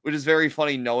Kim, which is very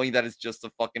funny knowing that it's just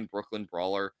a fucking Brooklyn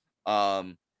Brawler.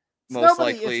 Most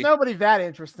likely. It's nobody that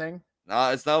interesting.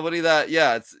 It's nobody that,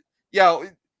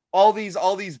 all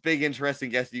these big interesting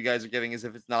guests you guys are giving as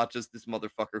if it's not just this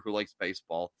motherfucker who likes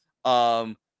baseball.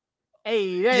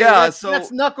 Hey, that's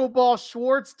Knuckleball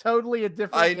Schwartz, totally a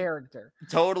different character.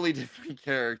 Totally different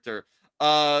character.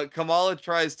 Kamala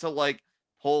tries to like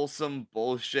pull some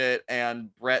bullshit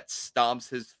and Bret stomps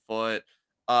his foot.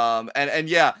 And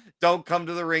yeah, don't come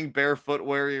to the ring barefoot,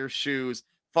 wear your shoes.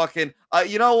 Fucking,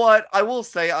 you know what? I will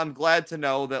say I'm glad to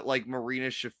know that like Marina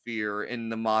Shafir in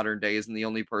the modern day isn't the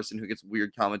only person who gets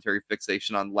weird commentary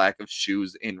fixation on lack of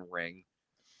shoes in ring.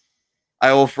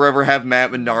 I will forever have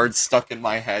Matt Menard stuck in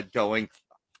my head going,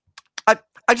 I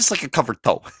just like a covered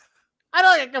toe. I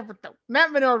don't like a covered toe.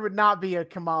 Matt Menard would not be a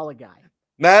Kamala guy.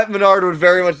 Matt Menard would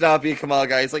very much not be a Kamala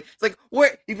guy. It's like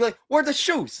where he'd be like, where are the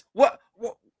shoes? What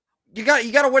you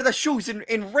gotta wear the shoes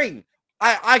in ring.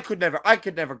 I could never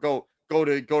go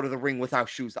to the ring without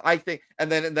shoes. I think,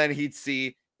 and then he'd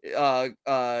see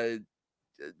fucking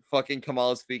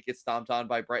Kamala's feet get stomped on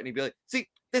by Bret, and he'd be like, see,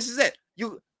 this is it.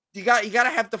 You gotta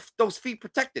have those feet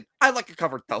protected. I like a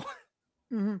covered toe.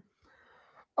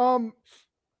 Mm-hmm.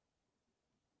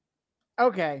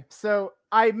 Okay, so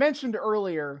I mentioned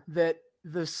earlier that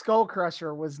the Skull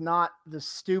Crusher was not the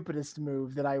stupidest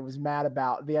move that I was mad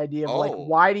about. The idea of like,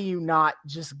 why do you not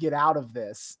just get out of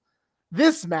this?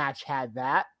 This match had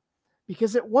that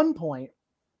because at one point,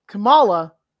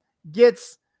 Kamala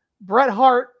gets Bret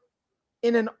Hart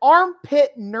in an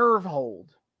armpit nerve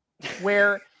hold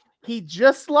where he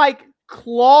just like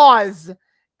claws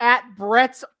at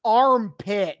Bret's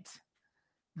armpit.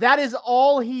 That is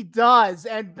all he does.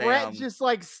 And Bret just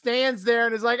like stands there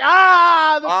and is like,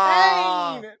 the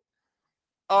pain.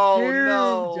 Oh, dude.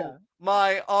 No.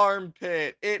 My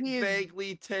armpit. It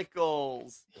vaguely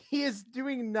tickles. He is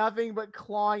doing nothing but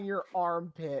clawing your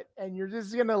armpit. And you're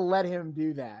just going to let him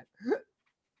do that.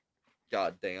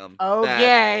 God damn.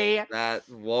 Okay.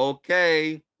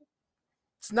 Okay.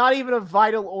 It's not even a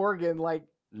vital organ like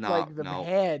the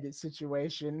head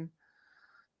situation.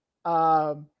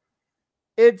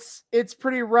 It's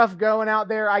pretty rough going out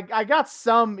there. I got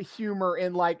some humor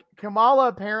in like Kamala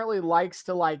apparently likes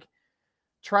to like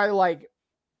try to like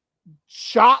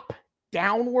chop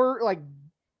downward, like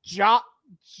chop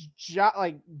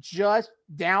like just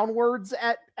downwards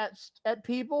at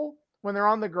people when they're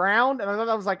on the ground, and I thought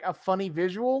that was like a funny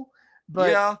visual.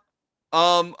 But yeah,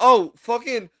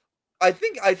 I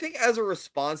think as a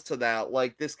response to that,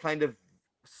 like this kind of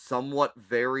somewhat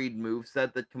varied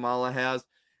moveset that Kamala has.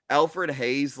 Alfred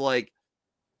Hayes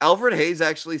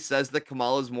actually says that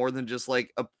Kamala is more than just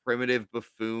like a primitive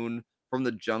buffoon from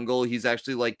the jungle. He's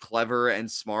actually like clever and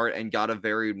smart and got a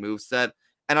varied moveset.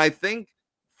 And I think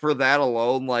for that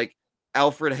alone, like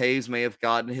Alfred Hayes may have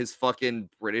gotten his fucking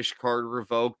British card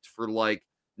revoked for like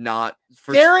not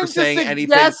for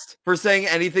saying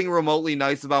anything remotely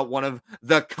nice about one of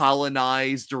the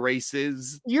colonized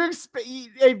races. You're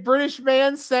a British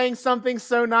man saying something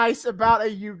so nice about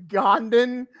a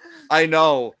Ugandan. I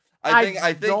know.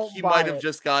 I think he might have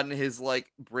just gotten his like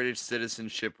British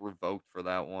citizenship revoked for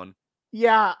that one.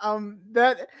 Yeah,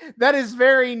 that is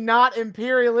very not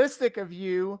imperialistic of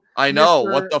you. I know.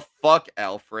 What the fuck,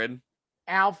 Alfred?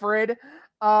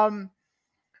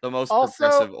 The most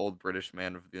progressive old British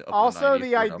man of the 90s,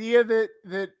 the idea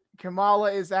that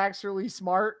Kamala is actually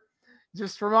smart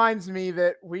just reminds me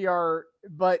that we are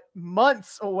but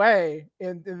months away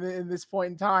in this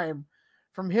point in time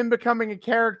from him becoming a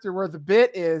character where the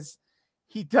bit is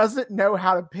he doesn't know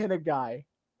how to pin a guy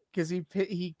because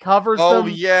he covers them.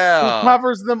 He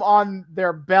covers them on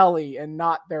their belly and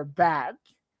not their back.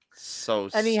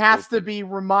 And he has to be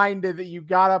reminded that you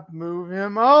gotta move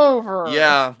him over.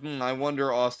 Yeah, I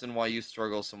wonder, Austin, why you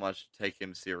struggle so much to take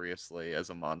him seriously as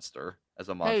a monster, as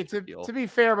a Hey, monster heel. to be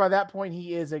fair, by that point,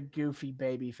 he is a goofy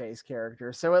babyface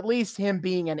character. So at least him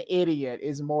being an idiot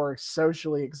is more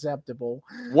socially acceptable.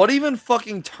 What even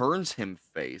fucking turns him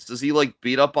face? Does he like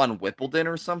beat up on Whippleton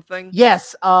or something?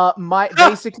 Yes,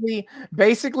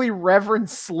 basically Reverend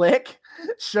Slick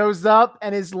shows up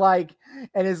and is like,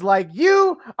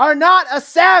 you are not a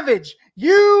savage,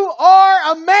 you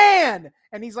are a man,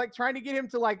 and he's like trying to get him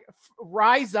to like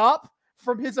rise up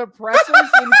from his oppressors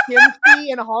in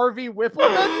Kimchi and Harvey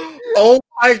Whippleton. Oh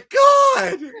my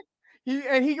god!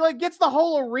 He like gets the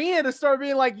whole arena to start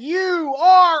being like, you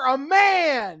are a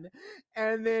man,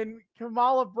 and then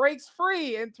Kamala breaks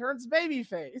free and turns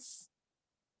babyface.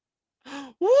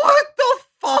 What the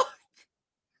fuck?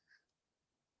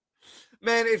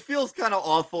 Man, it feels kind of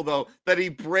awful though that he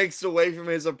breaks away from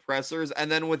his oppressors and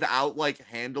then without like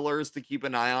handlers to keep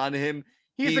an eye on him,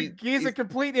 he's a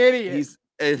complete idiot. He's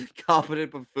a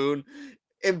incompetent buffoon,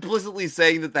 implicitly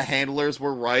saying that the handlers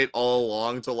were right all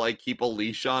along to like keep a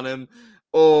leash on him.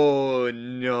 Oh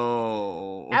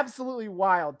no! Absolutely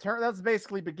wild. That's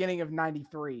basically beginning of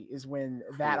 '93 is when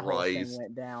that whole thing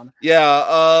went down.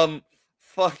 Yeah.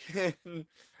 Fucking.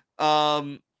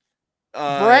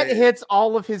 Bret hits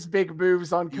all of his big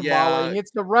moves on Kamala. Yeah, He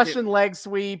hits the Russian leg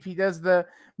sweep. He does the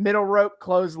middle rope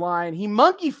clothesline. He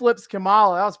monkey flips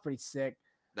Kamala. That was pretty sick.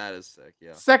 That is sick,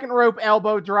 yeah. Second rope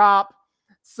elbow drop.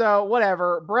 So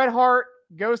whatever. Bret Hart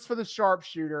goes for the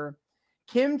sharpshooter.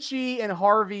 Kimchi and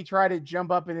Harvey try to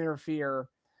jump up and interfere.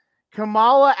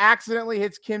 Kamala accidentally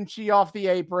hits Kimchi off the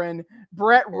apron.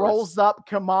 Bret rolls up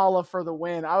Kamala for the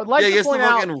win. I would like to point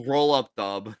out, fucking roll up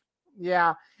dub.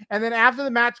 Yeah, and then after the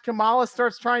match, Kamala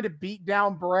starts trying to beat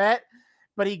down Bret,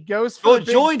 but he goes for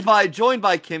joined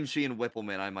by Kimchi and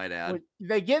Whippleman, I might add.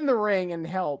 They get in the ring and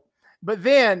help, but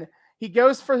then he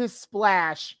goes for his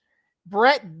splash.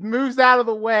 Bret moves out of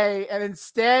the way, and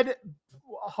instead,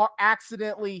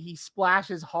 accidentally, he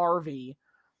splashes Harvey.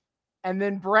 And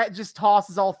then Bret just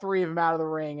tosses all three of them out of the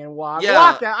ring and walks.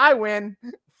 Yeah, I win.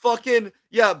 Fucking,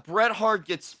 yeah, Bret Hart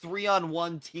gets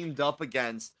 3-on-1 teamed up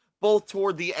against, both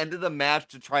toward the end of the match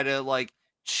to try to, like,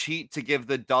 cheat to give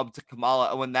the dub to Kamala.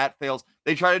 And when that fails,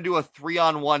 they try to do a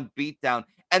 3-on-1 beatdown.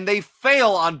 And they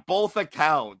fail on both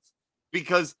accounts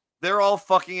because they're all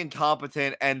fucking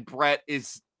incompetent and Bret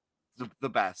is the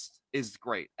best, is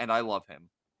great. And I love him.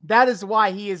 That is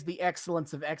why he is the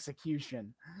excellence of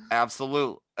execution.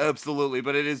 Absolutely,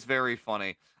 but it is very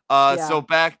funny. So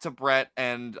back to Bret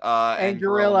and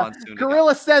Gorilla.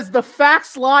 Gorilla says the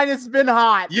fax line has been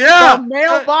hot. Yeah, the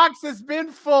mailbox has been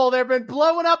full. They've been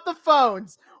blowing up the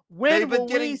phones. When will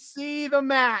we see the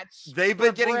match? They've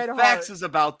been getting faxes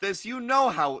about this. You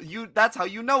know that's how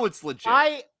you know it's legit.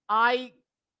 I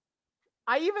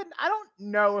don't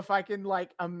know if I can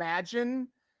like imagine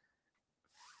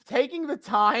taking the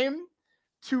time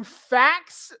to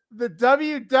fax the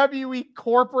WWE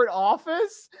corporate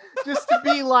office just to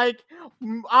be like,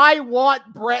 I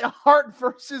want Bret Hart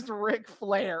versus Ric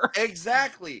Flair.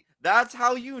 Exactly. That's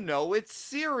how you know it's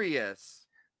serious.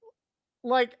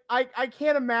 Like, I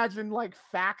can't imagine like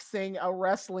faxing a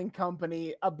wrestling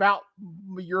company about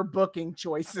your booking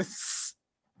choices.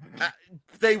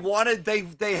 They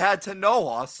had to know,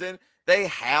 Austin. They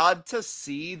had to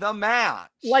see the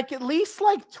match. Like, at least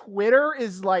like Twitter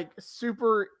is like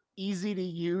super easy to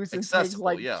use and takes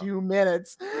like 2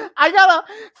 minutes. I got a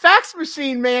fax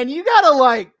machine, man. You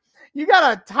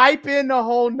gotta type in the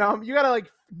whole number. You gotta like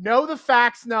know the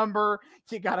fax number.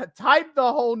 You gotta type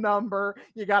the whole number.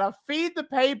 You gotta feed the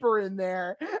paper in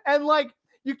there. And like,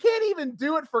 you can't even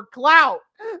do it for clout.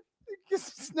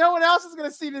 Because no one else is going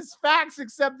to see this fax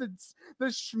except the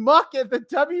schmuck at the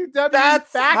WWE.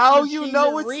 That's how you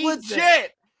know it's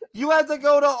legit. You had to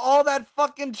go to all that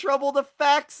fucking trouble to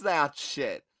fax that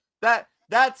shit. That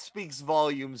speaks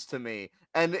volumes to me.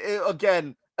 And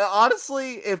again,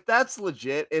 honestly, if that's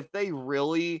legit, if they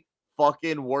really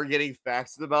fucking were getting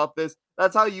faxed about this,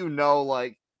 that's how you know,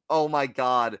 like, oh my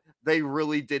God, they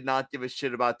really did not give a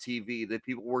shit about TV. That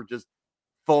people were just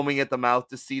foaming at the mouth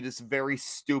to see this very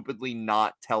stupidly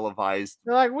not televised.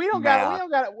 They're like, we don't got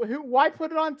it. Why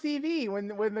put it on TV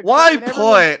why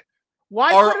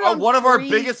put one of our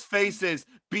biggest faces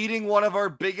beating one of our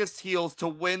biggest heels to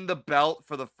win the belt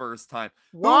for the first time?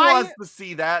 Who wants to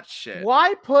see that shit?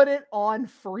 Why put it on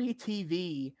free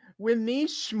TV when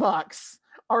these schmucks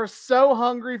are so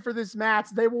hungry for this match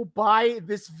they will buy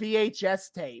this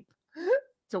VHS tape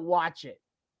to watch it?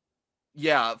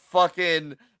 Yeah,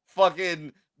 fucking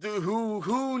dude,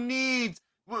 who needs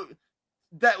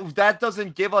that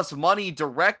doesn't give us money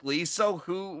directly, so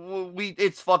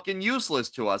it's fucking useless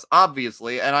to us,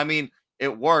 obviously. And I mean,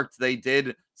 it worked. They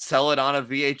did sell it on a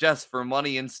VHS for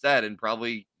money instead and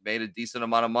probably made a decent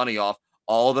amount of money off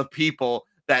all the people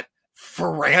that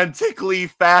frantically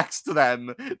faxed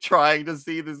them trying to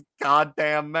see this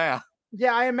goddamn match.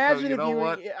 Yeah, I imagine you know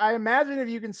what? I imagine if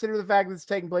you consider the fact that it's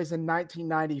taking place in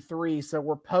 1993, so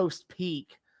we're post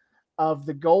peak of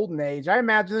the golden age. I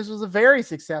imagine this was a very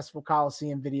successful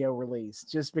Coliseum video release,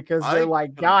 just because they're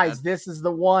like, guys, this is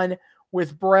the one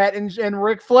with Bret and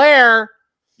Ric Flair.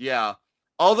 Yeah,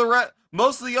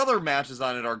 most of the other matches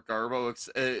on it are garbo.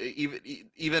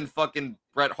 Even fucking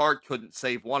Bret Hart couldn't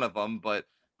save one of them, but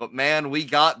man, we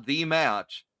got the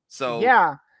match. So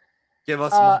yeah, give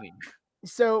us money.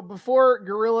 So before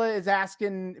Gorilla is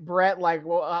asking Bret, like,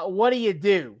 well, what do you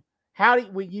do? How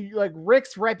do you like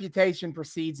Rick's reputation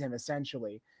precedes him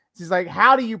essentially. He's like,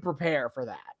 how do you prepare for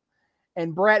that?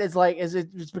 And Bret is like, is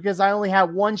it just because I only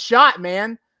have one shot,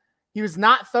 man? He was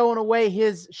not throwing away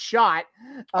his shot.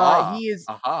 He's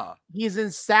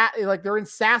in they're in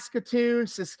Saskatoon,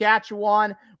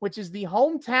 Saskatchewan, which is the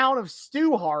hometown of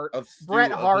Stu Hart,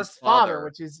 Bret Hart's father,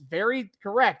 which is very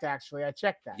correct. Actually, I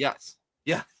checked that. Yes.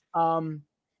 Yeah.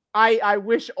 I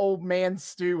wish old man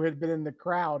Stu had been in the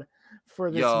crowd for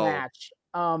this match.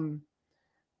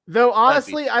 Though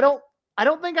honestly, I don't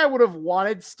think I would have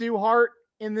wanted Stu Hart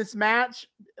in this match,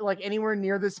 like anywhere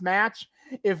near this match,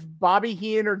 if Bobby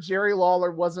Heenan or Jerry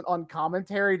Lawler wasn't on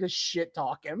commentary to shit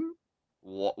talk him.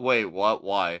 Wait, what?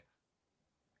 Why?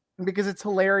 Because it's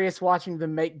hilarious watching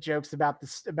them make jokes about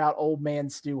old man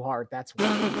Stu Hart. That's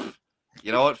why.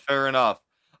 You know what? Fair enough.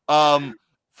 And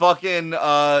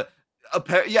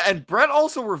Bret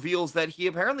also reveals that he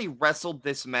apparently wrestled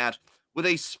this match with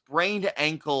a sprained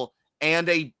ankle and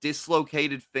a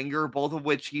dislocated finger, both of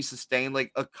which he sustained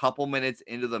like a couple minutes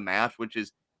into the match, which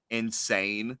is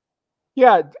insane.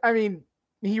 Yeah, I mean,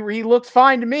 he looked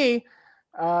fine to me.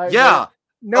 Yeah.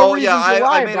 No reason to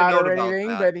lie about it or anything,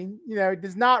 that. But he,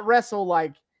 does not wrestle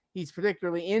like he's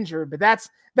particularly injured. But that's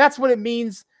what it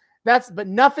means. But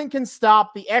nothing can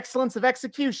stop the excellence of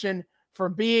execution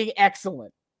from being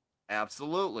excellent.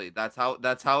 Absolutely, that's how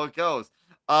it goes.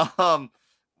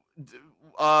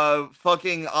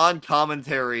 Fucking on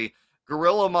commentary,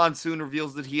 Gorilla Monsoon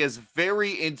reveals that he has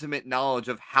very intimate knowledge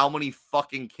of how many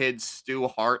fucking kids Stu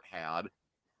Hart had.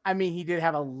 I mean, he did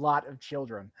have a lot of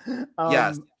children.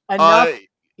 Yes,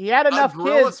 he had enough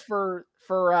kids for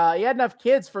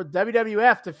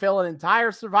WWF to fill an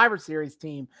entire Survivor Series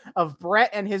team of Bret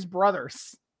and his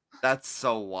brothers. That's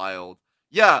so wild.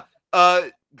 Yeah.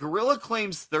 Gorilla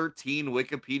claims 13.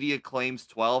 Wikipedia claims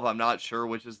 12. I'm not sure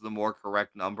which is the more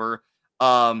correct number.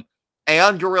 And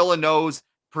Gorilla knows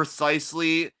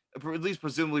precisely, at least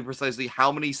presumably precisely,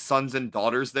 how many sons and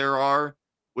daughters there are,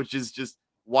 which is just,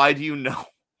 why do you know?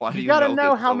 You gotta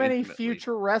know how many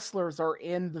future wrestlers are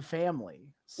in the family.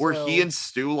 Were he and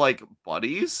Stu like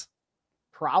buddies?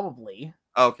 Probably.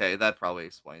 Okay, that probably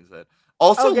explains it.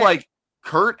 Also, like,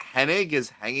 Kurt Hennig is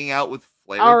hanging out with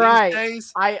Flair these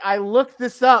days. I looked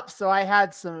this up, so I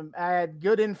had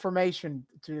good information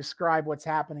to describe what's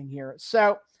happening here.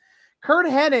 So, Kurt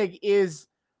Hennig is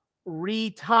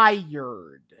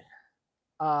retired.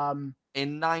 In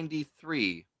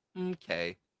 93.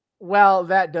 Okay. Well,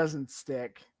 that doesn't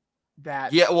stick.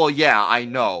 I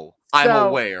know. I'm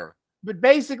aware. But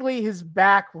basically, his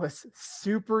back was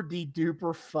super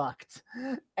de-duper fucked.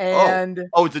 And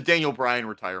it's a Daniel Bryan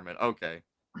retirement. Okay.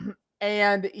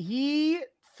 And he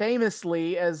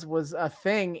famously, as was a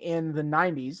thing in the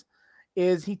 90s,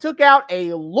 is he took out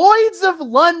a Lloyd's of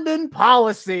London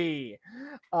policy.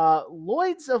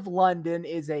 Lloyd's of London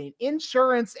is an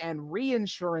insurance and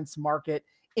reinsurance market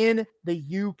in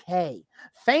the UK.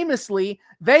 Famously,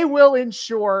 they will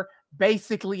insure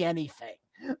basically anything.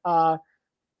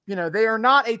 They are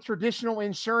not a traditional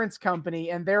insurance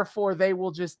company, and therefore they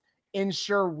will just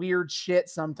insure weird shit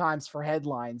sometimes for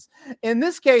headlines. In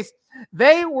this case,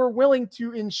 they were willing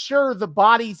to insure the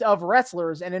bodies of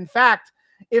wrestlers. And in fact,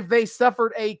 if they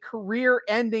suffered a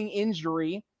career-ending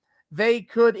injury, they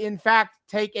could in fact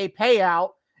take a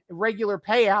payout, regular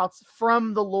payouts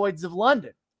from the Lloyd's of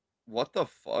London. What the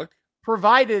fuck?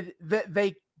 Provided that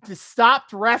they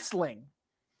stopped wrestling.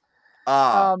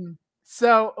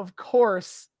 So of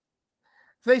course,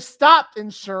 they stopped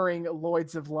insuring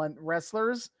Lloyd's of London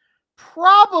wrestlers,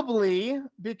 probably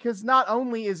because not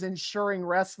only is insuring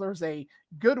wrestlers a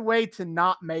good way to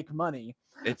not make money,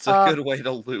 it's a good way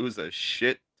to lose a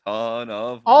shit ton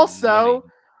of money.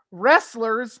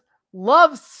 Wrestlers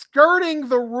love skirting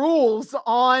the rules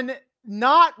on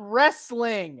not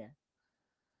wrestling.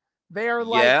 They are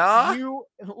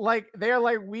like,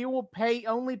 we will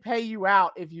only pay you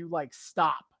out if you like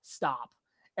stop.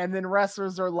 And then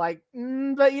wrestlers are like,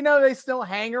 but they still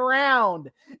hang around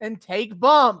and take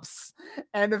bumps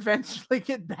and eventually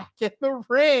get back in the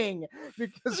ring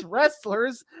because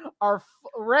wrestling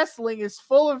is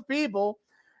full of people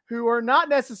who are not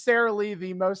necessarily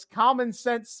the most common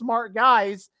sense smart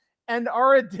guys and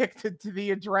are addicted to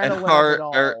the adrenaline of it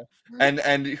all.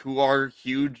 And who are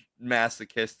huge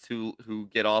masochists who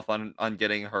get off on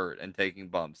getting hurt and taking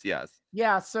bumps. Yes.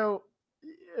 Yeah. So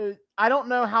I don't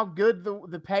know how good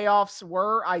the payoffs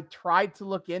were. I tried to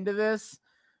look into this.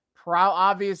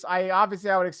 Obviously,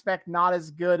 I would expect not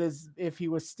as good as if he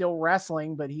was still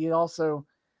wrestling, but he also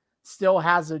still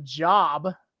has a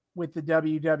job with the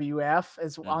WWF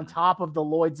as on top of the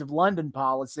Lloyds of London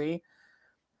policy.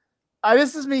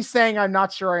 This is me saying I'm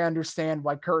not sure I understand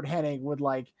why Curt Hennig would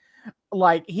like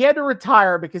he had to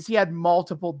retire because he had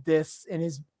multiple discs in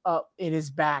his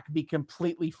back be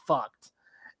completely fucked.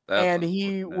 And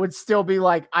he would still be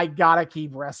like, I gotta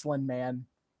keep wrestling, man.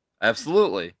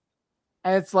 Absolutely.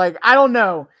 And it's like, I don't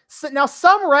know. So, now,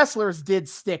 some wrestlers did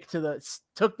took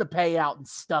the payout and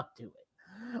stuck to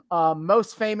it.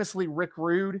 Most famously, Rick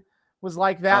Rude was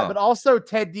like that, but also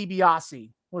Ted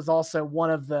DiBiase was also one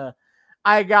of the,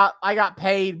 I got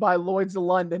paid by Lloyds of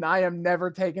London. I am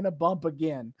never taking a bump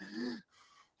again.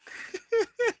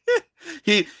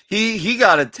 He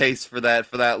got a taste for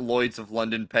that Lloyds of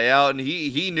London payout, and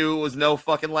he knew it was no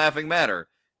fucking laughing matter.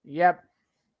 Yep.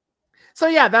 So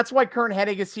yeah, that's why Curt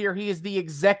Hennig is here. He is the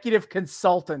executive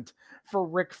consultant for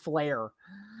Ric Flair.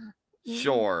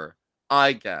 Sure,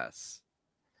 I guess.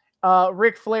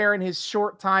 Ric Flair in his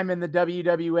short time in the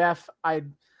WWF, I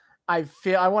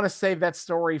want to save that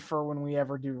story for when we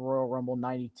ever do Royal Rumble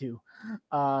 92.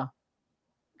 Because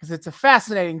it's a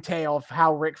fascinating tale of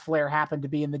how Ric Flair happened to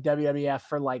be in the WWF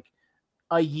for like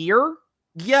a year.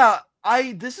 Yeah,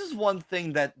 this is one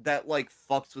thing that like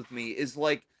fucks with me is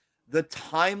like the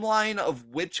timeline of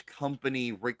which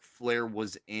company Ric Flair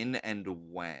was in and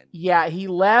when. Yeah, he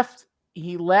left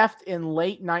in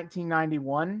late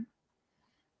 1991.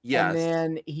 Yes. And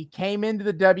then he came into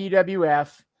the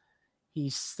WWF. He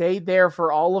stayed there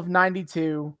for all of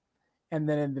 92. And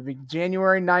then in the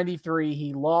January 93,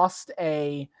 he lost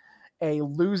a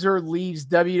loser leaves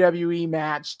WWE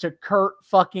match to Curt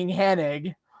fucking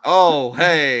Hennig. Oh,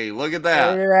 hey, look at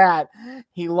that. Look at that.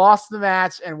 He lost the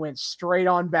match and went straight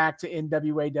on back to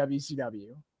NWA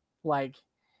WCW. Like,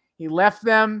 he left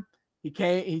them. He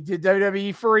did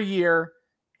WWE for a year.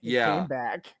 He came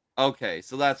back. Okay,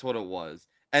 so that's what it was.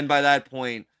 And by that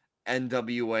point,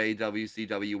 NWA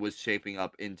WCW was shaping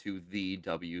up into the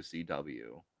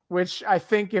WCW. Which I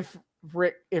think if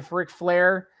Ric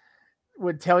Flair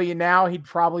would tell you now, he'd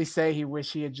probably say he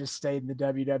wished he had just stayed in the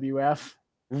WWF.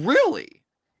 Really?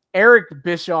 Eric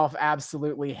Bischoff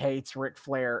absolutely hates Ric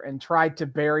Flair and tried to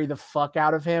bury the fuck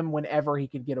out of him whenever he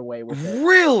could get away with it.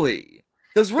 Really?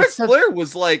 Because Ric Flair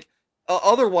was like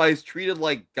otherwise treated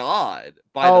like God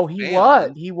by the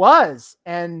fans. He was.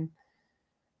 And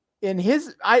in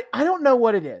his, I don't know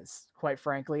what it is, quite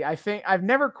frankly. I think I've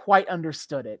never quite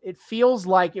understood it. It feels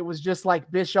like it was just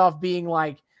like Bischoff being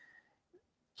like,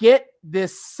 get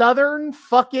this Southern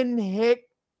fucking hick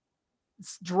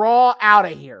draw out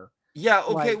of here. Yeah,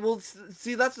 okay, well,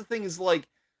 see, that's the thing is like,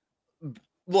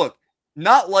 look,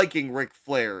 not liking Ric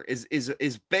Flair is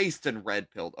based in red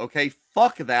pilled, okay?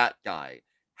 Fuck that guy.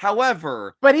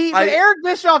 However, but Eric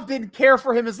Bischoff didn't care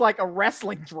for him as like a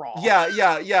wrestling draw.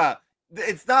 Yeah.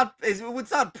 It's not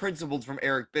principled from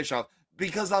Eric Bischoff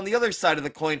because on the other side of the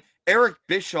coin, Eric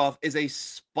Bischoff is a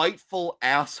spiteful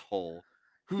asshole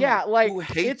who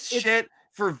hates shit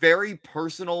for very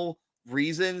personal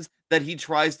reasons that he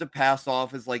tries to pass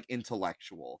off as like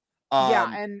intellectual.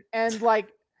 And like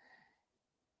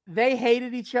they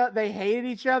hated each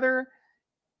other.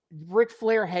 Ric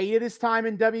Flair hated his time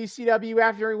in WCW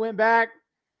after he went back.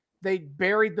 They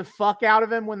buried the fuck out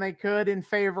of him when they could in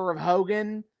favor of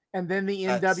Hogan and then the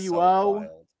NWO.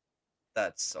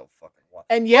 That's so fucking wild.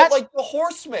 And yet, but like the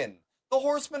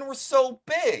Horsemen were so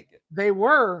big. They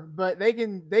were, but they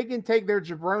can take their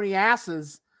jabroni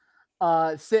asses,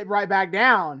 sit right back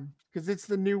down because it's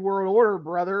the New World Order,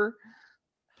 brother.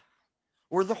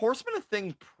 Were the Horsemen a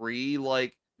thing pre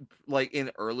like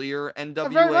in earlier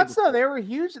NWA? Very much so. They were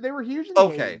huge. They were huge in the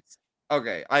 80s.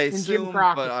 Okay. I assume,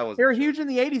 but I was. They were huge in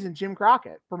the 80s in Jim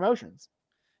Crockett Promotions.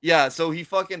 Yeah, so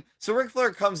Ric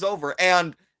Flair comes over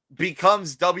and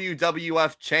becomes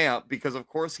WWF champ because of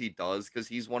course he does, because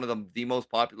he's one of the most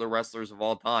popular wrestlers of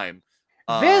all time.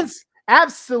 Vince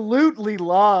absolutely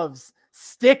loves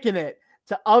sticking it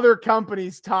to other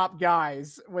companies' top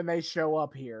guys when they show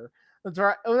up here. That's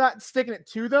right. Not sticking it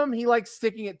to them. He likes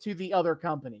sticking it to the other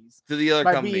companies. To the other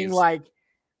companies. Being like,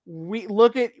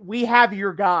 we have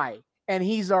your guy, and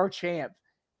he's our champ.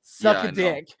 Suck a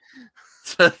dick.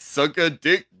 Suck a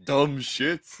dick, dumb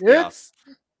shits. It's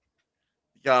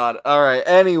God. All right.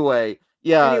 Anyway.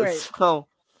 So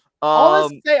all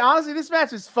this to say, honestly, this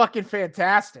match is fucking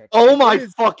fantastic. Oh my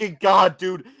fucking god,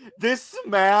 dude. This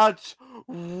match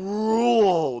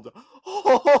ruled.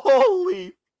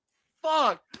 Holy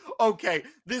fuck. Okay,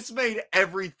 this made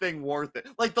everything worth it.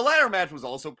 Like, the ladder match was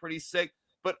also pretty sick,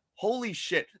 but holy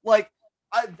shit. Like,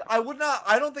 I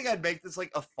don't think I'd make this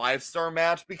like a 5-star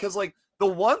match, because like the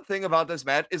one thing about this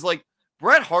match is like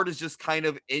Bret Hart is just kind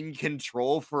of in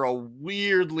control for a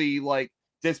weirdly like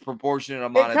disproportionate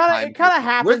amount of time. It kind of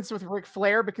happens with Ric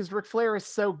Flair, because Ric Flair is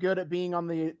so good at being on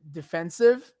the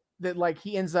defensive that like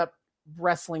he ends up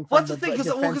wrestling from the thing,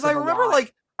 because I remember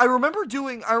like I remember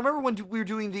when we were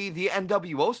doing the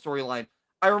NWO storyline.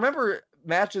 I remember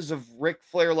matches of Ric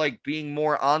Flair like being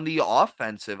more on the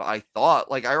offensive. I thought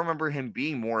like I remember him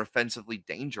being more offensively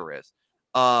dangerous.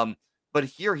 But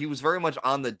here he was very much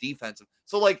on the defensive.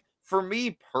 So like for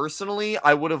me personally,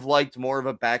 I would have liked more of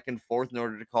a back and forth in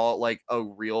order to call it like a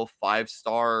real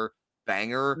 5-star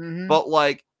banger. Mm-hmm. But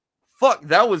like, fuck,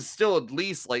 that was still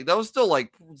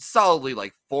like solidly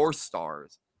like 4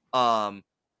 stars.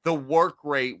 The work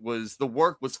was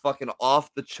fucking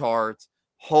off the charts.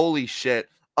 Holy shit.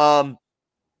 Lord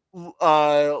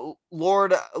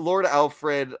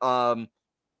Alfred,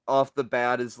 off the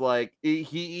bat is like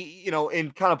he you know,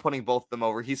 in kind of putting both of them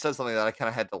over, he says something that I kind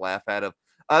of had to laugh at.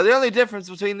 The only difference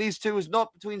between these two is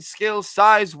not between skill,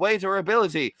 size, weight, or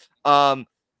ability.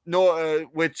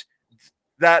 Which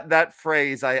that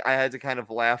phrase I had to kind of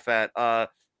laugh at.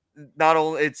 Not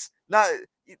only it's not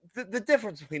the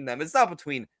difference between them. It's not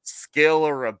between skill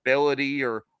or ability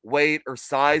or weight or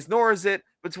size, nor is it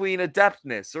between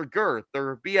adeptness or girth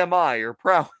or BMI or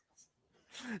prowess.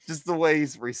 Just the way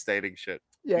he's restating shit.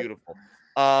 Yeah. Beautiful.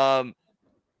 And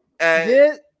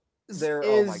this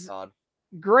oh my god.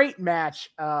 Great match.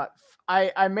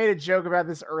 I made a joke about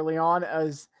this early on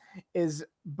is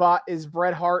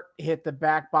Bret Hart hit the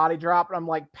back body drop, and I'm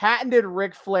like, patented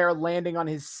Ric Flair landing on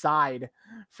his side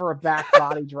for a back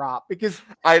body drop, because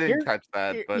I didn't catch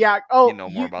that, but yeah, you know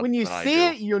more about when you see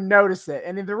it, you'll notice it.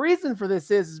 And the reason for this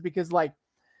is because like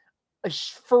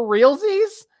for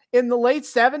realsies, in the late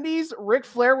 70s, Ric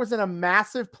Flair was in a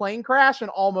massive plane crash and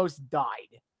almost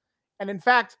died. And in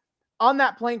fact, on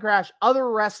that plane crash, other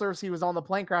wrestlers he was on the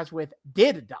plane crash with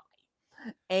did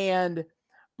die.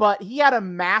 But he had a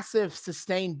massive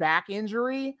sustained back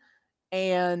injury,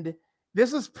 and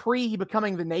this was pre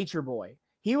becoming the Nature Boy.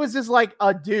 He was just like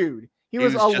a dude. He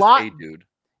was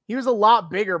a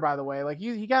lot bigger, by the way. Like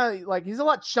he kind of like he's a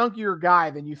lot chunkier guy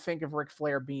than you think of Ric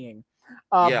Flair being.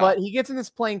 But he gets in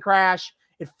this plane crash,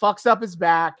 it fucks up his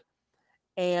back,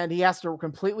 and he has to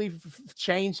completely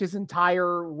change his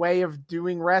entire way of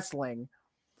doing wrestling.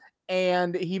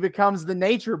 And he becomes the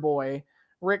Nature Boy,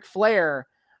 Ric Flair.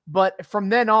 But from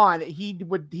then on, he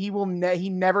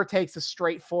never takes a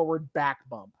straightforward back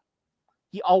bump.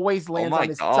 He always lands on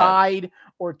his side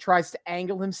or tries to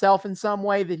angle himself in some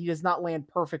way that he does not land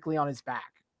perfectly on his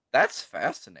back. That's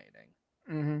fascinating.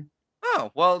 Mm-hmm.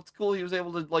 Oh, well, it's cool he was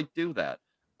able to like do that.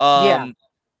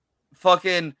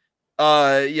 Fucking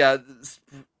Hitman's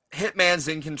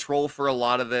in control for a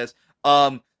lot of this.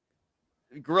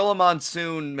 Gorilla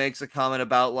Monsoon makes a comment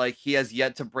about like he has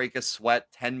yet to break a sweat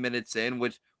 10 minutes in,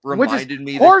 which reminded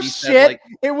me that he said like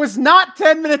it was not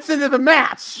 10 minutes into the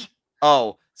match.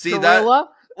 Oh, see Gorilla?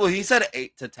 Well, he said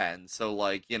 8 to 10, so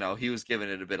like, you know, he was giving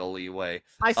it a bit of leeway.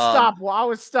 I was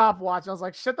stopwatching. I was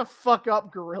like, shut the fuck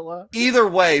up, Gorilla. Either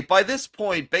way, by this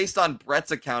point, based on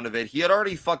Bret's account of it, he had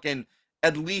already fucking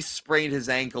at least sprained his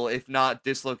ankle, if not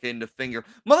dislocated a finger.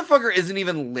 Motherfucker isn't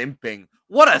even limping.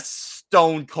 What a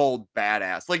stone cold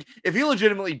badass. Like, if he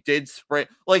legitimately did sprain,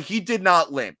 like, he did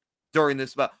not limp during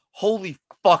this, but holy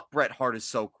fuck, Bret Hart is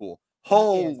so cool.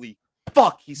 Holy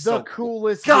fuck, he's so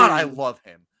coolest. God, dude. I love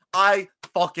him. I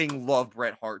fucking love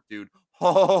Bret Hart, dude.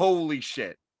 Holy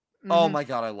shit. Mm-hmm. Oh my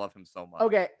god, I love him so much.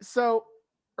 Okay, so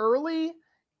early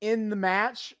in the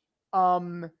match,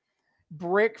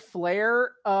 Ric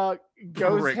Flair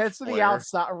heads to the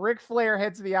outside. Ric Flair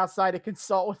heads to the outside to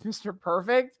consult with Mr.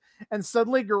 Perfect, and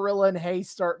suddenly Gorilla and Hayes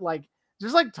start like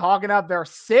just like talking up their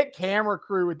sick camera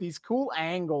crew with these cool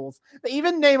angles. They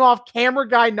even name off camera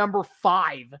guy number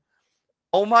 5.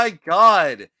 Oh my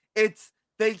god.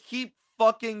 They keep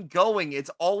fucking going.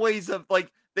 It's always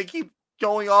they keep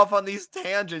going off on these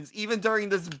tangents. Even during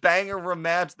this banger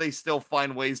rematch, they still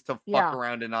find ways to fuck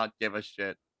around and not give a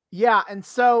shit. Yeah, and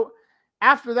so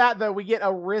after that, though, we get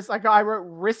a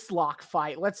wrist lock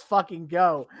fight. Let's fucking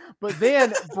go. But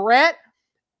then Bret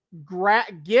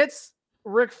gets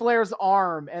Ric Flair's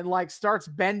arm and like starts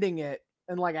bending it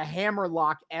in like a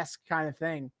hammerlock-esque kind of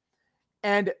thing.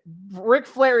 And Ric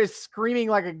Flair is screaming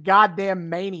like a goddamn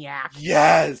maniac.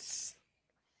 Yes.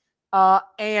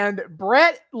 And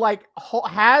Bret like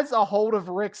has a hold of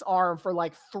Ric's arm for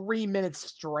like 3 minutes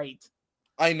straight.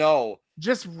 I know.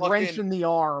 Just wrenching the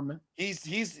arm.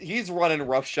 He's running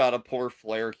roughshod of poor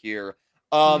Flair here.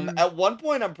 At one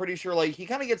point, I'm pretty sure like he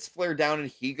kind of gets Flair down and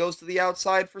he goes to the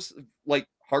outside for like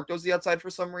Hart goes to the outside for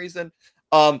some reason.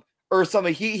 Or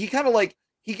something. He kind of like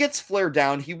he gets Flair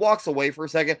down. He walks away for a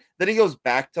second. Then he goes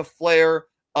back to Flair.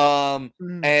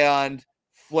 And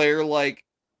Flair like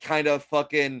kind of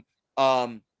fucking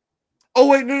oh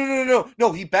wait,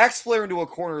 no. He backs Flair into a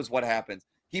corner is what happens.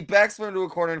 He backs Flair into a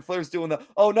corner and Flair's doing the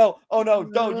oh no,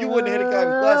 don't you wouldn't hit a guy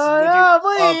with glasses,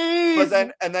 would you? But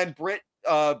then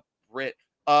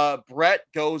Bret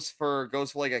goes for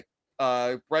like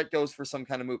a Bret goes for some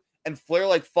kind of move and Flair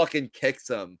like fucking kicks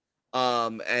him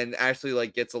and actually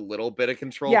like gets a little bit of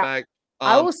control back.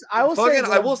 I will just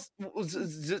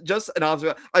an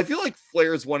observation. I feel like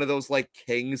Flair is one of those like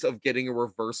kings of getting a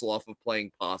reversal off of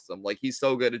playing possum. Like he's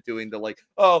so good at doing the like,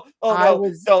 no,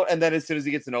 and then as soon as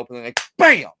he gets an opening, like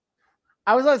bam.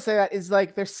 I was going to say that is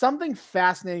like there's something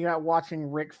fascinating about watching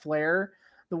Ric Flair,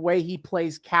 the way he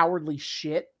plays cowardly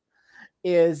shit,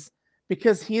 is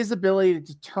because his ability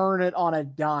to turn it on a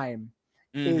dime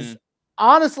is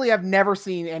honestly I've never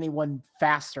seen anyone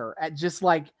faster at just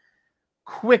like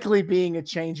quickly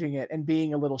changing it and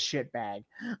being a little shitbag.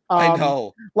 I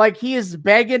know. Like he is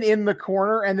begging in the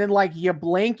corner and then like you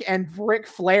blink and Ric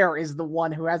Flair is the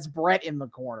one who has Bret in the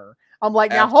corner. I'm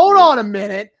like, now hold on a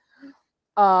minute.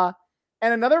 And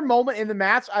another moment in the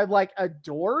match I like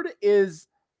adored is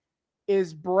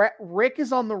Rick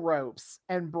is on the ropes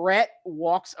and Bret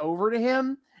walks over to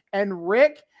him and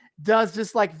Rick does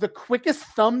just like the quickest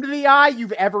thumb to the eye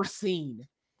you've ever seen.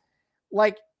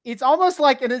 Like it's almost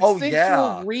like an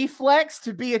instinctual reflex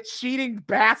to be a cheating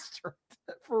bastard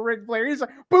for Ric Flair. He's like,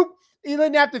 boop. He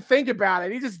didn't have to think about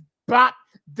it. He just bop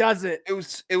does it. It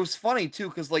was funny too,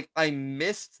 because like I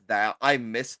missed that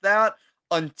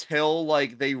until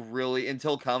like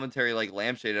until commentary like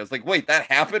lampshaded. I was like, wait, that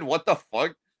happened? What the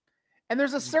fuck? And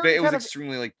there's a certain it was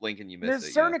extremely like blink and you miss it. There's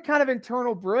a certain kind of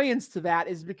internal brilliance to that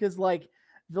is because like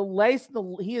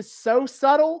he is so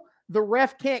subtle, the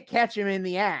ref can't catch him in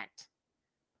the act.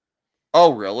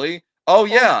 Oh, really? Oh,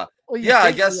 yeah.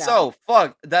 I guess so.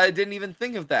 Fuck. I didn't even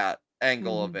think of that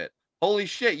angle of it. Holy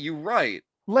shit, you're right.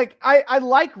 Like, I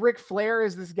like Ric Flair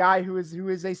as this guy who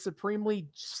is a supremely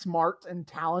smart and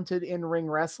talented in-ring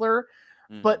wrestler,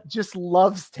 but just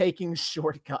loves taking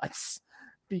shortcuts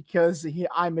because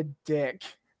I'm a dick.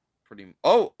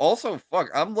 Also, fuck.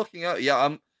 I'm looking at,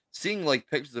 I'm seeing, like,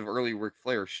 pictures of early Ric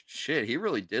Flair. Shit, he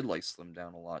really did, like, slim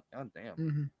down a lot. God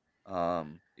damn.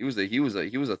 He was a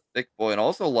thick boy, and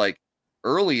also like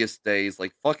earliest days,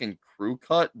 like fucking crew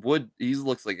cut he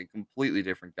looks like a completely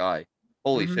different guy.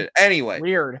 Holy shit. Anyway,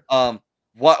 weird.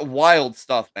 What wild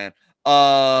stuff, man.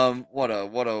 What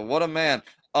a man.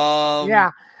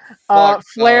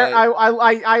 Flair.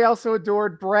 I also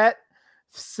adored Bret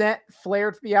sent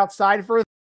Flair to the outside for a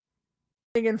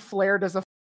thing, and Flair does a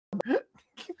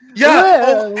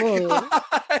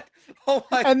Oh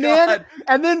my God.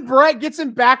 And then Bret gets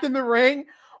him back in the ring,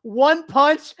 one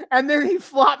punch, and then he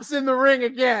flops in the ring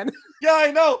again. Yeah, I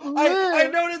know. I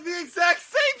noticed the exact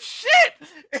same shit.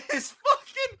 It's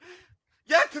fucking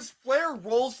because Flair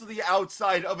rolls to the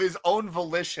outside of his own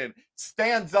volition,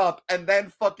 stands up, and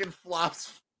then fucking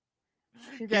flops.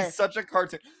 Okay. He's such a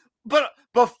cartoon. But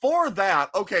before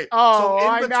that, okay.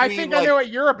 I think I know what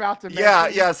you're about to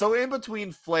mention. Yeah. So in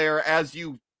between Flair, as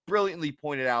you brilliantly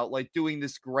pointed out, like doing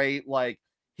this great, like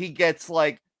he gets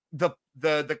like the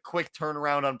quick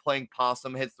turnaround on playing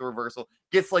possum, hits the reversal,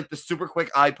 gets like the super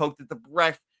quick eye poke that the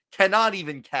Bret cannot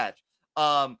even catch.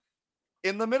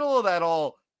 In the middle of that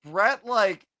all, Bret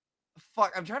like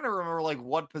I'm trying to remember like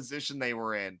what position they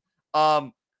were in.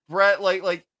 Bret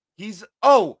like he's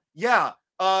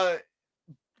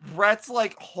Bret's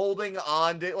like holding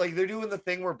on to, like they're doing the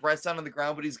thing where Bret's down on the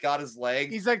ground, but he's got his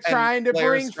legs. He's like trying to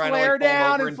bring Flair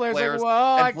down, and Flair's like,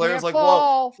 "Whoa, I can't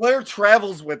fall." Flair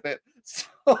travels with it, so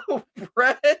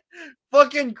Bret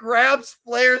fucking grabs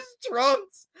Flair's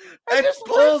trunks and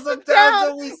pulls him down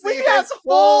so we see his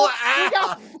full ass. We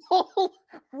got full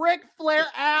Ric Flair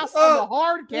ass on the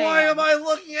hard cam. Why am I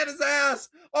looking at his ass?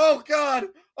 Oh God!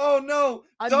 Oh no!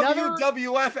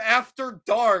 WWF After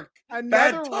Dark.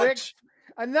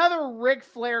 Another Ric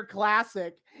Flair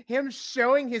classic, him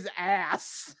showing his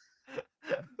ass.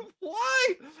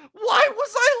 Why? Why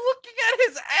was I looking at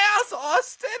his ass,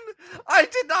 Austin? I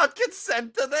did not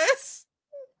consent to this.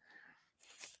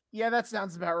 Yeah, that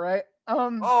sounds about right. Oh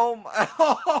my!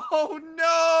 Oh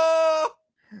no!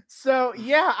 So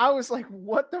yeah, I was like,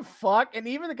 what the fuck? And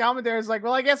even the commentary is like,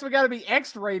 well, I guess we got to be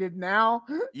X-rated now.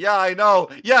 Yeah, I know.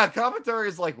 Yeah, commentary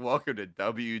is like, welcome to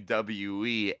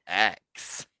WWE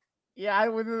X. Yeah,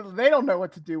 they don't know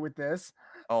what to do with this.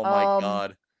 Oh my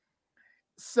god.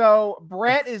 So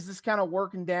Bret is just kind of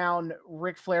working down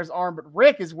Ric Flair's arm, but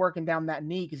Rick is working down that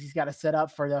knee because he's got to set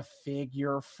up for the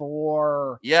figure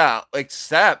 4. Yeah,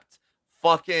 except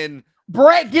fucking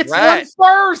Bret gets one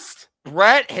first.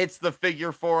 Bret hits the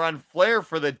figure 4 on Flair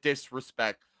for the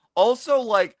disrespect. Also,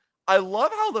 like, I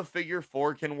love how the figure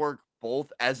 4 can work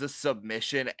both as a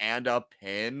submission and a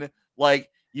pin. Like,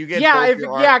 you get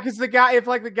because the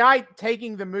guy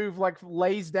taking the move like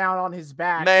lays down on his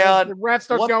back, man, the ref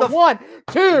starts going 1,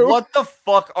 2. What the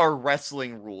fuck are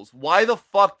wrestling rules? Why the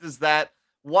fuck does that?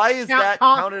 Why is that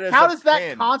counted as? How does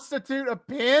that constitute a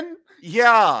pin?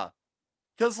 Yeah,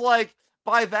 because like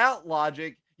by that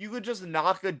logic, you could just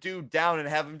knock a dude down and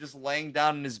have him just laying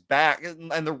down in his back,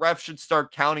 and the ref should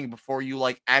start counting before you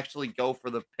like actually go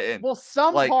for the pin. Well,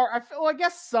 I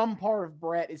guess some part of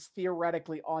Bret is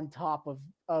theoretically on top of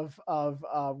Rick.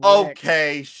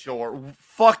 Okay, sure.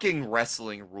 Fucking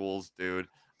wrestling rules, dude.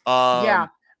 Yeah,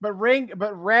 but Rick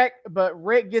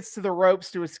gets to the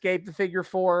ropes to escape the figure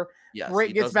 4. Yes,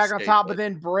 Rick gets back on top, but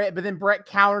then Bret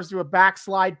counters to a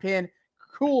backslide pin.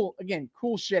 Cool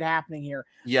shit happening here.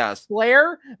 Yes.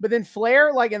 Flair,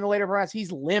 like in the later rounds,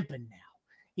 he's limping now.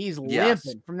 He's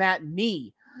limping from that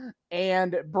knee.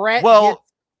 And Bret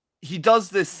he does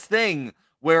this thing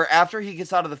where after he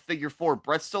gets out of the figure 4,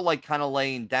 Bret's still like kind of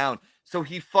laying down. So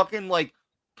he fucking like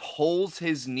pulls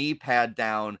his knee pad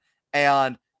down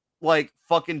and like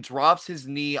fucking drops his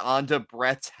knee onto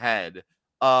Bret's head.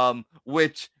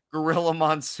 Which Gorilla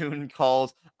Monsoon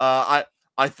calls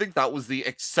I think that was the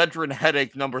Excedrin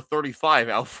headache number 35,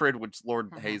 Alfred, which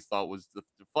Lord Hayes thought was the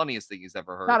funniest thing he's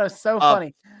ever heard. That was so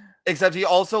funny. Except he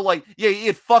also like,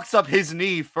 it fucks up his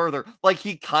knee further. Like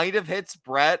he kind of hits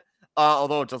Bret,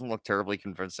 although it doesn't look terribly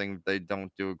convincing. They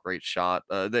don't do a great shot.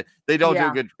 They don't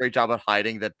do a great job at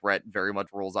hiding that Bret very much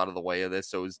rolls out of the way of this,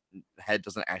 so his head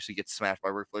doesn't actually get smashed by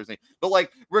Ric Flair's knee. But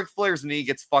like Ric Flair's knee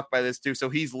gets fucked by this too, so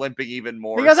he's limping even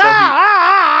more. He goes, so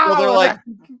they're like,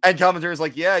 and commentary's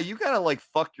like, yeah, you kind of like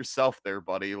fucked yourself there,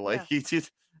 buddy. Like he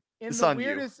just. In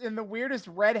the weirdest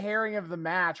red herring of the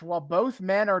match, while both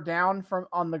men are down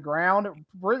on the ground,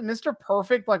 Mr.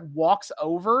 Perfect like walks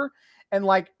over and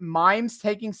like mimes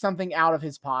taking something out of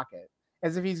his pocket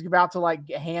as if he's about to like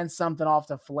hand something off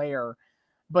to Flair,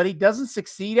 but he doesn't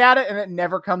succeed at it and it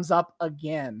never comes up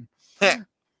again. Kurt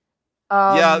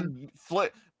Hennig's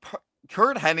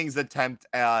attempt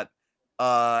at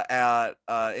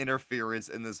interference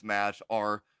in this match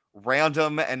are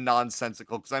random and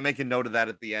nonsensical, because I make a note of that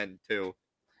at the end too.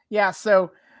 Yeah,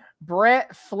 so Bret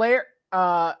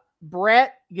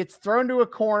gets thrown to a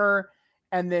corner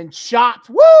and then chopped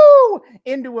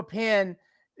into a pin.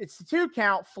 It's the 2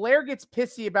 count. Flair gets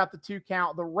pissy about the 2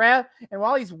 count. The ref, and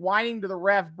while he's whining to the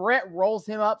ref, Bret rolls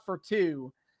him up for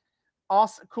 2.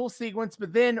 Awesome, cool sequence.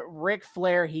 But then Ric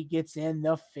Flair, he gets in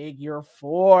the figure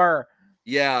 4.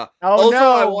 Yeah. Oh,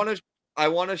 no. I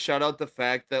want to shout out the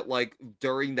fact that like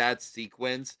during that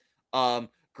sequence,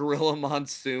 Gorilla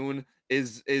Monsoon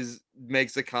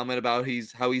makes a comment about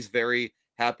how he's very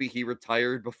happy he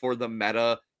retired before the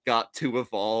meta got too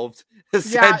evolved.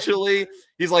 Essentially,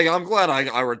 he's like, I'm glad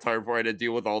I retired before I had to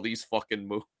deal with all these fucking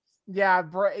moves. Yeah,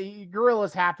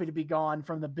 Gorilla's happy to be gone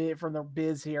from the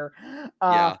biz here.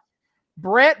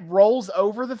 Bret rolls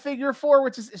over the figure 4,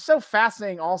 which is so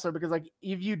fascinating also because like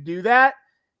if you do that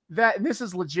this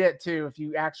is legit too. If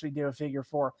you actually do a figure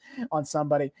 4 on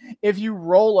somebody, if you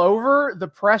roll over, the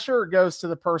pressure goes to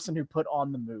the person who put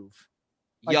on the move.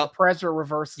 Like the pressure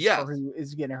reverses for who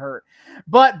is getting hurt.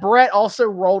 But Bret also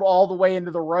rolled all the way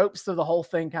into the ropes, so the whole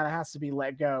thing kind of has to be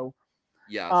let go.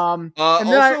 Yes. While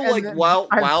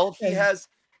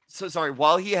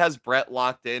he has Bret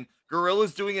locked in,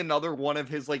 Gorilla's doing another one of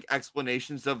his like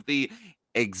explanations of the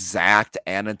exact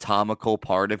anatomical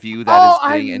part of you that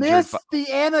is being injured. I missed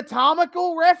the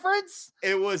anatomical reference.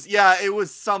 It was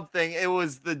something. It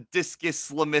was the discus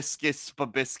lemniscus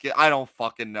babiscus. I don't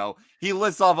fucking know. He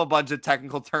lists off a bunch of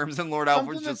technical terms, and Lord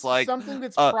Alfred's just like something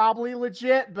that's probably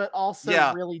legit, but also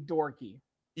really dorky.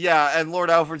 Yeah, and Lord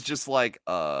Alfred's just like,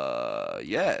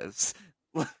 yes.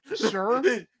 Sure.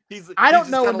 I don't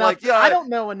just know kinda enough. like, yeah, I don't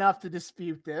know enough to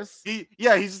dispute this. he's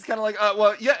just kind of like,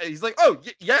 well, yeah. He's like, oh,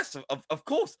 yes, of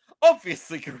course,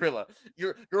 obviously, Gorilla.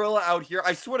 You're Gorilla out here.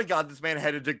 I swear to God, this man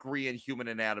had a degree in human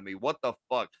anatomy. What the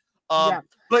fuck? Yeah.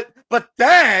 But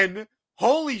then,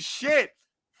 holy shit,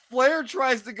 Flair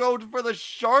tries to go for the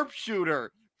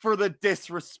sharpshooter for the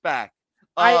disrespect.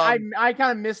 I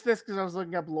kind of missed this because I was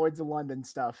looking up Lloyd's of London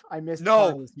stuff. I missed part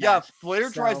of No, this yeah, match, Flair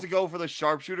tries so- to go for the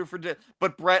sharpshooter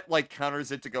but Bret like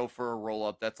counters it to go for a roll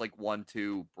up. That's like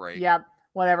 1-2 break. Yeah,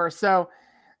 whatever. So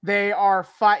they are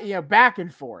back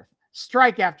and forth,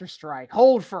 strike after strike,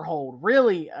 hold for hold.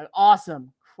 Really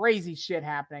awesome, crazy shit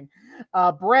happening.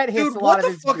 Bret hits Dude, a lot of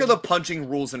what his. the fuck are the punching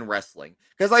rules in wrestling?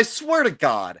 Because I swear to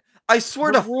God,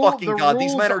 fucking God,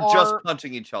 these men are just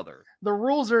punching each other. The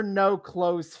rules are no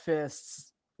closed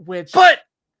fists, which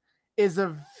is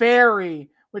a very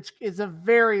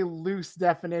loose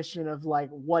definition of like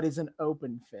what is an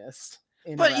open fist.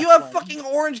 But you have fucking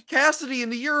Orange Cassidy in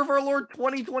the year of our Lord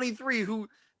 2023, who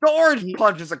the orange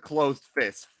punch is a closed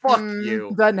fist. Fuck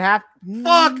you. Doesn't have.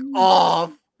 Fuck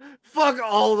off. Fuck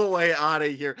all the way out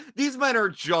of here. These men are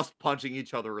just punching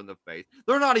each other in the face.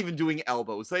 They're not even doing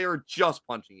elbows. They are just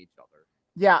punching each other.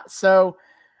 Yeah. So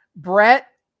Bret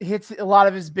hits a lot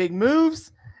of his big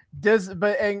moves.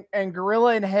 And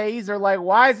Gorilla and Hayes are like,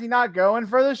 why is he not going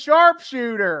for the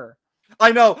sharpshooter?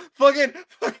 I know. Fucking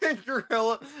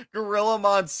Gorilla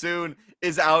Monsoon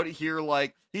is out here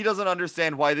like he doesn't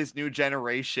understand why this new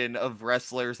generation of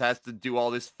wrestlers has to do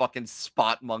all this fucking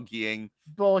spot monkeying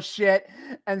bullshit.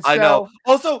 And so I know.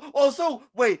 Also,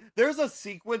 wait, there's a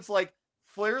sequence like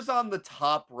Flair's on the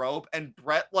top rope and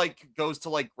Bret like goes to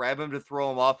like grab him to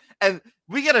throw him off, and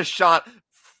we get a shot.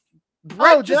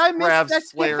 Bret did I miss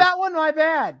that one? My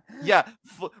bad. Yeah,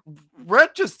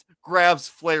 Bret just grabs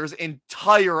Flair's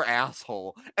entire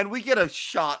asshole, and we get a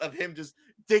shot of him just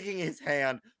digging his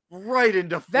hand right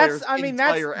into Flair's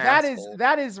entire asshole.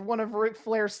 That is one of Ric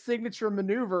Flair's signature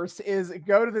maneuvers: is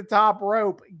go to the top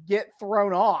rope, get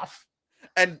thrown off,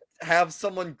 and have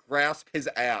someone grasp his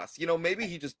ass. You know, maybe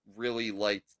he just really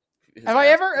liked. Have I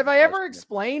ever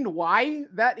explained why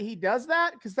that he does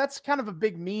that? Because that's kind of a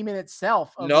big meme in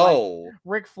itself. No, like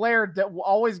Ric Flair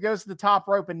always goes to the top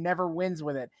rope and never wins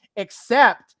with it,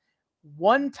 except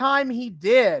one time he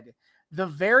did. The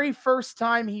very first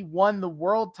time he won the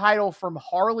world title from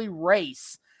Harley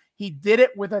Race, he did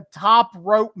it with a top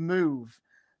rope move.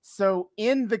 So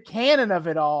in the canon of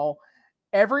it all,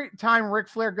 every time Ric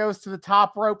Flair goes to the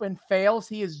top rope and fails,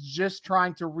 he is just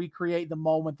trying to recreate the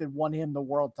moment that won him the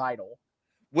world title.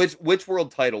 Which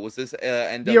world title was this?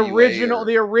 NWA the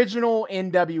original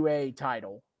NWA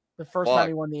title. The first time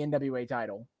he won the NWA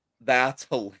title. That's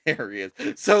hilarious.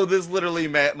 So this literally,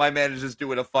 my man is just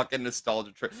doing a fucking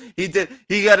nostalgia trip.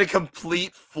 He got a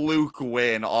complete fluke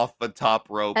win off the top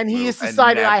rope, and he has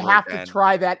decided I have to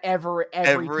try that every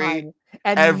time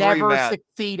and never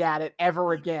succeed at it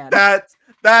ever again. That's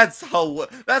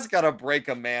gotta break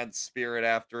a man's spirit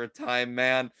after a time,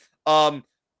 man.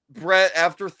 Bret,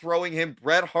 after throwing him,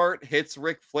 Bret Hart hits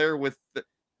Ric Flair with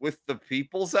the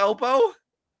people's elbow.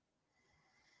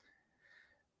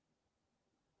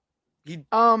 He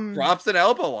drops an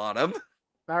elbow on him.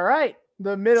 All right.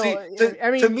 The middle. See,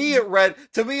 to me,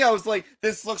 I was like,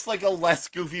 this looks like a less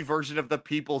goofy version of the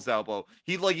people's elbow.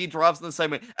 He drops in the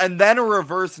same way, and then a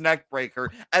reverse neck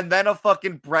breaker, and then a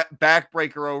fucking back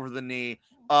breaker over the knee.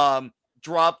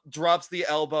 Drops the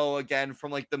elbow again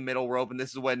from like the middle rope, and this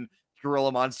is when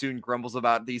Gorilla Monsoon grumbles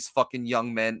about these fucking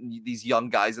young men, these young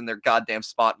guys, and their goddamn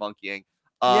spot monkeying.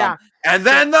 And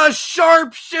then the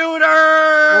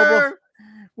sharpshooter.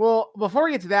 Well, before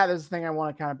we get to that, there's a thing I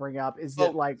want to kind of bring up is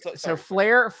that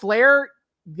Flair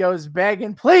goes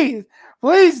begging,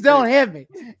 please don't hit me.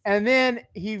 And then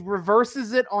he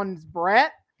reverses it on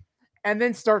Bret and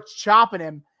then starts chopping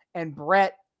him, and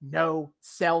Bret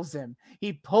sells him.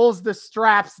 He pulls the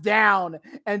straps down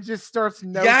and just starts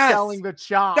selling the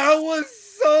chop. That was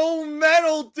so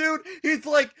metal, dude. He's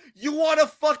like, you want to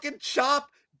fucking chop?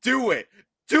 Do it,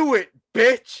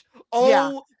 bitch.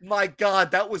 Oh my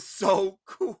God, that was so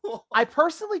cool. I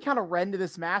personally kind of read into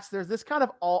this match. There's this kind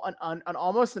of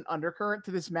almost an undercurrent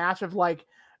to this match of like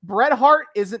Bret Hart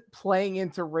isn't playing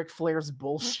into Ric Flair's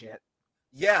bullshit.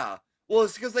 Yeah. Well,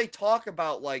 it's because they talk in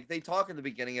the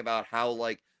beginning about how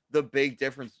like the big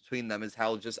difference between them is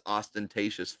how just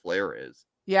ostentatious Flair is.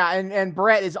 Yeah, and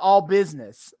Bret is all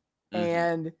business. Mm-hmm.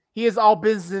 And he is all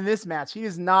business in this match. He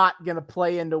is not going to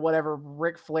play into whatever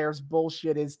Ric Flair's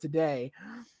bullshit is today.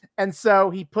 And so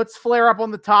he puts Flair up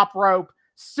on the top rope,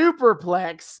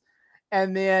 superplex,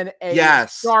 and then a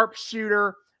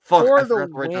sharpshooter for the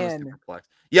win.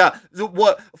 Yeah,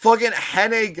 what fucking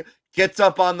Hennig gets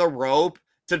up on the rope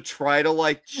to try to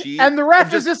like cheat, and the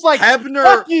ref is just like, Hebner,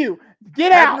 fuck you,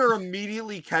 get out. Hebner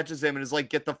immediately catches him and is like,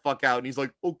 get the fuck out, and he's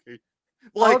like, okay.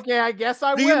 Like, okay, I guess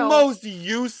I the will. most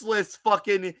useless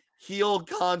fucking heel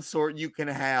consort you can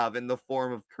have in the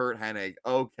form of Kurt Hennig.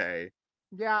 Okay.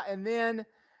 Yeah, and then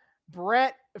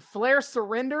Flair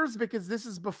surrenders because this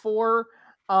is before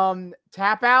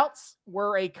tap outs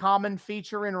were a common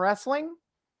feature in wrestling.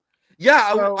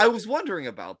 Yeah, so, I was wondering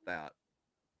about that.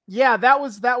 Yeah, that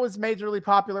was majorly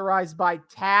popularized by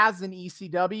Taz and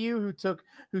ECW,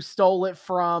 who stole it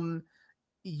from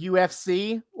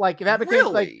UFC. Like that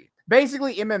became like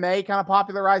basically MMA kind of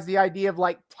popularized the idea of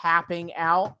like tapping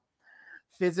out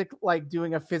like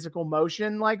doing a physical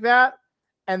motion like that,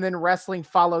 and then wrestling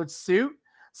followed suit.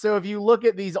 So if you look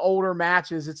at these older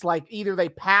matches, it's like either they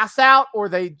pass out or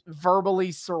they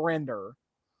verbally surrender.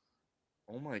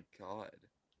 Oh my God.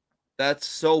 That's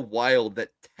so wild that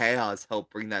Taz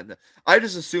helped bring that. I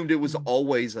just assumed it was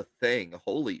always a thing.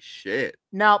 Holy shit.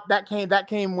 No, that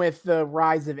came with the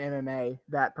rise of MMA,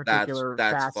 that particular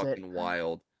that's facet. fucking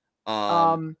wild.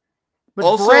 But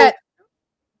also, Bret,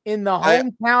 in the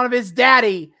hometown of his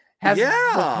daddy, has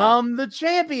become the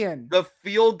champion. The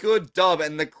feel-good dub,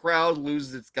 and the crowd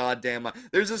loses its goddamn mind.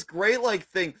 There's this great like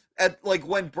thing at like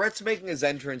when Bret's making his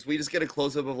entrance, we just get a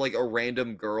close-up of like a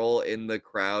random girl in the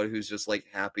crowd who's just like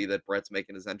happy that Bret's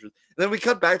making his entrance. And then we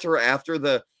cut back to her after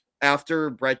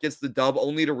Bret gets the dub,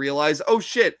 only to realize, oh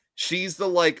shit, she's the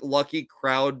like lucky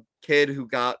crowd kid who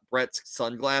got Bret's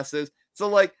sunglasses. So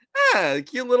like,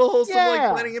 cute little wholesome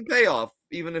like planning and payoff,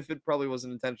 even if it probably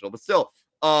wasn't intentional. But still,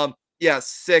 yeah,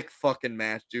 sick fucking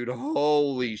match, dude.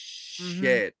 Holy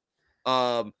shit.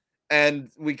 And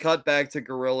we cut back to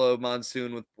Gorilla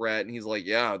Monsoon with Bret, and he's like,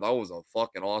 yeah, that was a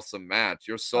fucking awesome match.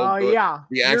 You're so good. Yeah.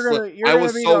 I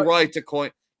was so right to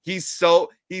coin. He's so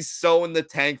in the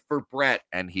tank for Bret,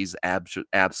 and he's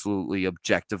absolutely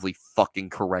objectively fucking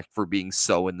correct for being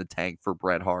so in the tank for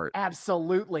Bret Hart.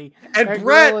 Absolutely. And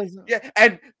Bret,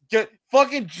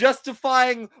 fucking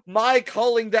justifying my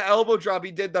calling the elbow drop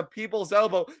he did the people's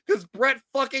elbow, because Bret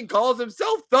fucking calls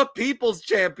himself the people's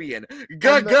champion.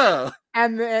 Gaga.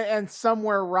 And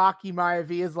somewhere Rocky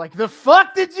Maivia is like, the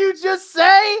fuck did you just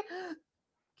say?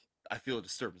 I feel a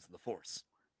disturbance in the force.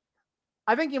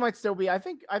 I think he might still be. I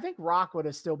think Rock would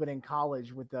have still been in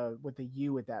college with the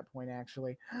U at that point,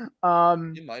 actually.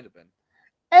 He might have been.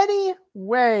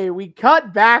 Anyway, we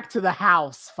cut back to the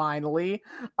house finally.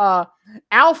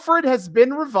 Alfred has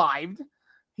been revived.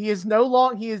 He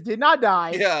did not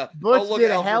die. Yeah. Butch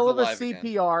did a hell of a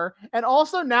CPR. Again. And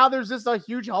also now there's just a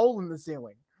huge hole in the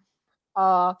ceiling.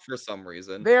 For some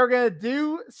reason. They're gonna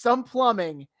do some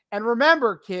plumbing. And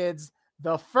remember, kids,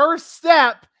 the first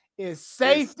step is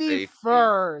safety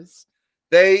first.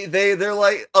 They're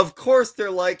like, of course they're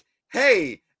like,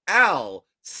 hey, Al,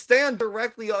 stand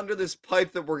directly under this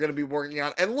pipe that we're going to be working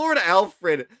on. And Lord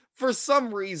Alfred, for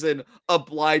some reason,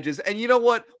 obliges. And you know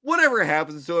what? Whatever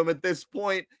happens to him at this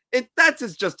point,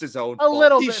 that's just his own fault.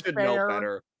 Little he bit should fair. know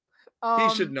better.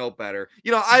 He should know better.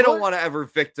 You know, I don't want to ever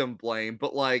victim blame,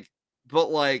 but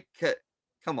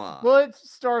come on. Butch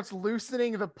starts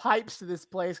loosening the pipes to this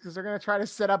place because they're going to try to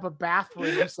set up a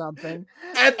bathroom or something.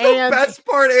 And the best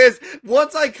part is,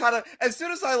 as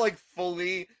soon as I like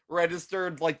fully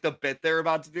registered like the bit they're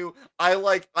about to do,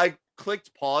 I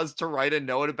clicked pause to write a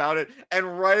note about it.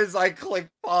 And right as I clicked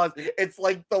pause, it's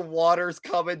like the water's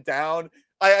coming down.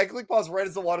 I click pause right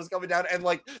as the water's coming down, and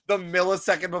like the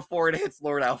millisecond before it hits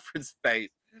Lord Alfred's face.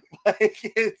 Like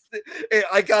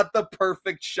I got the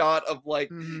perfect shot of like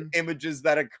images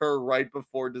that occur right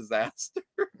before disaster.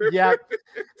 Yeah.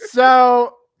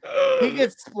 So he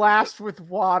gets splashed with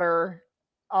water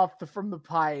from the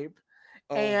pipe,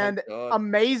 and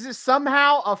amazes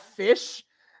somehow a fish.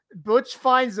 Butch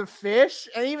finds a fish,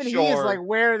 and even he is like,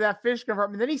 "Where did that fish come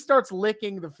from?" And then he starts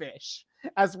licking the fish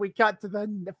as we cut to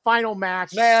the final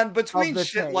match. Man, between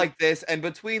shit like this and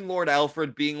between Lord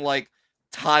Alfred being like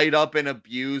tied up and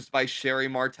abused by Sherry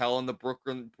Martel and the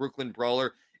Brooklyn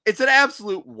Brawler, it's an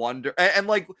absolute wonder. And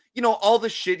like, you know, all the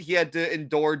shit he had to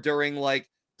endure during like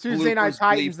Tuesday Night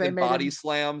Titans, they made body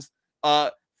slams.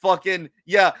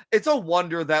 It's a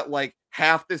wonder that like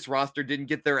half this roster didn't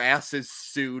get their asses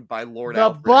sued by Lord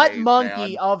Alfred. The butt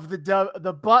monkey of the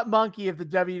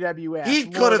WWF. He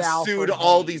could have sued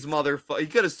all these motherfuckers. He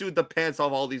could have sued the pants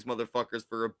off all these motherfuckers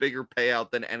for a bigger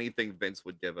payout than anything Vince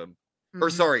would give him. Or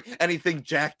sorry, anything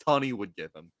Jack Tunney would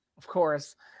give him. Of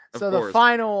course. The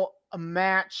final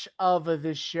match of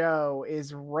the show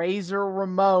is Razor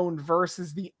Ramon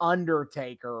versus The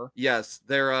Undertaker. Yes,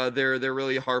 they're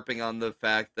really harping on the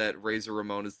fact that Razor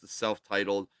Ramon is the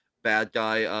self-titled bad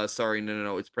guy.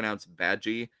 No, it's pronounced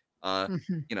Badgie.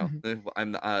 You know,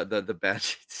 I'm the bad.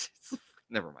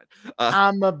 Never mind.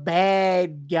 I'm a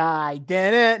bad guy.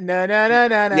 No, no, no,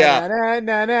 no, no, Yeah.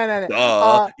 no, no,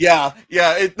 no, Yeah.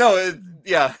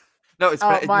 Yeah. No, it's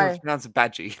pronounced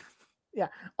Badgie. Yeah.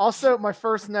 Also, my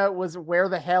first note was, where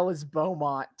the hell is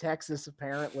Beaumont, Texas,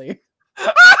 apparently.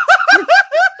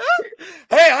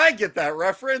 Hey, I get that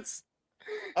reference.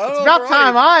 It's about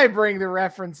time I bring the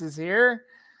references here.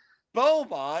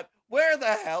 Beaumont? Where the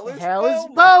hell is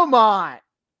Beaumont?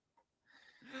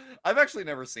 I've actually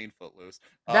never seen Footloose.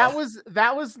 That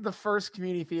was the first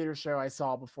community theater show I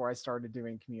saw before I started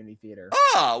doing community theater.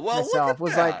 Well, look at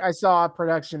that. I saw a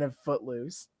production of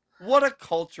Footloose. What a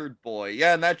cultured boy.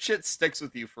 Yeah, and that shit sticks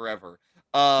with you forever.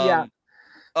 Yeah.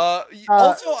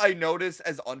 Also, I noticed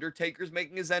as Undertaker's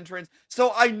making his entrance.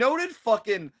 So I noted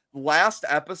fucking last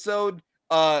episode,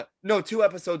 2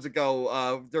 episodes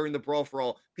ago, during the Brawl for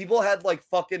All, people had like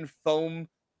fucking foam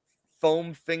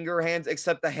finger hands,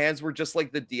 except the hands were just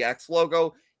like the DX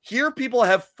logo. Here, people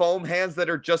have foam hands that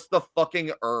are just the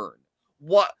fucking urn.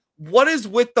 What is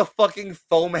with the fucking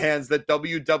foam hands that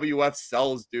WWF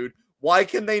sells, dude? Why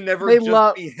can they never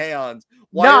be hands?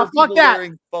 Why are people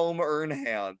wearing foam urn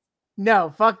hands?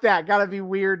 No, fuck that. Gotta be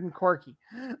weird and quirky.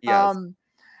 Yes.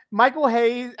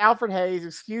 Alfred Hayes,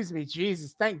 excuse me,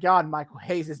 Jesus, thank God Michael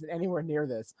Hayes isn't anywhere near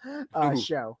this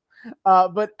show.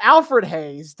 But Alfred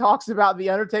Hayes talks about The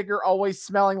Undertaker always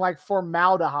smelling like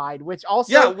formaldehyde, which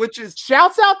is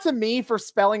shouts out to me for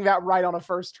spelling that right on a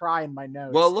first try in my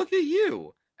notes. Well, look at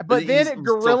you. But then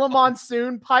Gorilla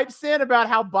Monsoon pipes in about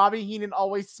how Bobby Heenan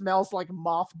always smells like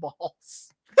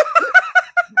mothballs.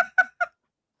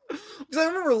 Because I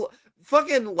remember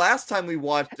fucking last time we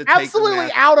watched the absolutely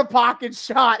out of pocket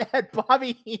shot at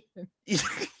Bobby Heenan.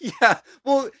 Yeah,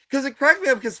 well, because it cracked me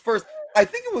up. Because first, I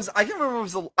think it was, I can't remember.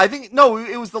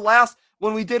 It was the last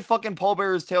when we did fucking Paul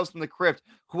Bearer's Tales from the Crypt.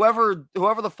 Whoever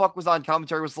the fuck was on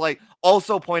commentary was like,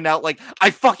 also point out, like,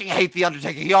 I fucking hate the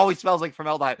Undertaker. He always smells like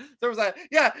formaldehyde. There was that,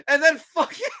 yeah, and then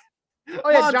fucking. Oh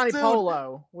yeah, Johnny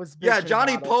Polo was. Yeah,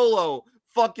 Johnny Polo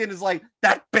fucking is like,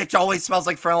 that bitch always smells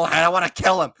like formaldehyde. I want to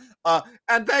kill him.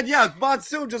 And then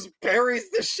Monsoon just buries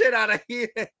the shit out of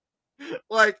Heenan.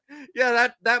 Like, yeah,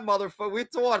 that motherfucker. We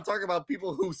don't want to talk about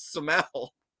people who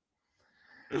smell.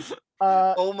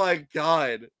 Oh my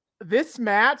God. This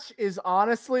match is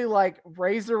honestly like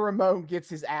Razor Ramon gets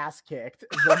his ass kicked.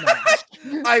 The match.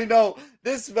 I know.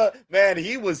 This man,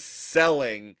 he was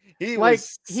selling. He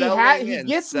gets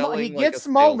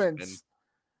moments.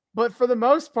 But for the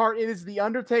most part, it is The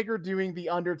Undertaker doing the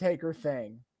Undertaker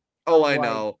thing. Oh, I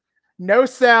know. No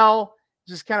sell,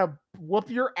 just kind of whoop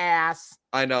your ass.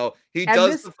 I know. He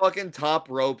does the fucking top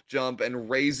rope jump, and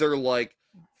Razor, like,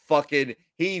 fucking,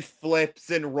 he flips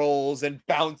and rolls and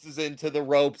bounces into the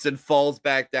ropes and falls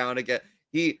back down again.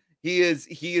 He is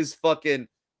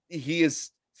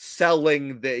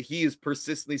selling that. He is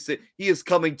persistently he is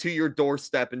coming to your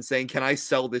doorstep and saying, "Can I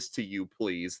sell this to you,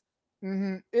 please?"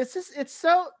 Mm-hmm.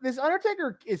 This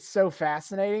Undertaker is so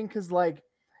fascinating because, like,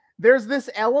 there's this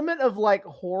element of like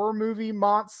horror movie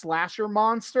slasher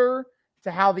monster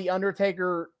to how the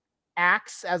Undertaker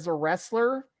acts as a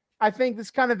wrestler. I think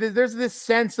there's this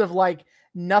sense of like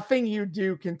nothing you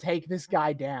do can take this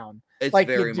guy down. It's like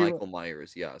very Michael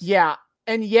Myers, yes. Yeah,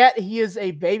 and yet he is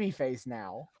a babyface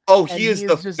now. Oh, he is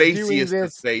the faciest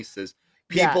of faces.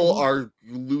 People are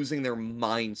losing their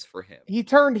minds for him. He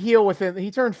turned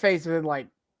face within like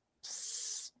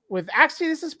this is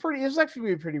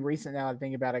actually pretty recent now that I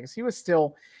think about it, because he was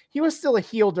still a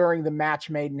heel during the match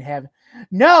made in heaven.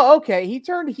 No, okay, he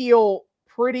turned heel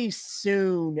pretty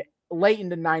soon, late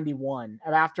into 91,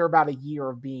 after about a year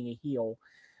of being a heel.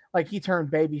 Like, he turned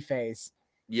babyface.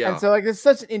 Yeah. And so, like, it's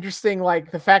such an interesting,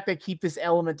 like, the fact they keep this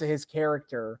element to his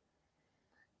character.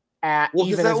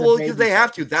 Because they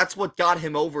have to. That's what got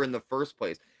him over in the first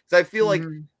place. Because I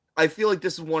feel like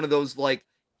this is one of those, like,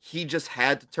 he just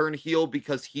had to turn heel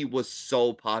because he was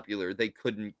so popular. They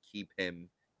couldn't keep him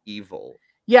evil.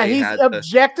 Yeah, he's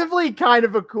objectively kind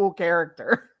of a cool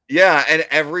character. Yeah, and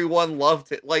everyone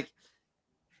loved it. Like,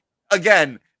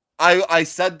 again, I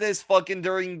said this fucking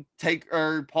during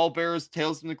Paul Bearer's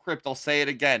Tales from the Crypt. I'll say it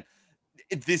again.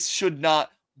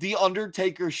 The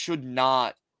Undertaker should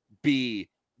not be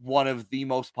one of the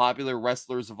most popular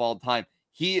wrestlers of all time.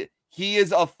 He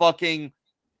is a fucking,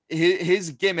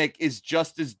 his gimmick is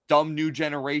just as dumb new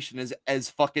generation as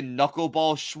fucking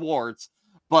Knuckleball Schwartz,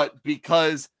 but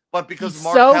because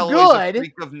Martello is a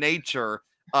freak of nature,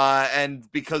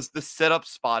 and because the setup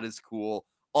spot is cool,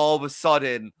 all of a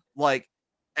sudden, like,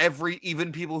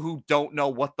 even people who don't know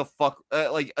what the fuck,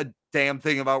 like, a damn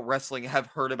thing about wrestling have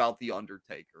heard about The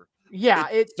Undertaker. Yeah,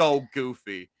 it's so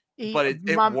goofy. but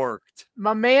it worked.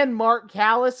 My man Mark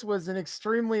Callis was an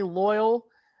extremely loyal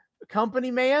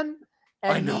company man,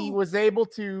 and he was able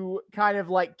to kind of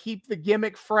like keep the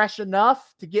gimmick fresh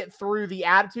enough to get through the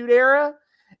Attitude Era.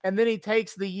 And then he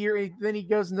takes the year, then he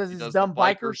goes and does his dumb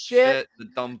biker shit. The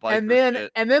dumb biker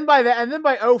shit. And then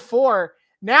by 04,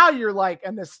 now you're like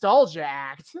a nostalgia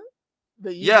act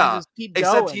that you can just keep going.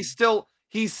 Except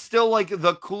he's still like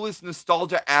the coolest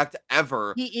nostalgia act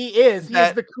ever. He is. He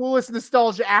is the coolest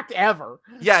nostalgia act ever.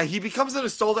 Yeah, he becomes a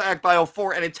nostalgia act by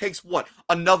 04, and it takes what?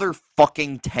 Another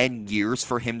fucking 10 years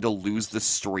for him to lose the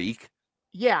streak?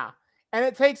 Yeah. And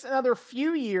it takes another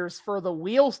few years for the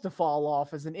wheels to fall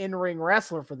off as an in-ring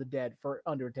wrestler for the dead for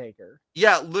Undertaker.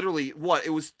 Yeah, literally. What? It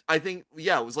was, I think,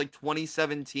 it was like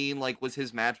 2017, like, was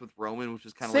his match with Roman, which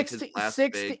was kind of like his last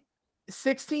big.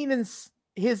 16 and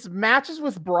his matches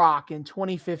with Brock in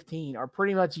 2015 are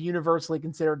pretty much universally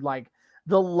considered like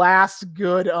the last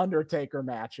good Undertaker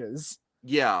matches.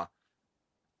 Yeah.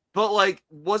 But like,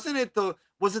 was it the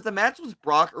match with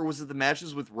Brock, or was it the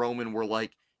matches with Roman where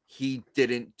like he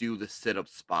didn't do the sit-up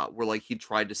spot, where like he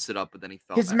tried to sit up but then he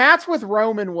fell His back? match with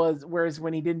Roman was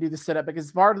when he didn't do the sit-up, because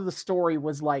part of the story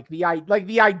was like the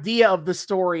idea of the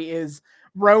story is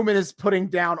Roman is putting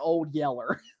down Old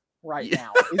Yeller right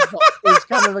now.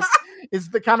 Is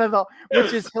the kind of the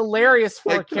which is hilarious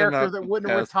for a character that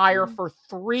wouldn't retire for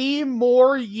 3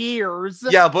 more years.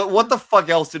 Yeah, but what the fuck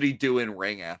else did he do in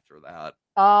ring after that?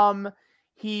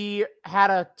 He had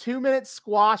a 2-minute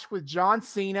squash with John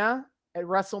Cena at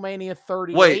WrestleMania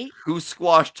 38. Wait, who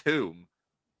squashed whom?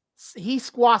 He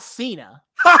squashed Cena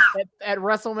at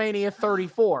WrestleMania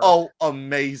 34. Oh,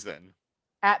 amazing.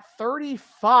 At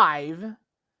 35,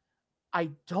 I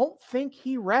don't think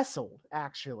he wrestled,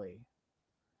 actually.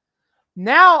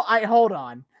 Now, hold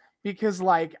on, because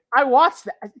like I watched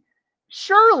that.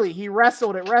 Surely he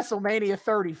wrestled at WrestleMania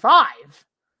 35.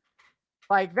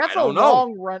 Like that's a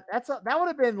long run. That would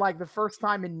have been like the first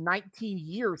time in 19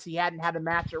 years he hadn't had a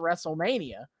match at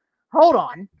WrestleMania. Hold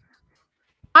on.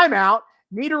 I'm out.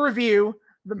 Need to review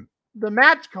the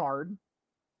match card.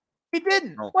 He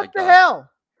didn't. What the hell?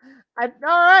 All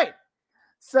right.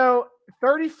 So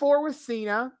 34 with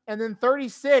Cena, and then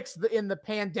 36 in the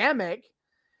pandemic.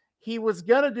 He was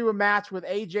going to do a match with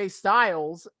AJ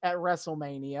Styles at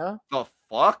WrestleMania. The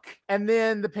fuck? And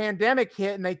then the pandemic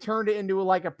hit and they turned it into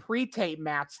like a pre-tape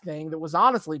match thing that was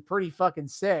honestly pretty fucking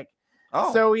sick.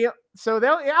 Oh. So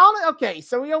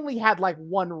he only had like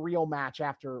one real match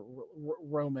after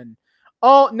Roman.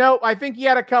 Oh, no, I think he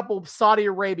had a couple Saudi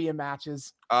Arabia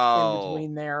matches in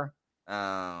between there.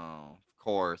 Oh,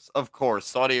 of course.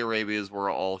 Saudi Arabia is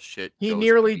where all shit He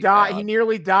nearly died. He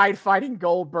nearly died fighting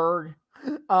Goldberg.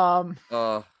 Anyway,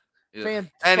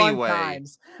 fun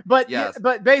times. But yes.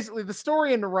 But basically the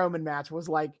story in the Roman match was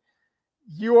like,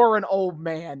 you're an old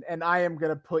man and I am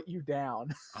gonna put you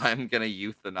down. I'm gonna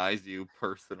euthanize you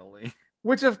personally.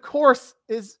 Which of course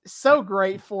is so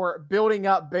great for building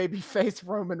up babyface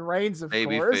Roman Reigns, of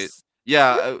course.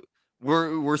 Yeah,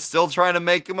 we're still trying to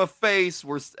make him a face.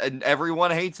 And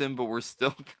everyone hates him, but we're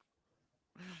still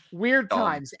weird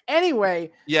times.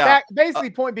 Anyway, yeah. Basically,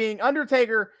 point being,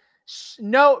 Undertaker.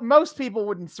 No, most people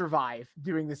wouldn't survive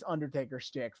doing this Undertaker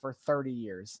shtick for 30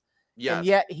 years. Yes. And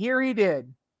yet here he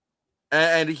did.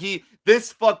 And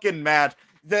this fucking match,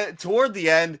 toward the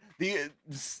end,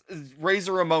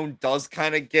 Razor Ramon does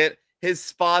kind of get his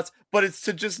spots, but it's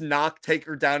to just knock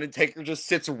Taker down, and Taker just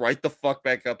sits right the fuck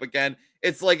back up again.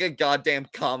 It's like a goddamn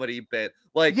comedy bit.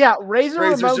 Like, yeah,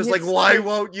 Razor's just like, why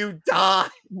won't you die?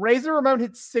 Razor Ramon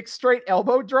hit 6 straight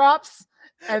elbow drops.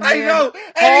 And I know,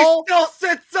 and he still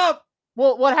sits up.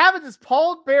 Well, what happens is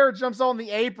Paul Bearer jumps on the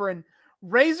apron.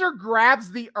 Razor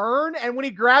grabs the urn, and when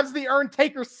he grabs the urn,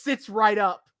 Taker sits right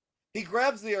up. He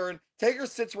grabs the urn, Taker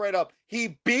sits right up.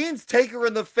 He beans Taker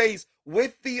in the face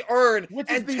with the urn,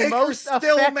 and Taker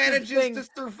still manages to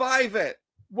survive it.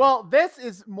 Well, this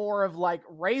is more of like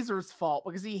Razor's fault,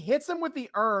 because he hits him with the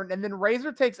urn, and then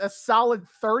Razor takes a solid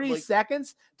 30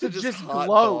 seconds to just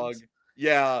gloat.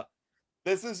 Yeah.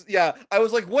 I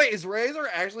was like, wait, is Razor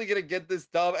actually going to get this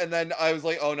dub? And then I was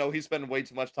like, oh no, he's spending way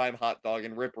too much time hot dog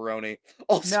and ripperoni.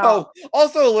 Also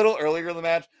a little earlier in the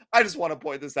match, I just want to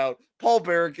point this out. Paul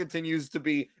Bearer continues to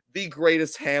be the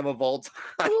greatest ham of all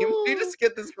time. We just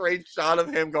get this great shot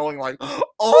of him going like,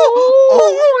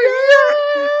 oh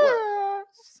yeah!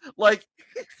 Like,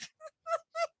 he's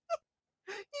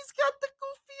got the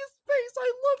goofiest face.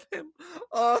 I love him.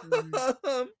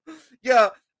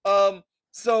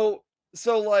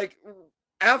 So like,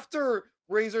 after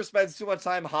Razor spends too much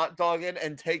time hot dogging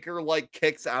and Taker like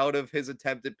kicks out of his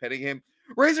attempt at pinning him,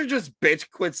 Razor just bitch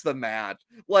quits the match.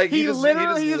 Like He just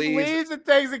leaves and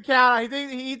takes a count. I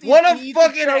think he what a eats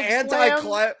fucking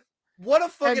chokeslam, what a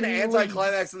fucking and he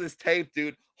anticlimax leaves. of this tape,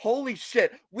 dude. Holy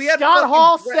shit. We had Scott fucking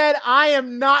Hall said, "I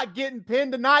am not getting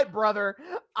pinned tonight, brother.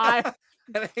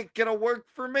 It ain't gonna work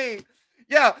for me."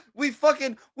 Yeah, we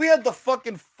had the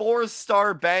fucking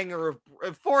 4-star banger of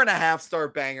 4.5-star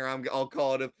banger, I'll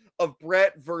call it, of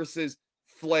Bret versus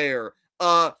Flair.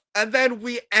 And then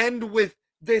we end with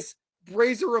this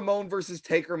Razor Ramon versus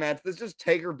Taker match. This is just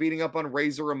Taker beating up on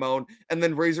Razor Ramon, and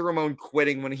then Razor Ramon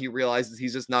quitting when he realizes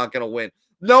he's just not gonna win.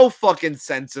 No fucking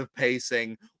sense of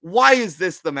pacing. Why is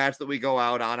this the match that we go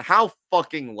out on? How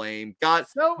fucking lame. God,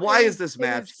 why is this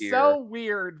match here? So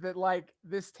weird that like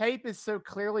this tape is so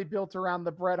clearly built around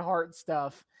the Bret Hart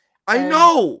stuff. I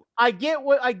know. I get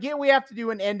we have to do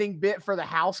an ending bit for the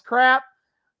house crap,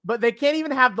 but they can't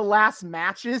even have the last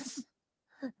matches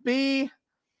be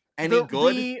any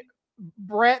good. Be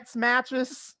Bret's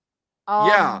matches.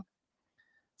 Yeah.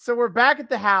 So we're back at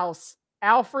the house.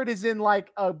 Alfred is in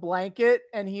like a blanket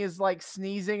and he is like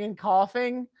sneezing and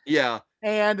coughing. Yeah.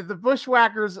 And the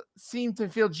Bushwhackers seem to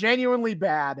feel genuinely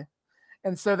bad.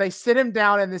 And so they sit him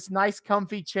down in this nice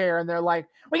comfy chair and they're like,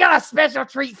 "We got a special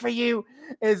treat for you."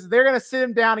 Is they're going to sit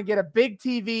him down and get a big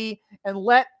TV and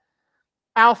let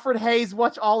Alfred Hayes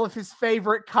watch all of his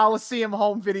favorite Coliseum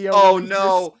home video. Oh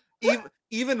no.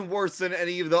 Even worse than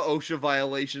any of the OSHA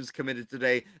violations committed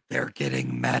today, they're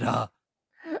getting meta.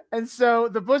 And so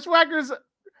the Bushwhackers,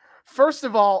 first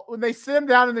of all, when they sit him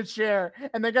down in the chair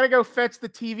and they got to go fetch the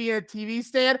TV and a TV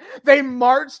stand, they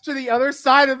march to the other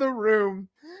side of the room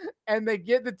and they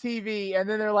get the TV. And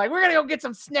then they're like, "We're going to go get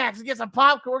some snacks, get some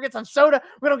popcorn, get some soda.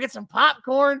 We're going to get some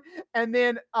popcorn." And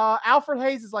then Alfred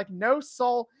Hayes is like, no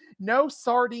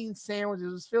sardine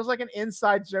sandwiches. It feels like an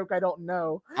inside joke. I don't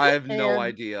know. I have no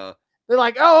idea. They're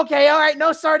like, "Oh, okay. All right.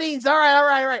 No sardines. All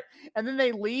right. And then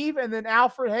they leave. And then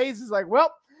Alfred Hayes is like,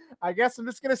 "Well, I guess I'm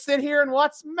just going to sit here and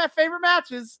watch my favorite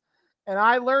matches." And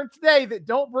I learned today that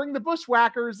don't bring the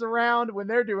Bushwhackers around when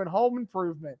they're doing home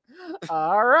improvement.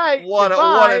 All right. What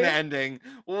an ending.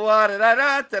 Why?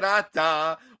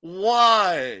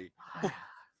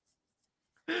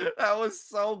 That was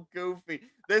so goofy.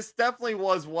 This definitely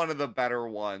was one of the better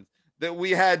ones. That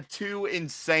we had two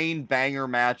insane banger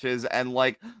matches, and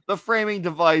like the framing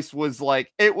device was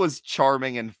like, it was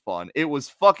charming and fun. It was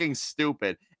fucking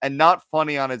stupid and not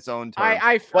funny on its own terms.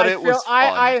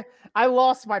 I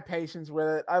lost my patience with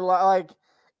it.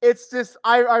 It's just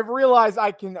I realized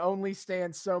I can only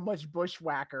stand so much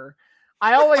Bushwhacker.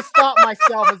 I always thought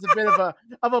myself as a bit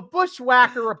of a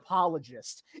Bushwhacker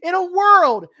apologist in a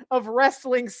world of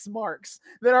wrestling smarks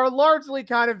that are largely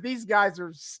kind of, these guys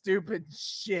are stupid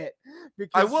shit.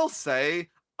 Because I will say,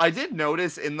 I did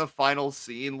notice in the final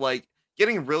scene, like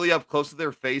getting really up close to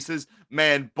their faces,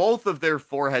 man, both of their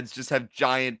foreheads just have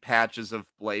giant patches of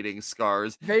blading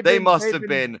scars. They must have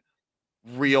been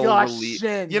real relief.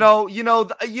 You know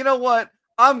what?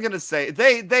 I'm gonna say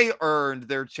they earned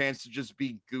their chance to just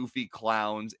be goofy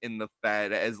clowns in the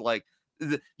Fed, as like,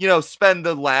 spend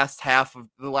the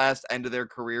last end of their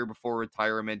career before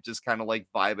retirement just kind of like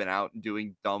vibing out and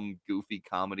doing dumb goofy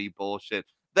comedy bullshit.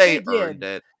 They earned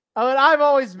it. Oh, and I've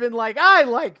always been like, I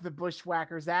like the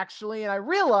Bushwhackers actually, and I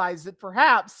realized that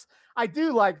perhaps I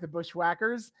do like the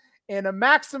Bushwhackers in a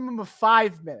maximum of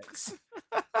 5 minutes.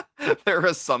 There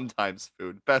is sometimes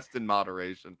food. Best in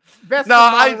moderation. The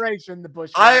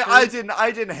Bushwhackers.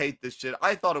 I didn't hate this shit.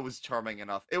 I thought it was charming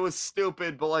enough. It was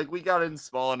stupid, but like we got it in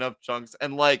small enough chunks,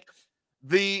 and like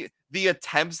the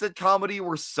attempts at comedy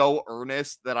were so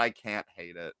earnest that I can't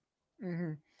hate it.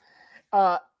 Mm-hmm.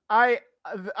 I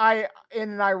in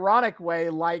an ironic way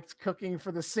liked cooking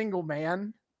for the single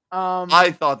man.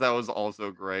 I thought that was also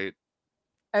great.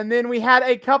 And then we had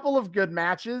a couple of good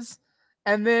matches.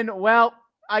 And then, well,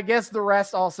 I guess the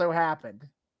rest also happened.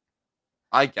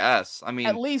 I guess. I mean,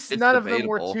 at least none of them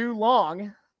were too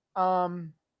long. But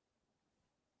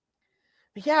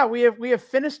yeah, we have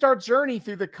finished our journey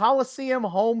through the Coliseum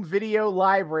Home Video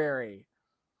Library.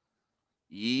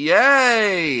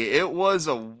 Yay! It was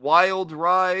a wild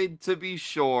ride, to be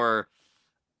sure.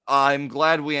 I'm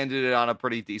glad we ended it on a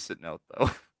pretty decent note, though.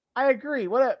 I agree.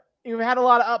 You've had a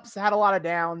lot of ups, had a lot of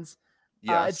downs.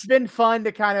 Yes. It's been fun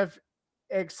to kind of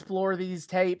explore these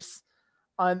tapes.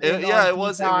 It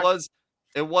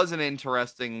was an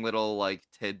interesting little like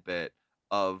tidbit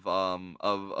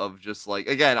of just like,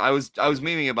 again, I was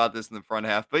memeing about this in the front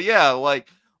half, but yeah, like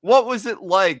what was it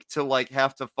like to like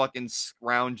have to fucking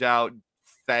scrounge out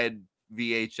Fed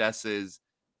VHSs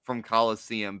from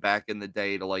Coliseum back in the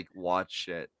day to like watch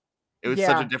shit? It was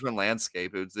such a different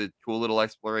landscape. It was a cool little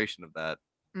exploration of that.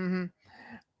 Mm-hmm.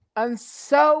 And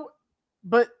so,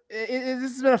 but this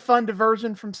has been a fun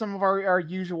diversion from some of our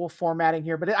usual formatting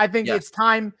here. But I think Yes. it's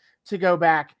time to go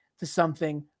back to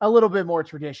something a little bit more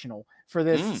traditional for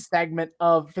this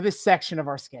for this section of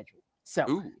our schedule. So,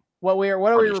 Ooh. what are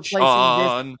we replacing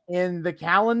this in the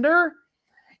calendar?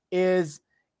 Is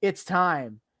it's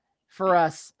time for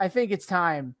us. I think it's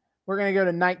time. We're gonna go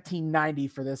to 1990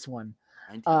 for this one,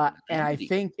 and I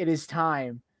think it is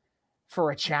time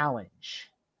for a challenge.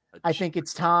 I think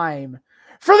it's time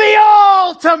for the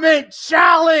ultimate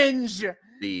challenge.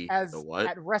 The what?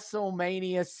 At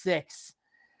WrestleMania 6.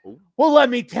 Ooh. Well, let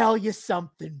me tell you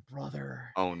something,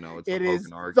 brother. Oh no, it is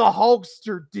the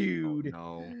Hulkster dude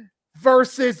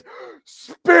versus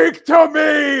Speak to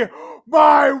Me,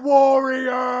 My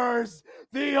Warriors,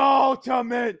 the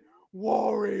Ultimate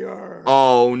Warrior.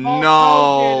 Oh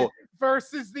no.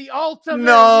 Versus the Ultimate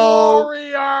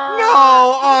Warrior.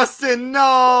 No, Austin,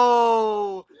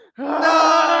 no.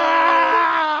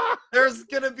 No. There's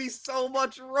going to be so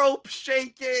much rope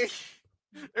shaking.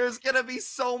 There's going to be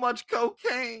so much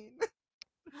cocaine.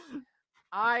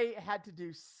 I had to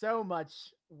do so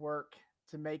much work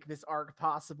to make this arc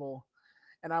possible,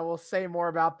 and I will say more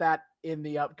about that in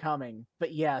the upcoming.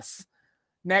 But yes,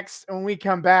 next, when we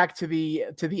come back to the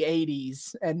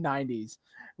 80s and 90s,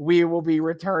 we will be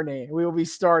returning. We will be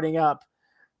starting up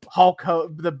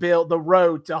the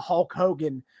road to Hulk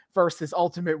Hogan versus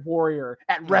Ultimate Warrior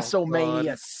at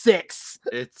WrestleMania 6.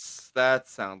 That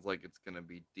sounds like it's going to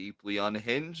be deeply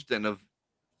unhinged and of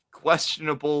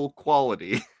questionable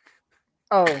quality.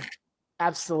 Oh,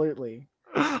 absolutely.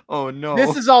 Oh no.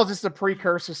 This is all just a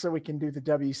precursor so we can do the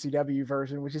WCW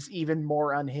version, which is even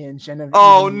more unhinged and of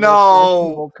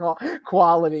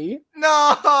quality.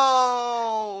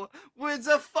 No, it's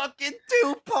a fucking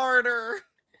two-parter.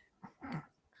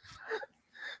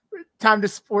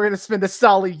 We're gonna spend a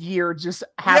solid year just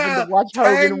having to watch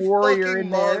Hogan Warrior in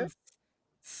there.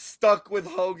 Stuck with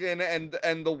Hogan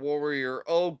and the Warrior.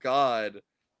 Oh God.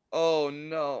 Oh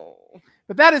no.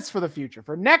 But that is for the future.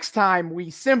 For next time, we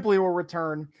simply will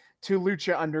return to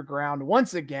Lucha Underground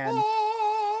once again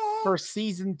for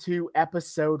season 2,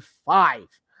 episode 5.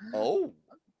 Oh.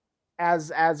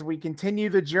 As we continue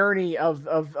the journey of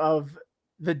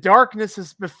the darkness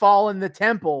has befallen the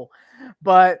temple,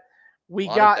 but we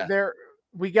got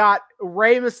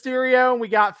Rey Mysterio, and we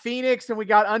got Phoenix, and we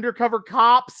got undercover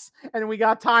cops, and we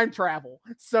got time travel.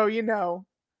 So,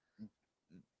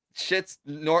 shit's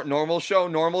normal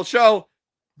show.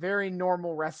 Very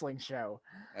normal wrestling show.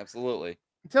 Absolutely.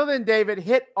 Until then, David,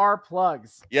 hit our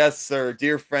plugs. Yes, sir.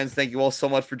 Dear friends, thank you all so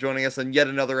much for joining us on yet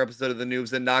another episode of the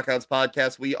Noobs and Knockouts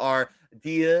Podcast. We are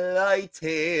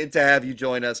delighted to have you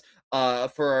join us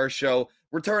for our show.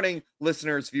 Returning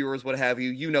listeners, viewers, what have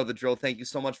you, you know the drill. Thank you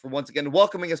so much for once again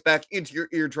welcoming us back into your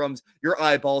eardrums, your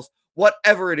eyeballs,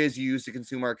 whatever it is you use to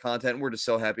consume our content. We're just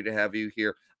so happy to have you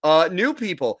here. New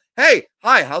people, hey,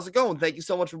 hi, how's it going? Thank you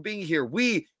so much for being here.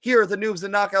 We here at the Noobs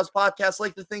and Knockouts Podcast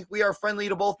like to think we are friendly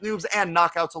to both noobs and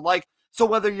knockouts alike. So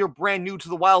whether you're brand new to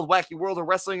the wild, wacky world of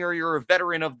wrestling or you're a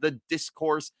veteran of the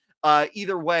discourse,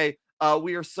 either way,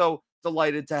 we are so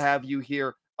delighted to have you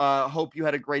here. Hope you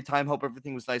had a great time. Hope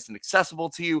everything was nice and accessible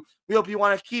to you. We hope you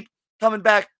want to keep coming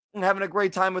back and having a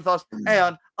great time with us.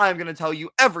 And I'm going to tell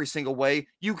you every single way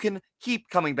you can keep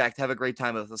coming back to have a great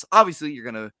time with us. Obviously, you're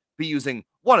going to be using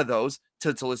one of those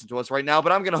to listen to us right now,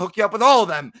 but I'm going to hook you up with all of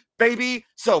them, baby.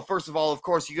 So first of all, of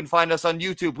course, you can find us on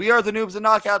YouTube. We are the Noobs and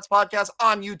Knockouts Podcast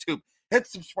on YouTube. Hit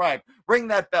subscribe, ring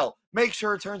that bell, make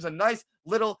sure it turns a nice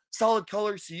little solid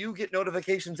color so you get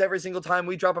notifications every single time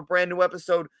we drop a brand new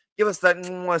episode. Give us that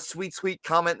sweet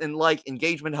comment and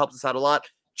engagement helps us out a lot.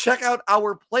 Check out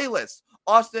our playlist.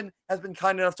 Austin has been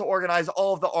kind enough to organize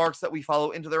all of the arcs that we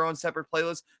follow into their own separate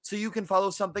playlists, so you can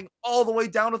follow something all the way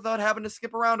down without having to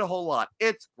skip around a whole lot.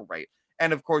 It's great.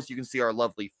 And of course, you can see our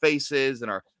lovely faces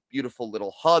and our beautiful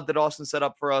little HUD that Austin set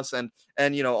up for us, and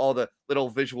all the little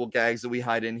visual gags that we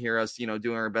hide in here, us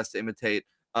doing our best to imitate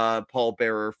Paul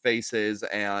Bearer faces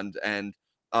and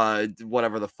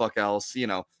whatever the fuck else,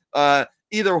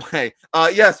 either way,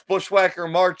 yes, Bushwhacker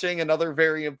marching, another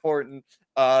very important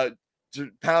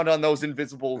pound on those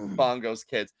invisible bongos,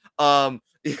 kids.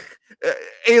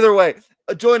 Either way,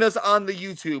 join us on the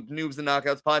YouTube Noobs and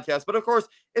Knockouts Podcast. But of course,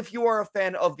 if you are a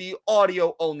fan of the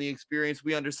audio only experience,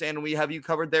 we understand and we have you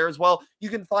covered there as well. You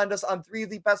can find us on 3 of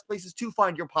the best places to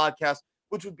find your podcast,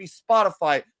 which would be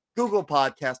Spotify, Google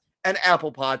Podcast, and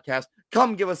Apple Podcast.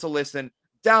 Come give us a listen,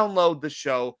 download the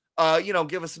show.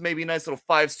 Give us maybe a nice little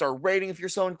 5-star rating if you're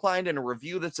so inclined, and a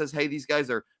review that says, hey, these guys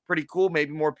are pretty cool.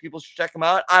 Maybe more people should check them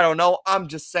out. I don't know. I'm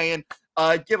just saying,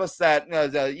 give us that,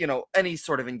 any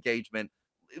sort of engagement,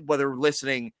 whether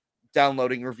listening,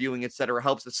 downloading, reviewing, etc.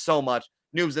 helps us so much.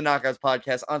 Noobs and Knockouts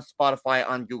Podcast on Spotify,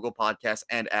 on Google Podcasts,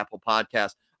 and Apple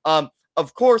Podcasts.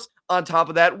 Of course, on top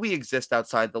of that, we exist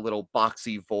outside the little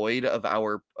boxy void of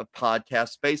our podcast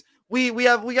space. We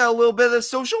got a little bit of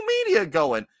social media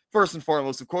going. First and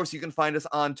foremost, of course, you can find us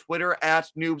on Twitter at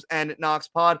Noobs and Knox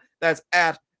Pod. That's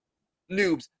at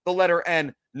Noobs, the letter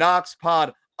N, Knox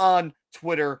Pod on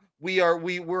Twitter.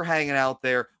 We're hanging out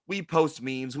there. We post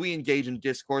memes. We engage in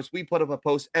discourse. We put up a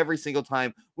post every single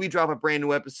time we drop a brand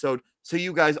new episode, so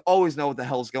you guys always know what the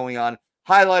hell's going on.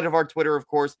 Highlight of our Twitter, of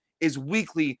course, is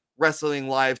weekly wrestling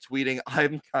live tweeting.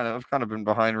 I've kind of been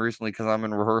behind recently because I'm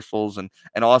in rehearsals and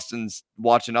Austin's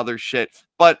watching other shit.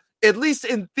 But at least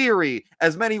in theory,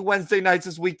 as many Wednesday nights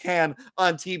as we can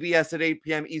on TBS at 8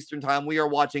 p.m. Eastern time, we are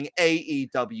watching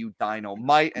AEW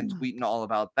Dynamite and tweeting all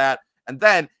about that. And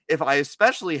then if I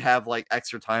especially have like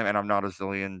extra time and I'm not a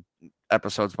zillion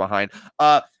episodes behind,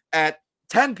 at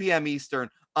 10 p.m. Eastern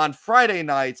on Friday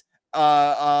nights,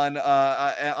 on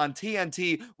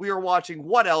TNT, we are watching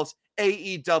what else?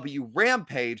 AEW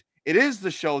Rampage. It is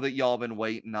the show that y'all been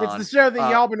waiting on. It's the show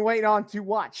that y'all been waiting on to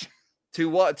watch. To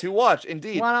watch,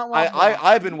 indeed.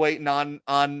 I've been waiting on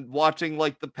watching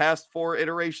like the past 4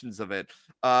 iterations of it.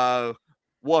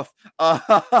 Woof.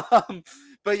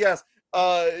 But yes,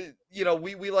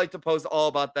 we like to post all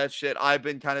about that shit. I've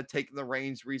been kind of taking the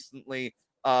reins recently.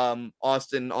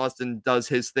 Austin does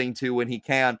his thing too when he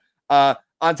can.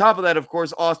 On top of that, of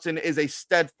course, Austin is a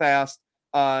steadfast.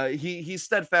 He's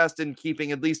steadfast in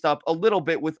keeping at least up a little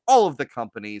bit with all of the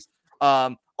companies,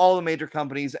 all the major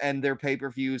companies and their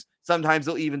pay-per-views. Sometimes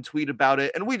they'll even tweet about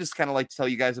it, and we just kind of like to tell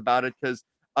you guys about it because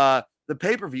the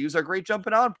pay-per-views are great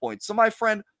jumping on points. So, my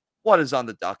friend, what is on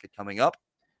the docket coming up?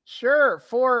 Sure,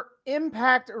 for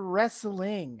Impact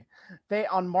Wrestling,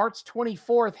 on March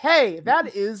 24th. Hey,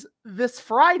 that is this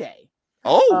Friday.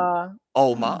 Oh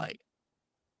my.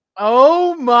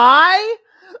 Oh my.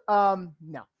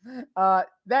 No.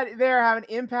 That they're having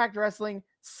Impact Wrestling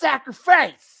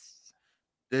Sacrifice.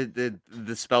 The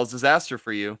spells disaster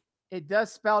for you. It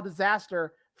does spell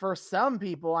disaster for some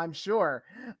people, I'm sure.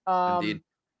 Indeed.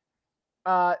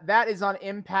 That is on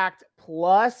Impact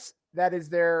Plus. That is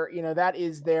their,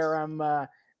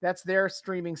 that's their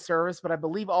streaming service, but I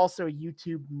believe also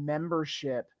YouTube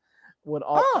membership would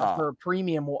for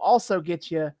premium will also get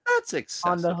you that's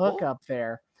accessible on the hookup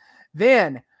there.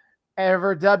 Then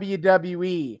ever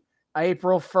WWE,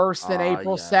 April 1st and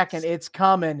April 2nd, it's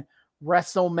coming.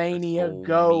 WrestleMania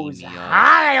goes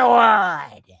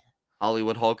Hollywood.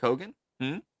 Hollywood Hulk Hogan?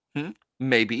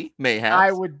 Maybe, mayhaps.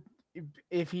 I would,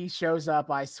 if he shows up,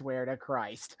 I swear to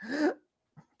Christ.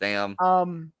 Damn.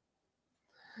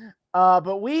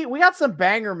 But we got some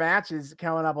banger matches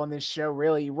coming up on this show,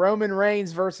 really. Roman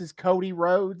Reigns versus Cody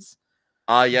Rhodes.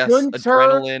 Yes,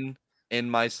 adrenaline in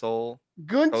my soul.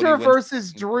 Gunther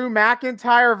versus Drew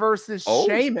McIntyre versus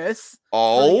Sheamus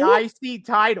for the IC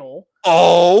title.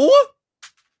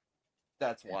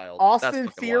 That's wild. Austin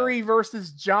Theory versus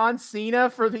John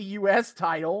Cena for the US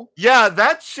title. Yeah,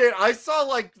 that shit. I saw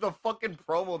like the fucking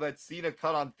promo that Cena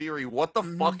cut on Theory. What the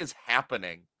fuck is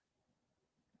happening?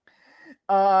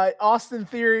 Austin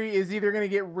Theory is either going to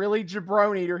get really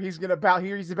jabronied or he's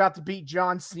about to beat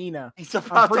John Cena. He's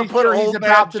about to put old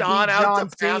man John out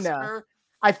to pasture.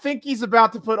 I think he's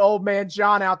about to put old man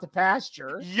John out to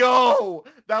pasture. Yo,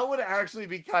 that would actually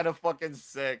be kind of fucking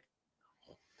sick.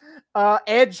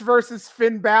 Edge versus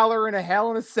Finn Balor in a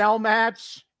Hell in a Cell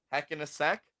match. Heck in a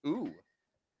sec? Ooh.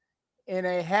 In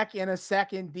a heck in a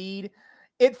sec, indeed.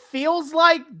 It feels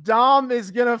like Dom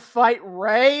is going to fight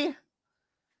Ray.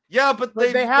 Yeah, but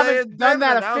they haven't done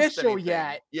that official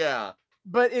yet. Yeah.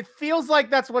 But it feels like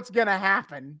that's what's going to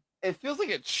happen. It feels like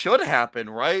it should happen,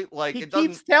 right? Like he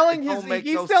keeps telling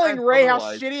Ray how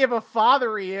shitty of a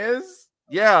father he is.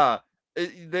 Yeah.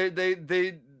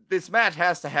 This match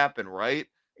has to happen, right?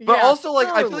 But also, like,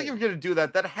 I feel like if you're going to do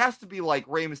that, that has to be, like,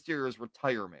 Rey Mysterio's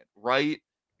retirement, right?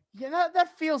 Yeah,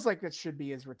 that feels like that should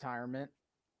be his retirement.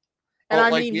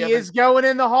 And he is going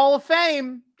in the Hall of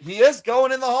Fame. He is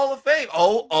going in the Hall of Fame.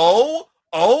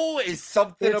 Is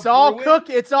something It's all cooked.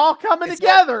 It's all coming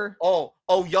together.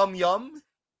 Yum, yum.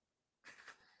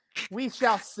 We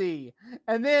shall see.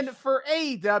 And then for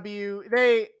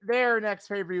AEW, their next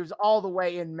pay-per-view is all the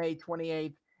way in May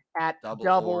 28th. At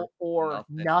Double or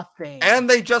Nothing. And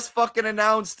they just fucking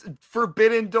announced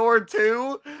Forbidden Door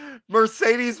 2.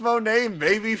 Mercedes Moné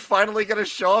maybe finally gonna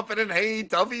show up in an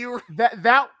AEW.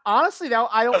 That honestly,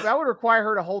 that would require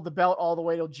her to hold the belt all the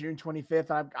way till June 25th.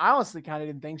 I honestly kind of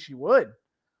didn't think she would.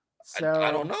 So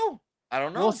I don't know.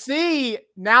 We'll see.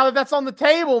 Now that that's on the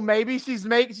table, maybe she's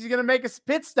gonna make a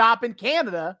pit stop in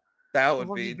Canada. That would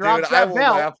When he be, dude. drops that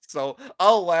belt.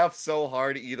 I'll laugh so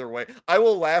hard either way. I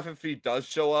will laugh if he does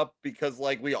show up because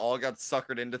like we all got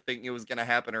suckered into thinking it was gonna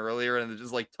happen earlier and it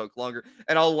just like took longer.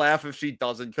 And I'll laugh if she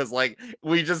doesn't because like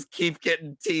we just keep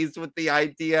getting teased with the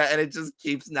idea and it just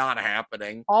keeps not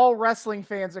happening. All wrestling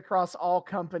fans across all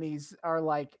companies are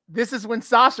like, this is when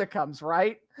Sasha comes,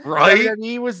 right? Right?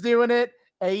 WWE was doing it.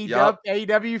 Yep.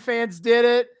 AEW fans did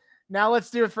it. Now let's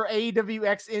do it for AEW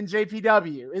X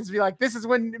NJPW. It's be like, this is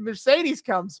when Mercedes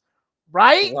comes,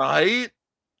 right? Right?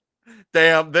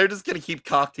 Damn, they're just gonna keep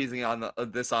cock teasing on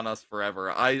this on us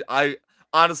forever. I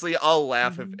honestly, I'll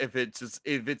laugh if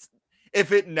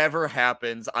it never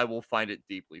happens. I will find it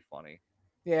deeply funny.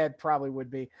 Yeah, it probably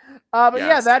would be. But yeah,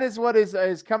 Yes. that is what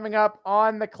is coming up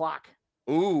on the clock.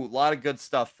 Ooh, a lot of good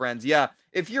stuff, friends. Yeah,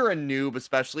 if you're a noob,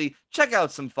 especially, check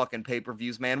out some fucking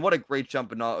pay-per-views, man. What a great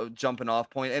jumping off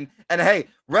point. And hey,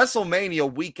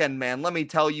 WrestleMania weekend, man. Let me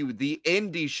tell you, the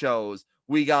indie shows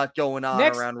we got going on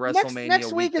around WrestleMania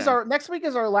next week weekend. next week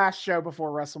is our last show before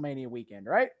WrestleMania weekend,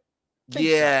 right?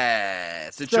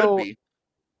 Yes, it should be.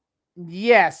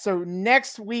 Yeah, so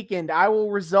next weekend I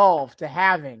will resolve to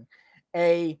having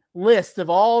a list of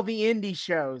all the indie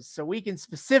shows so we can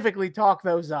specifically talk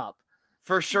those up.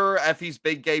 For sure, Effie's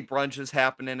Big Gay Brunch is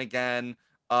happening again.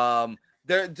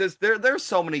 There's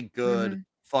so many good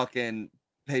fucking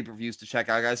pay-per-views to check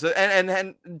out, guys. So,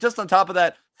 and just on top of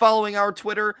that, following our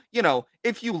Twitter, you know,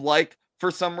 if you like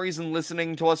for some reason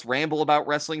listening to us ramble about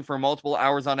wrestling for multiple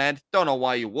hours on end, don't know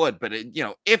why you would, but you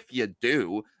know, if you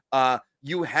do,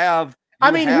 you have.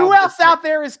 Who else out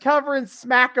there is covering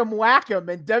Smack 'em Whack 'em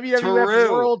and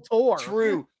WWF World Tour?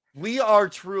 True. We are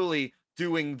truly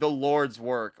doing the Lord's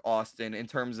work, Austin, in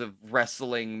terms of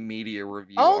wrestling media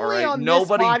review. All right.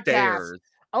 Nobody dares.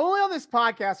 Only on this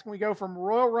podcast can we go from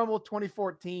Royal Rumble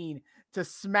 2014 to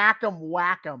Smack 'em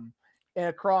Whack 'em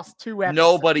across 2 episodes.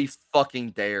 Nobody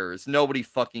fucking dares. Nobody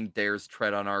fucking dares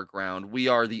tread on our ground. We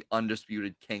are the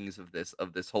undisputed kings of this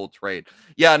whole trade.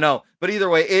 Yeah, no. But either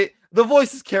way, the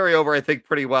voices carry over, I think,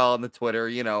 pretty well on the Twitter,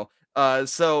 you know.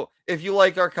 So if you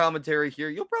like our commentary here,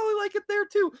 you'll probably like it there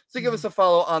too. So give us a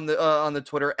follow on the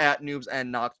Twitter at Noobs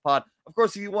and Knockouts Pod. Of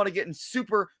course, if you want to get in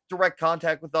super direct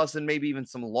contact with us and maybe even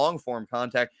some long form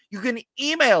contact, you can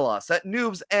email us at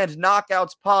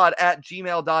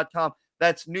noobsandknockoutspod@gmail.com.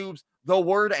 That's noobs, the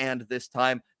word and this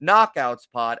time,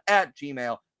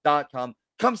 knockoutspod@gmail.com.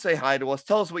 Come say hi to us.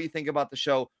 Tell us what you think about the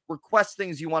show. Request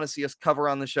things you want to see us cover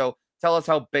on the show. Tell us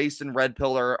how based and red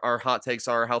pill our hot takes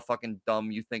are, how fucking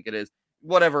dumb you think it is.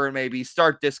 Whatever it may be,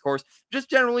 start discourse. Just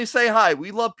generally say hi.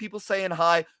 We love people saying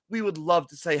hi. We would love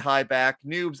to say hi back.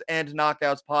 Noobs and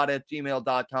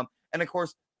knockoutspod@gmail.com. And of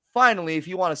course, finally, if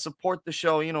you want to support the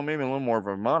show, you know, maybe a little more of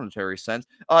a monetary sense,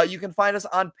 you can find us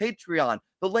on Patreon.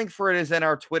 The link for it is in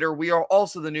our Twitter. We are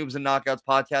also the Noobs and Knockouts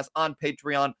podcast on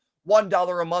Patreon.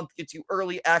 $1 a month gets you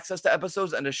early access to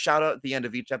episodes and a shout out at the end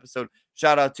of each episode.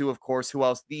 Shout out to, of course, who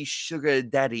else? The Sugar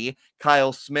Daddy,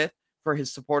 Kyle Smith, for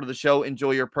his support of the show.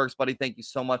 Enjoy your perks, buddy. Thank you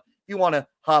so much. If you want to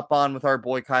hop on with our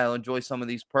boy Kyle, enjoy some of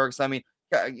these perks. I mean,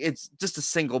 it's just a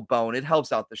single bone. It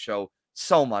helps out the show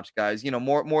so much, guys. You know,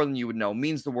 more than you would know.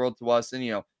 Means the world to us, and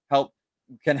you know,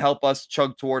 can help us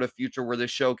chug toward a future where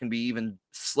this show can be even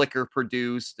slicker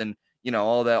produced, and you know,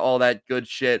 all that good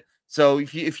shit. So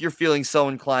if you're feeling so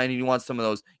inclined and you want some of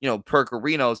those, you know,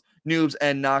 perkerinos, Noobs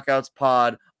and Knockouts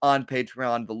Pod on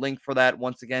Patreon, the link for that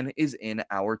once again is in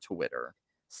our Twitter.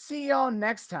 See y'all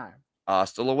next time.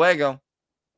 Hasta luego.